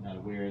not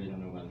aware, they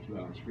don't know about the 2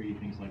 hours free,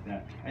 things like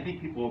that. I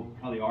think people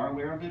probably are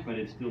aware of it, but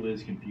it still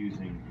is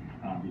confusing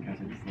because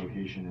of its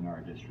location in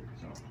our district.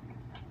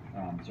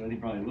 So I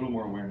think probably a little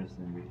more awareness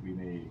than we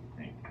may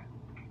think.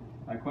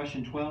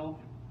 Question 12,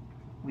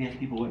 we asked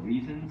people what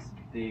reasons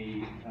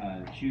they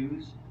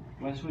choose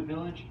Westwood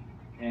Village,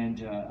 and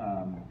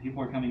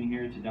people are coming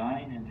here to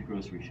dine and to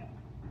grocery shop.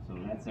 So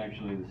that's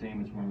actually the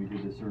same as when we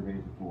did the survey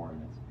before,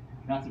 and it's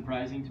not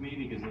surprising to me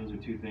because those are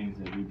 2 things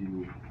that we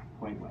do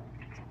quite well.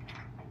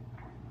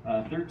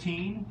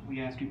 13,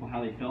 we asked people how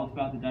they felt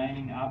about the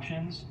dining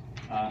options.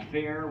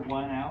 Fair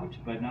won out,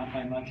 but not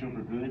by much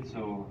over good.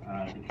 So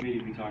the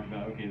committee, we talked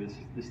about, okay,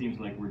 this seems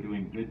like we're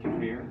doing good to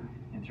fair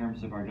in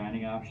terms of our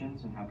dining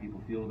options and how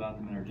people feel about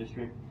them in our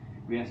district.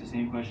 We asked the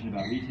same question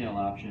about retail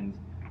options,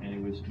 and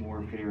it was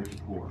more fair to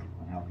poor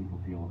on how people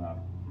feel about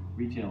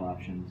retail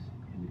options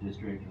in the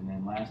district. And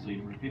then lastly,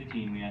 number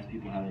 15, we asked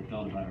people how they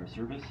felt about our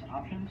service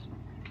options,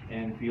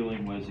 and the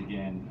feeling was,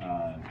 again,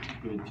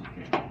 good to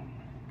fair.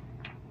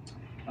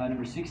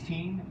 Number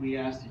 16, we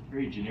asked a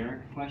very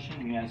generic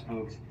question. We asked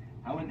folks,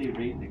 how would they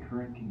rate the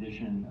current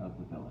condition of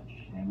the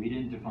village? And we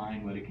didn't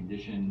define what a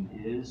condition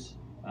is.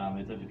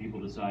 It's up to people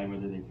to decide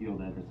whether they feel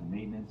that that's a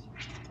maintenance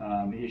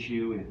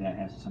issue, if that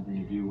has something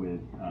to do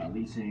with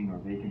leasing or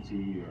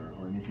vacancy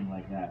or anything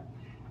like that.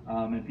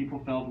 And people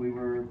felt we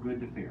were good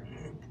to fair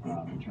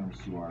in terms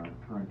to our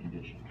current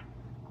condition.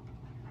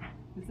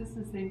 Is this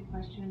the same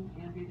question,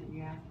 Andrew, that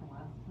you asked the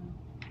last time?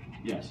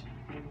 Yes.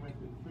 And was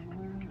it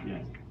similar? Or?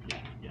 Yes.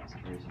 Yes.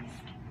 Very similar.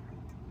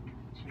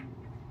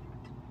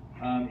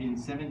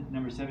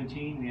 Number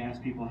 17, we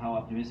asked people how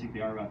optimistic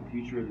they are about the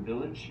future of the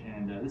village,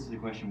 and this is a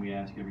question we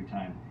ask every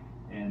time.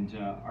 And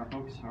our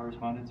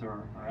respondents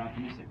are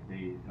optimistic.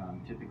 They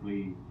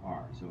typically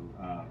are. So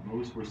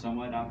most were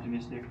somewhat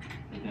optimistic,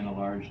 but then a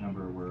large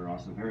number were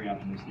also very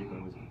optimistic, but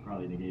it was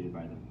probably negated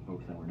by the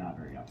folks that were not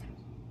very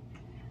optimistic.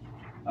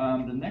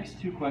 The next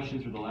two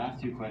questions were the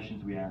last two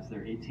questions we asked.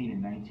 They're 18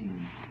 and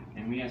 19,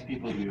 and we asked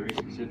people to be very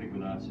specific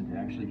with us and to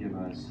actually give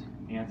us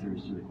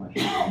answers to the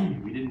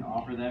questions. We didn't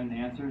offer them the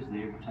answers.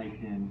 They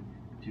typed in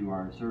to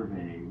our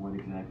survey what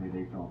exactly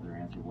they felt their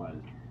answer was.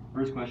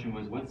 First question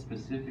was, what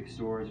specific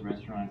stores,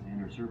 restaurants,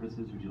 and or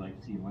services would you like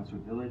to see in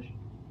Westwood Village?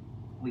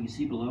 What you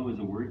see below is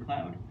a word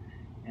cloud,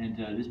 and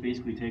this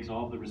basically takes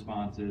all of the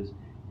responses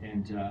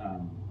and sort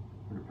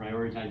of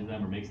prioritizes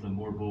them or makes them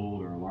more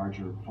bold or a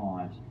larger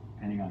font,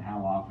 depending on how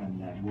often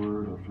that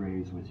word or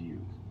phrase was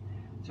used.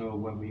 So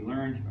what we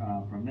learned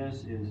from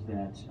this is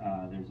that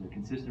there's a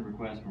consistent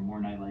request for more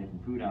nightlife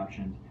and food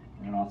options,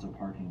 and then also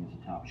parking is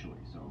a top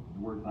choice. So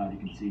the word cloud, you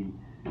can see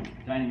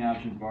dining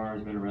options,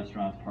 bars, better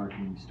restaurants,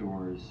 parking,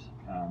 stores.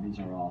 These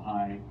are all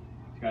high.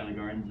 Skylar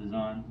Gardens is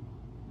on.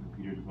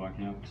 Peter just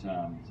walked out.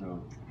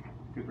 So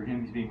good for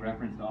him. He's being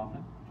referenced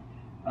often.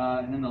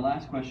 And then the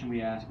last question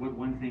we asked, what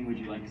one thing would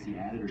you like to see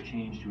added or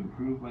changed to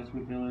improve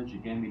Westwood Village?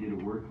 Again, we did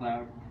a word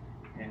cloud.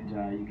 And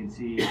you can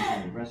see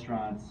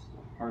restaurants,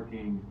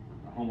 parking,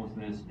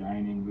 homelessness,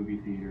 dining, movie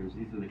theaters.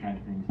 These are the kind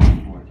of things that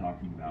people are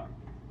talking about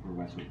for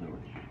Westwood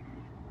Village.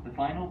 The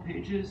final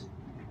pages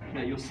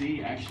that you'll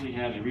see actually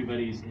have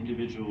everybody's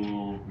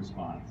individual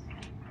response.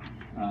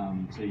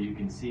 So you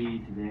can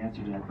see the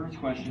answer to that first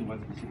question,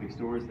 what specific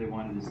stores they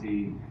wanted to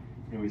see.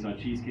 We saw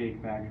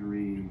Cheesecake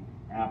Factory,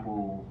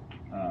 Apple,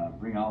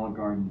 bring Olive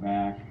Garden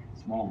back,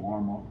 small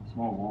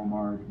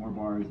Walmart, more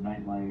bars,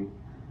 nightlife,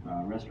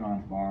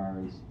 restaurants,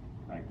 bars,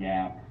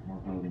 Gap, more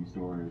clothing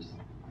stores,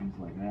 things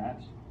like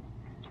that.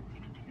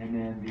 And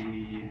then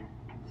the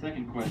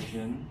second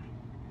question,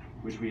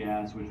 which we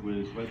asked, which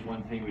was, what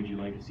one thing would you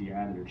like to see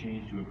added or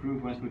changed to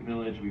improve Westwood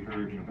Village? We've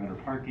heard, better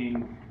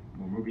parking,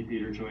 more movie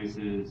theater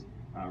choices,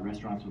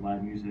 restaurants with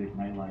live music,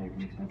 nightlife,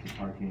 inexpensive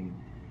parking,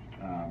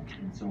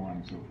 and so on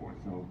and so forth.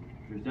 So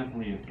there's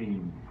definitely a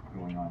theme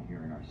going on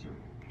here in our survey.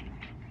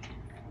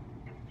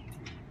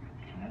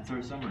 And that's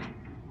our summary.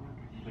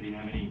 Anybody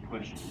have any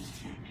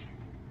questions?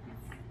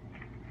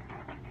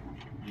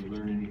 Did you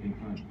learn anything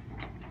fun?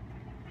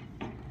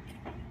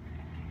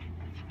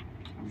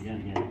 We gotta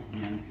get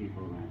young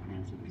people that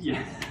answer this.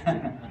 Yes.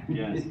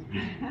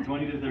 Yes.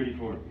 20 to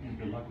 34.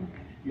 Good luck with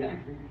Yeah.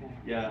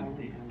 Yeah.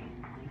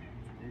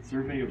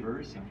 Survey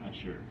averse? I'm not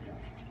sure.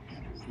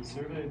 Is the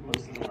survey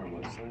posted on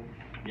our website?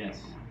 Yes.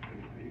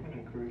 Are you going to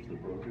encourage the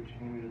brokerage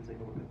community to take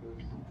a look at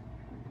this?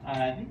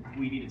 I think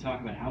we need to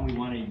talk about how we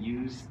want to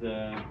use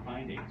the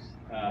findings.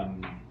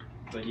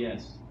 But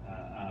yes,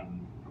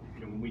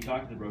 when we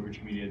talk to the brokerage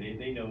community,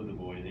 they know the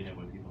void, they know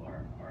what people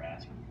are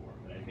asking for.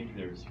 But I think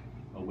there's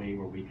a way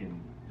where we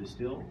can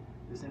distill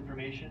this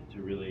information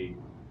to really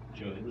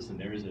show that, listen,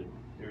 there is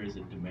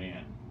a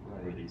demand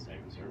for these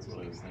types of services. That's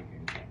what I was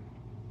thinking.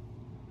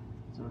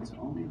 So it's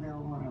only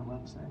available on our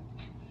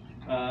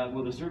website?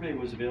 Well, the survey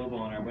was available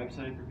on our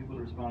website for people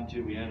to respond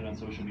to. We had it on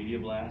social media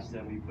blasts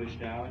that we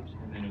pushed out,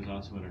 and then it was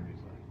also in our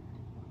newsletter.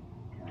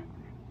 Okay.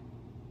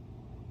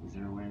 Is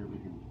there a way that we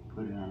can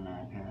put it on an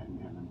iPad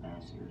and have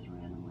ambassadors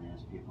randomly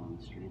ask people on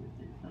the street if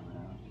they fill it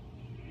out?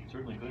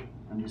 Certainly could.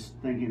 I'm just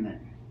thinking that,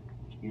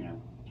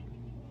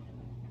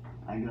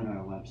 I go to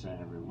our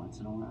website every once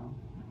in a while.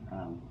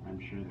 I'm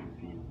sure that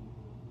if you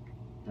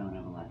don't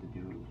have a lot to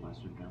do with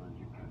Westwood Village,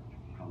 you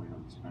probably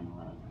don't spend a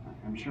lot of time.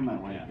 I'm sure my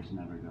wife has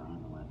never gone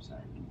on the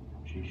website, and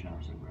she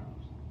shops at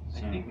Rose. I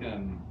think,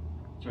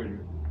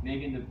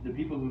 Megan, the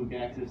people who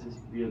access this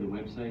via the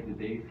website, did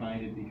they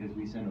find it because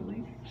we sent a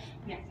link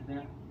Yes. to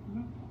that?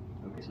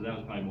 Mm-hmm. Okay, so that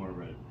was probably more of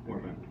a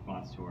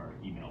response to our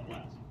email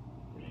blast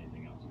than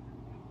anything else.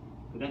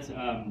 But that's,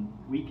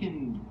 we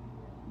can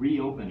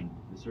reopen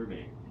the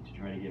survey to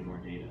try to get more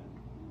data.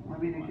 Well,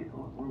 I mean,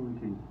 or we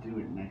can do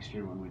it next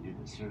year when we do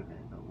the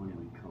survey, but when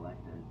we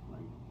collect it,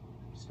 like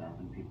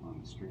stopping people on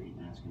the street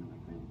and asking them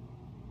if they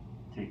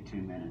take 2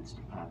 minutes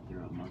to pop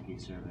through a monkey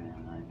survey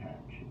on an iPad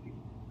should be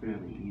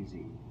fairly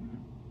easy.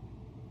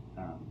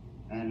 Mm-hmm.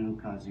 And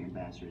it'll cause the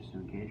ambassadors to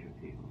engage with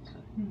people, so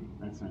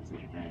that's not such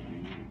a bad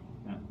thing either.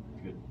 Yeah,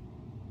 that's good.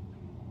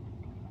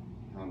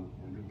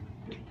 Andrew?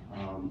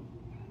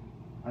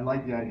 I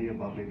like the idea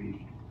about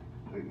maybe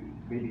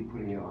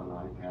putting it on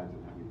iPads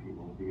and having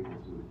people be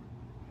able to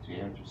to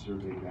answer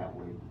survey that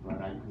way,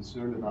 but I'm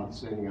concerned about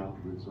sending out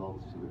the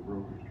results to the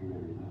brokerage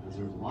community, because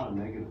there's a lot of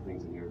negative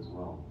things in here as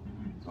well.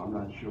 So I'm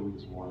not sure we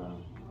just wanna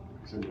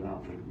send it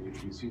out, but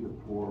if you see the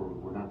poor,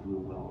 we're not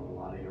doing well in a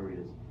lot of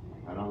areas,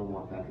 I don't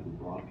want that to be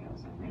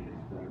broadcast. I think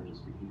it's better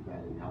just to keep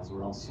that in-house,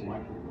 or else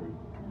selectively,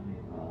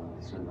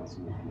 send out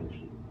some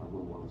information. I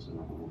wouldn't want to send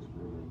out the whole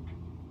survey.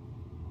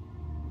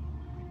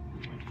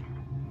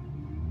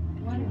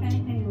 What, if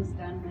anything, was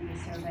done with the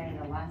survey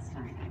the last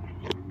time?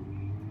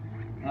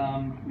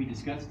 We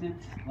discussed it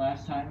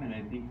last time, and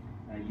I think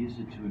I used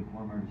it to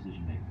inform our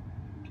decision making.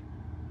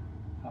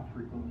 How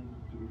frequently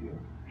do we do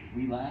it?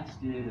 We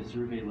last did a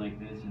survey like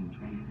this in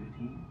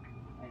 2015,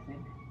 I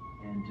think.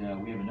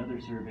 And we have another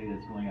survey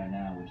that's going on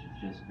now, which is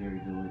just very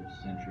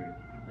village-centric.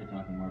 They're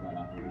talking more about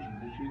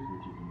operations issues,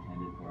 which is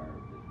intended for our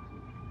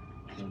businesses.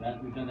 So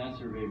that we've done that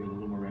survey with a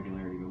little more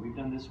regularity, but we've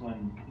done this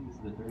one, I think this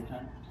is the third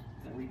time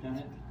that we've done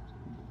it.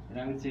 And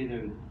I would say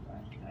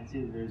I'd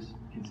say that there's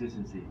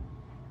consistency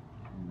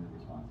in the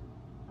responses.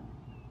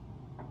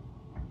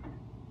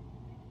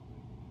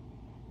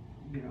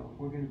 You know,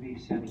 we're going to be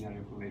sending out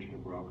information to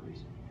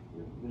brokers.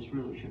 This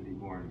really should be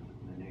more in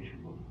the nature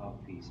of a puff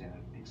piece,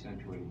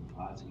 accentuating the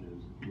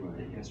positives,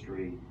 the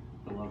history,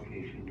 the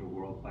location to a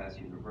world-class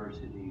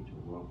university, to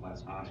a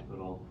world-class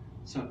hospital.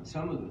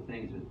 Some of the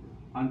things that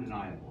are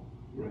undeniable.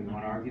 You know, you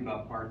want to argue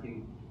about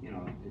parking, you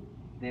know,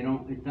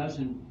 it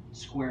doesn't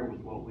square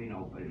with what we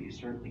know, but you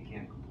certainly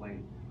can't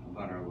complain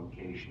about our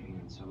location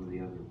and some of the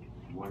other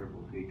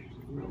wonderful features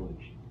of the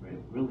village. Right.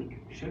 It really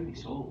should be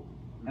sold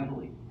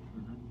heavily.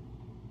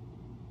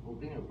 Well,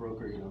 being a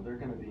broker, you know, they're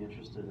going to be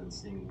interested in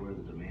seeing where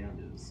the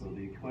demand is. So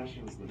the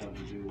questions that have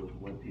to do with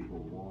what people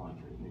want,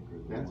 I think,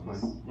 are the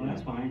ones. Fine. Well,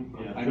 that's fine.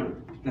 Yeah, I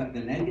don't. The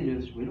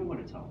negatives, we don't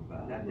want to talk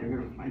about that. They're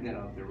going to find that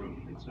out in their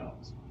room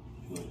themselves.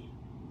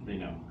 They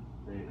know.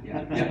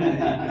 Yeah.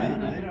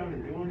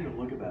 They won't even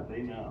look at that.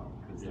 They know,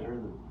 because they're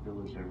in the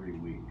village every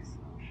week. So.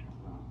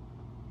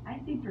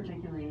 I'd be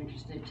particularly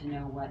interested to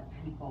know what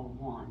people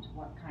want,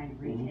 what kind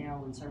of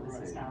retail and service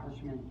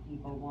establishment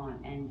people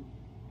want. And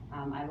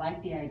I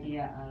like the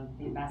idea of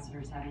the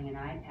ambassadors having an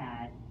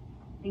iPad.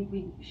 I think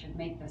we should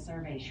make the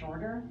survey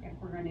shorter if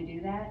we're going to do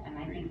that. And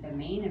I think the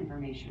main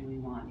information we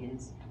want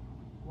is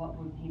what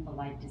would people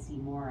like to see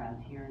more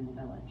of here in the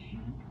village.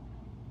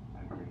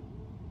 I agree.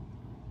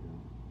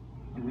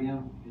 Do we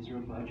have, is there a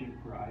budget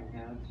for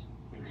iPads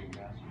for the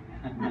ambassadors?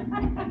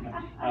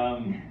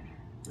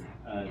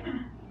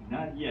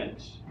 Not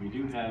yet. We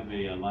do have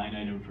a line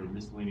item for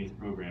miscellaneous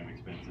program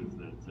expenses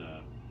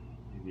that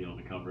you'll be able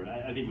to cover.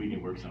 I think we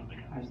can work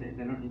something out. They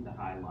don't need the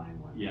high line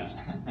one. Yeah.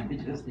 They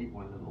just need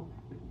one that'll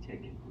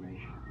take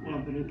information. Well,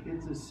 but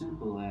it's as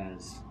simple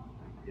as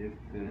if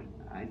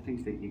I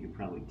think that you could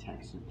probably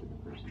text it to the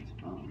person's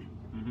phone.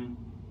 Mm-hmm.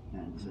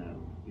 And so,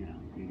 you know,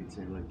 you could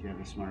say, look, you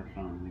have a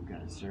smartphone, we've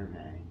got a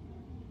survey.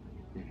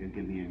 If you'll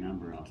give me your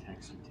number, I'll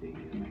text it to you,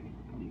 and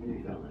you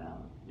can fill it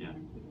out. Yeah.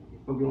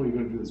 But we're only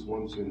going to do this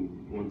once a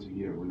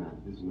year.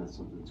 This is not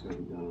something that's going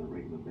to be done on a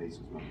regular basis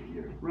once a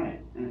year.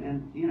 Right,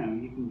 and you know,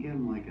 you can give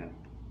them like a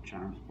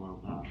Charms blow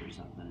pop or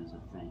something as a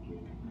thank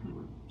you,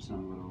 or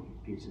some little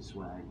piece of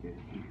swag to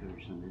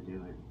encourage them to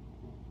do it.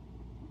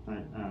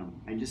 But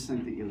I just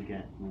think that you'll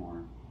get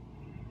more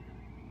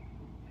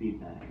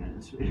feedback.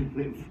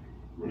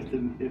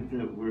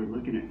 If we're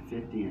looking at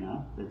 50 and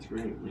up, that's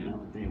great. We know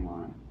what they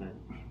want, but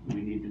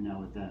we need to know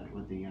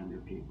what the younger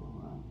people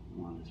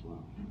want as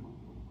well.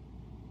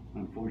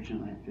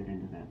 Unfortunately, I fit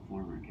into that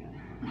former category.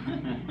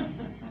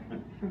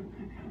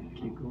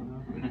 Keep going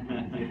up.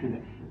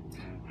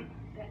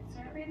 That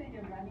survey that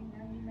you're running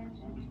now, you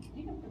mentioned,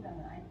 you can put that on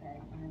an iPad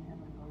and then have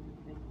it go to the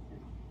businesses.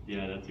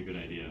 Yeah, that's a good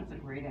idea.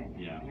 That's a great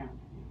idea. Yeah.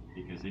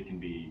 Because it can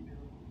be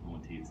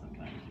pulling teeth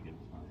sometimes to get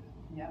responses.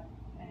 Yep,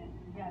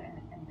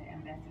 and the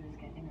ambassadors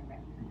can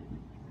interact with the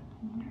businesses.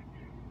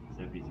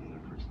 That piece is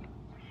our first step.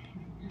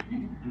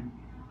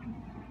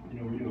 You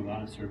know, we do a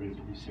lot of surveys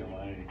at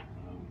UCLA,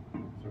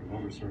 sort of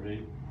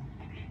over-surveyed.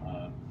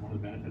 One of the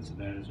benefits of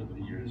that is over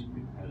the years,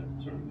 we've had a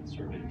sort of a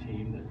survey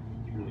team that's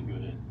really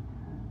good at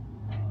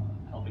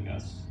helping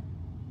us,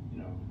 you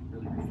know,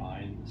 really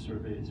refine the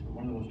surveys. But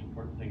one of the most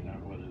important things, I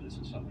don't know whether this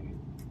is something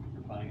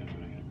you're planning on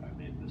doing, if I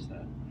may have missed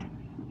that,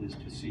 is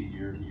to see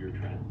year-to-year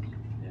trends.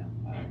 Yeah.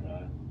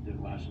 I did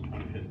last in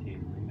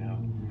 2015, right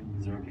now.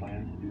 Is there a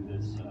plan to do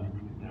this,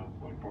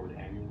 going forward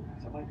annually?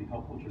 Because that might be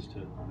helpful just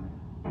to,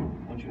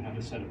 once you have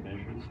a set of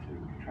measures, to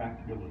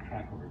be able to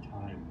track over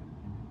time.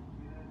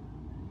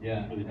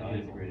 Yeah, Really I think it's a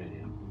valuable. great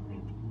idea.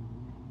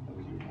 I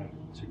would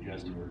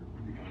suggest for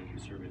going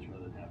through surveys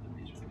rather than have them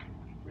be sort of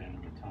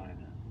random at time.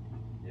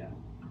 Yeah.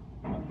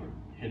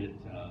 Hit it,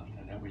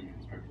 and that way you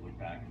can start to look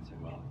back and say,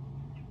 well,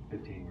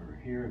 15 we were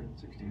here, and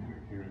 16 we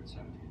were here, and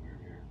 17 we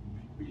were here.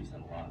 We just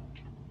had a lot.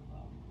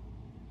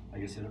 I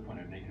guess the other point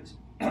I'd make is,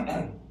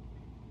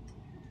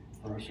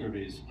 for our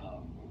surveys,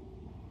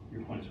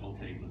 your point is well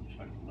taken with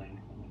respect to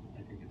length.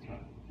 I think it's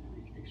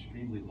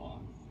extremely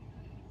long.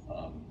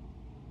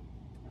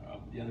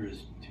 The other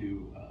is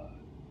to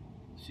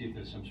see if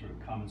there's some sort of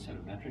common set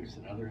of metrics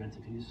that other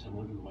entities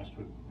similar to the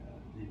Westwood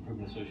the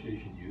Improvement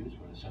Association use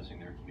when assessing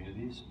their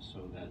communities,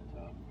 so that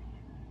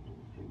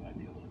we might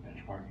be able to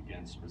benchmark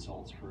against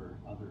results for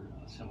other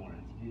similar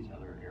entities,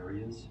 other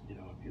areas. You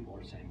know, if people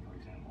are saying, for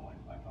example,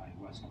 I find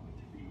Westwood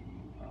to be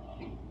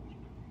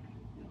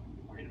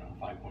rated on a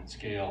 5-point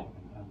scale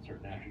and on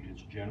certain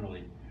attributes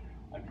generally,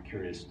 I'd be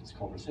curious, does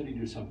Culver City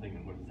do something,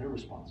 and what does their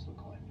response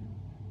look like?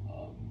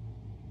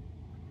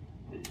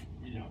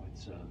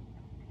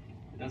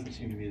 It doesn't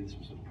seem to me this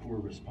was a poor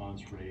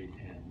response rate,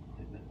 and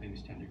that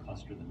things tend to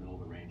cluster in the middle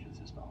of the ranges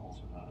is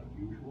also not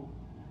unusual.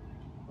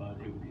 But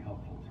it would be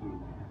helpful to,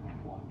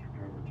 one,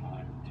 prepare over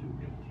time, and two,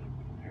 be able to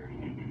compare to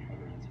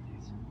other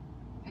entities.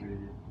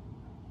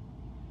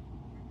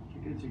 It's a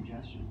good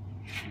suggestion.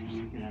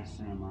 We could ask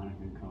Santa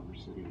Monica and Culver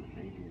City what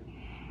they do.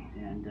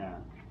 And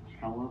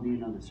how well do you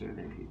know the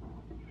survey people?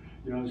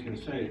 You know, I was going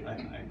to say,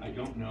 I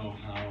don't know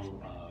how,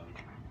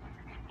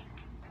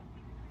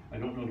 I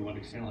don't know to what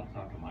extent. I'll have to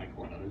talk to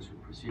Michael and others who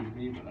preceded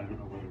me, but I don't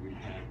know whether we've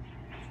had,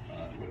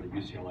 whether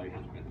UCLA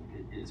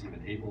is even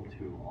able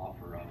to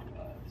offer up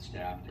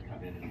staff to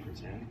come in and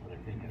present. But I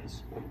think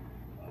as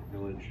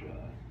village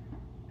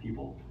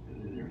people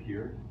that are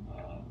here,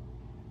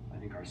 I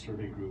think our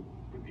survey group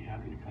would be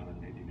happy to come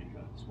and maybe make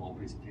a small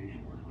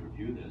presentation or to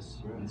review this.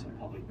 It's a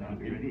public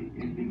document.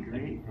 It'd be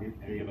great if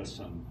they give us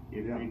some.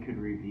 If they could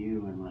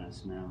review and let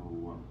us know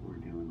what we're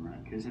doing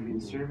right, because I mean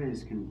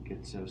surveys can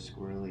get so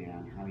squirrely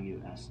on how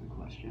you ask the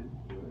question,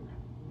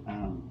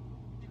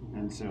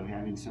 and so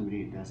having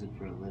somebody who does it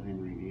for a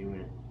living review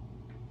it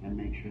and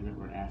make sure that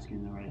we're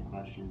asking the right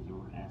questions and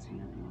we're asking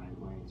it in the right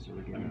way. So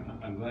we're getting.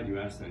 I'm glad you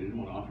asked that. I didn't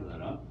want to offer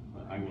that up,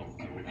 but I will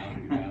now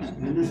that you asked.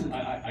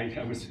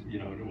 I was, I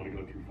don't want to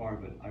go too far,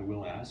 but I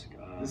will ask.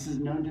 This is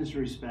no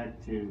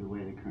disrespect to the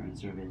way the current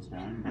survey is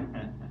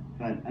done,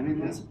 but I mean,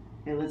 let's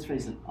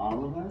face it,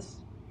 all of us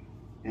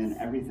and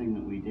everything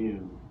that we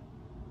do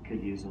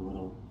could use a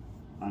little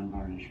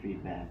unvarnished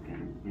feedback,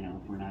 and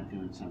if we're not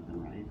doing something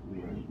right,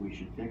 we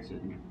should fix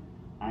it. And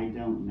I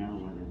don't know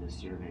whether this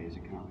survey is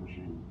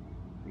accomplishing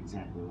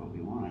exactly what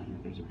we want. And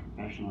if there's a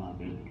professional out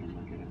there that can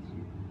look at us.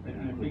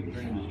 And I think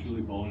her name is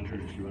Julie Bollinger,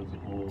 and she runs the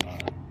whole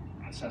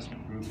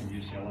assessment group in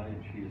UCLA,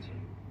 and she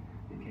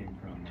came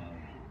from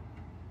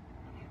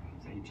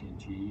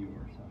AT&T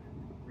or something.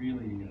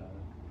 Really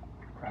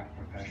crack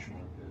professional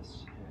at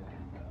this,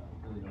 and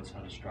really knows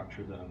how to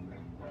structure them.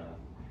 And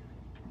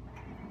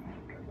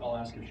I'll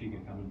ask if she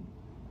can come and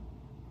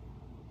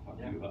talk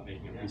to you about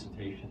making a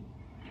presentation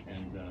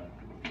and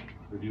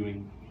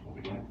reviewing what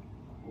we like.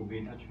 We'll be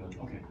in touch about it.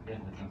 Okay. Yeah,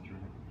 that sounds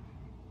terrific.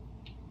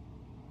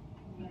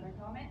 Any other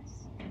comments?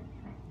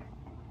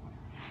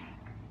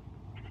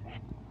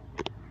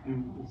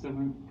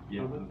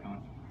 Yeah, no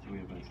comments. So we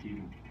have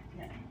Stephen.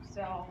 Yeah.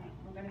 So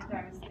we're going to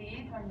start with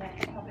Steve and then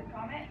public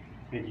comment.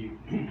 Thank you.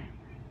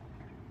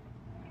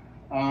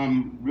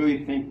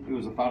 Really think it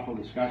was a thoughtful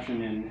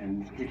discussion,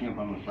 and picking up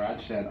on what Brad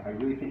said, I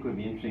really think it would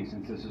be interesting,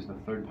 since this is the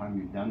third time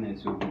you've done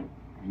this, it would be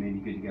maybe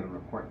good to get a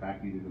report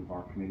back either to the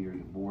bar committee or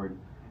the board,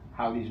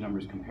 how these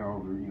numbers compare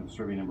over,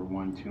 survey number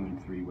 1, 2, and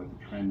 3, what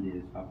the trend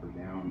is up or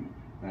down.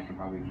 And I can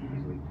probably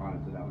easily plot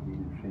it, so that would be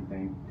an interesting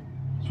thing.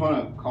 Just want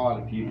to call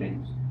out a few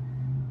things.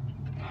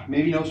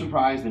 Maybe no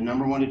surprise, the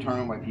number one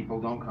determinant why people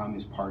don't come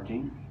is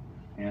parking,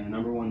 and the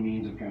number one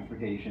means of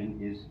transportation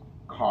is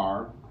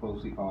car,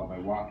 closely followed by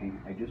walking.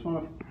 I just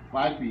want to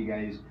flag for you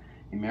guys,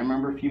 you may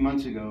remember a few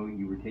months ago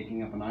you were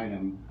taking up an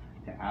item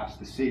to ask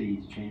the city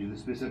to change the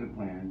specific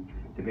plan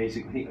to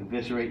basically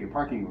eviscerate your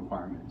parking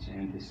requirements,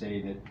 and to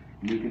say that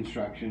new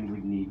construction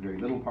would need very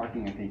little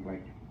parking, I think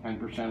like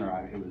 10%, or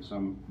it was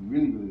some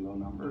really, really low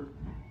number,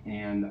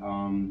 and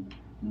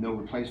no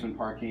replacement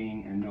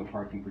parking and no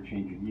parking for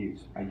change of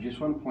use. I just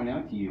want to point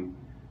out to you,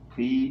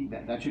 please,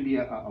 that should be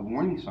a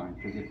warning sign,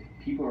 because if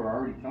people are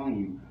already telling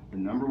you the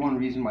number one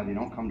reason why they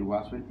don't come to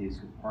Westwood is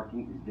because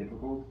parking is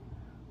difficult,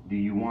 do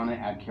you want to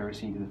add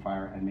kerosene to the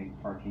fire and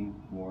make parking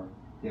more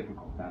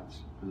difficult? That's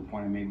the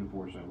point I made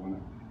before, so I want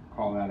to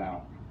call that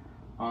out.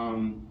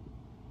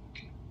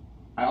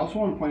 I also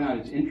want to point out,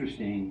 it's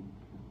interesting,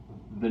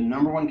 the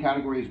number one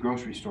category is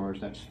grocery stores.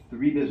 That's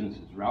 3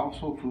 businesses, Ralph's,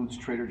 Whole Foods,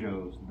 Trader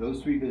Joe's.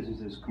 Those 3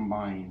 businesses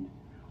combined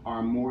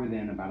are more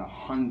than about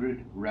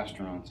 100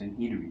 restaurants and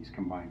eateries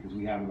combined, because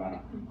we have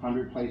about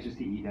 100 places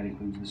to eat. That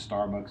includes the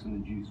Starbucks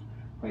and the juice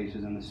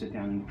places and the sit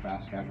down and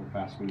fast casual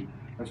fast food.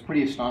 That's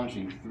pretty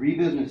astonishing. 3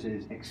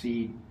 businesses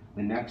exceed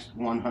the next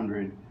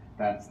 100.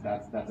 That's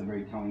a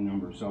very telling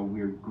number. So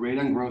we're great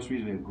on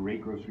groceries. We have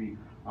great grocery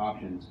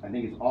options. I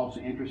think it's also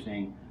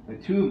interesting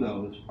that 2 of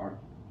those are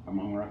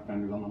among our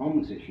offenders on the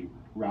homeless issue,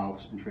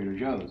 Ralph's and Trader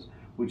Joe's,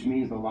 which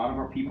means a lot of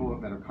our people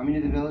that are coming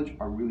to the village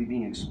are really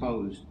being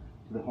exposed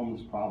to the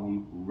homeless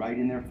problem right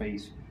in their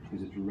face,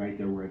 because it's right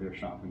there where they're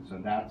shopping. So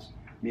that's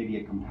maybe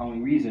a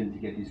compelling reason to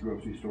get these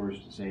grocery stores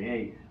to say,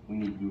 hey, we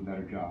need to do a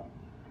better job.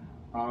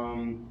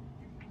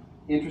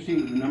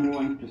 Interesting, the number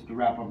one, just to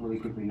wrap up really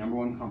quickly, number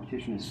one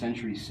competition is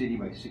Century City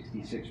by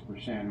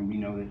 66%, and we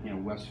know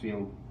that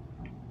Westfield,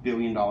 $1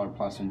 billion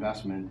plus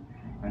investment,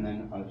 and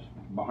then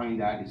behind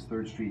that is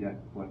 3rd Street at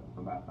what,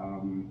 about,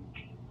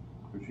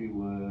 3rd Street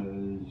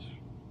was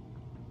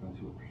let's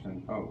see what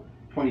percent,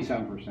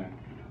 27%.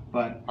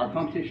 But our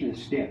competition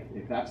is stiff.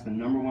 If that's the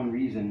number one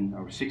reason,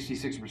 or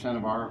 66%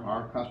 of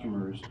our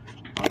customers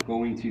are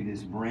going to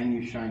this brand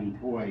new shiny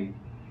toy,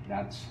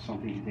 that's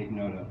something to take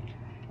note of.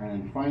 And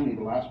then finally,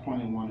 the last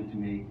point I wanted to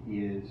make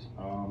is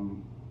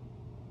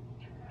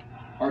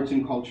arts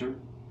and culture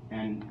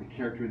and the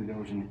character of the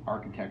village and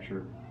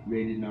architecture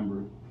rated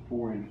number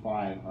 4 and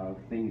 5 of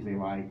things they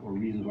like or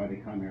reasons why they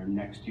come here,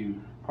 next to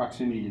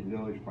proximity to the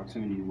village,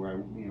 proximity to where,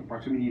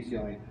 proximity to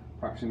UCLA,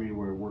 proximity to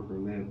where I work or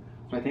live.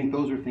 So I think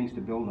those are things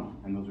to build on,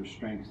 and those are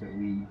strengths that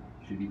we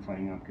should be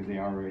playing up because they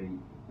are already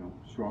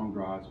strong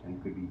draws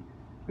and could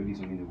be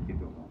something that we could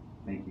build on.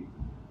 Thank you.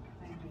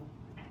 Thank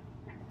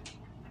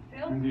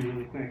you. I'm gonna do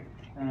really quick.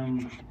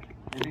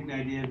 I think the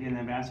idea of getting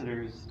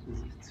ambassadors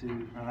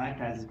on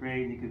iPads is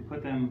great. You could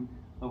put them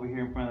over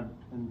here in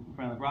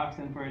front of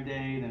Broxton for a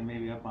day, then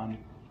maybe up on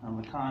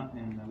LeConte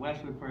and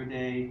Westwood for a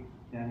day,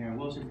 down here in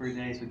Wilshire for a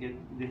day, so get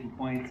different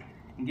points,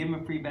 and give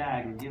them a free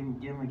bag or give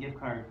them a gift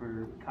card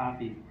for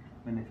coffee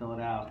when they fill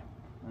it out.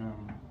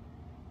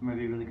 It might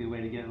be a really good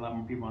way to get a lot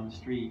more people on the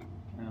street,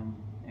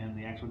 and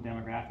the actual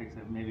demographics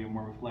that maybe are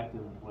more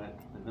reflective of what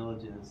the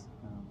village is.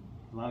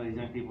 A lot of these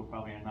young people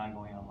probably are not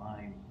going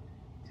online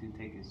to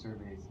take these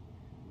surveys.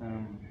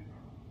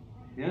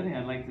 The other thing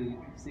I'd like to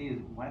see is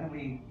why don't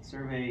we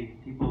survey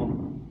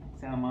people,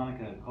 Santa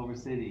Monica, Culver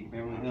City,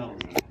 Beverly Hills,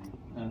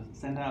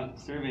 send out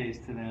surveys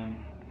to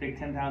them, pick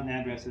 10,000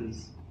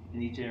 addresses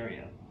in each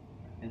area,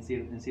 and see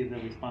if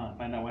they'll respond.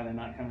 Find out why they're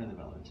not coming to the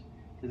village.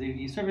 Because if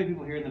you survey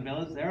people here in the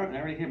village, they're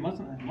already here. Most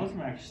of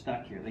them are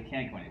stuck here. They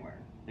can't go anywhere.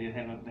 They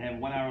have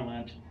 1 hour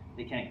lunch.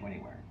 They can't go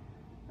anywhere.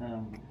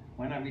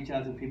 Why not reach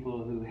out to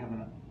people who have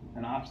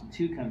an option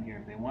to come here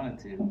if they wanted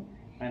to,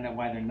 find out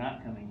why they're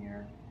not coming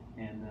here,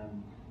 and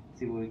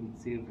see what we can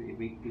see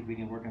if we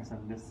can work on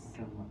some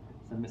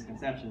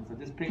misconceptions. So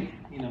just pick,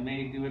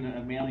 maybe do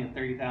a mailing of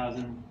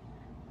 30,000,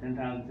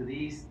 10,000 to the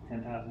east,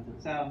 10,000 to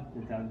the south,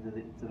 10,000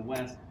 to the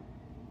west,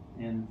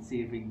 and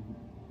see if we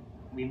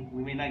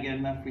may not get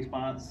enough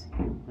response,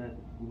 but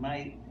we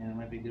might, and it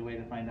might be a good way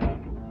to find out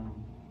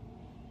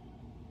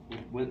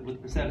what the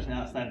perception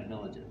outside the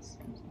village is.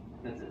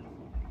 That's it.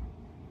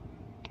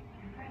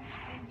 Okay,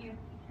 thank you.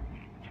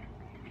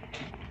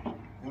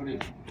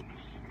 Noted.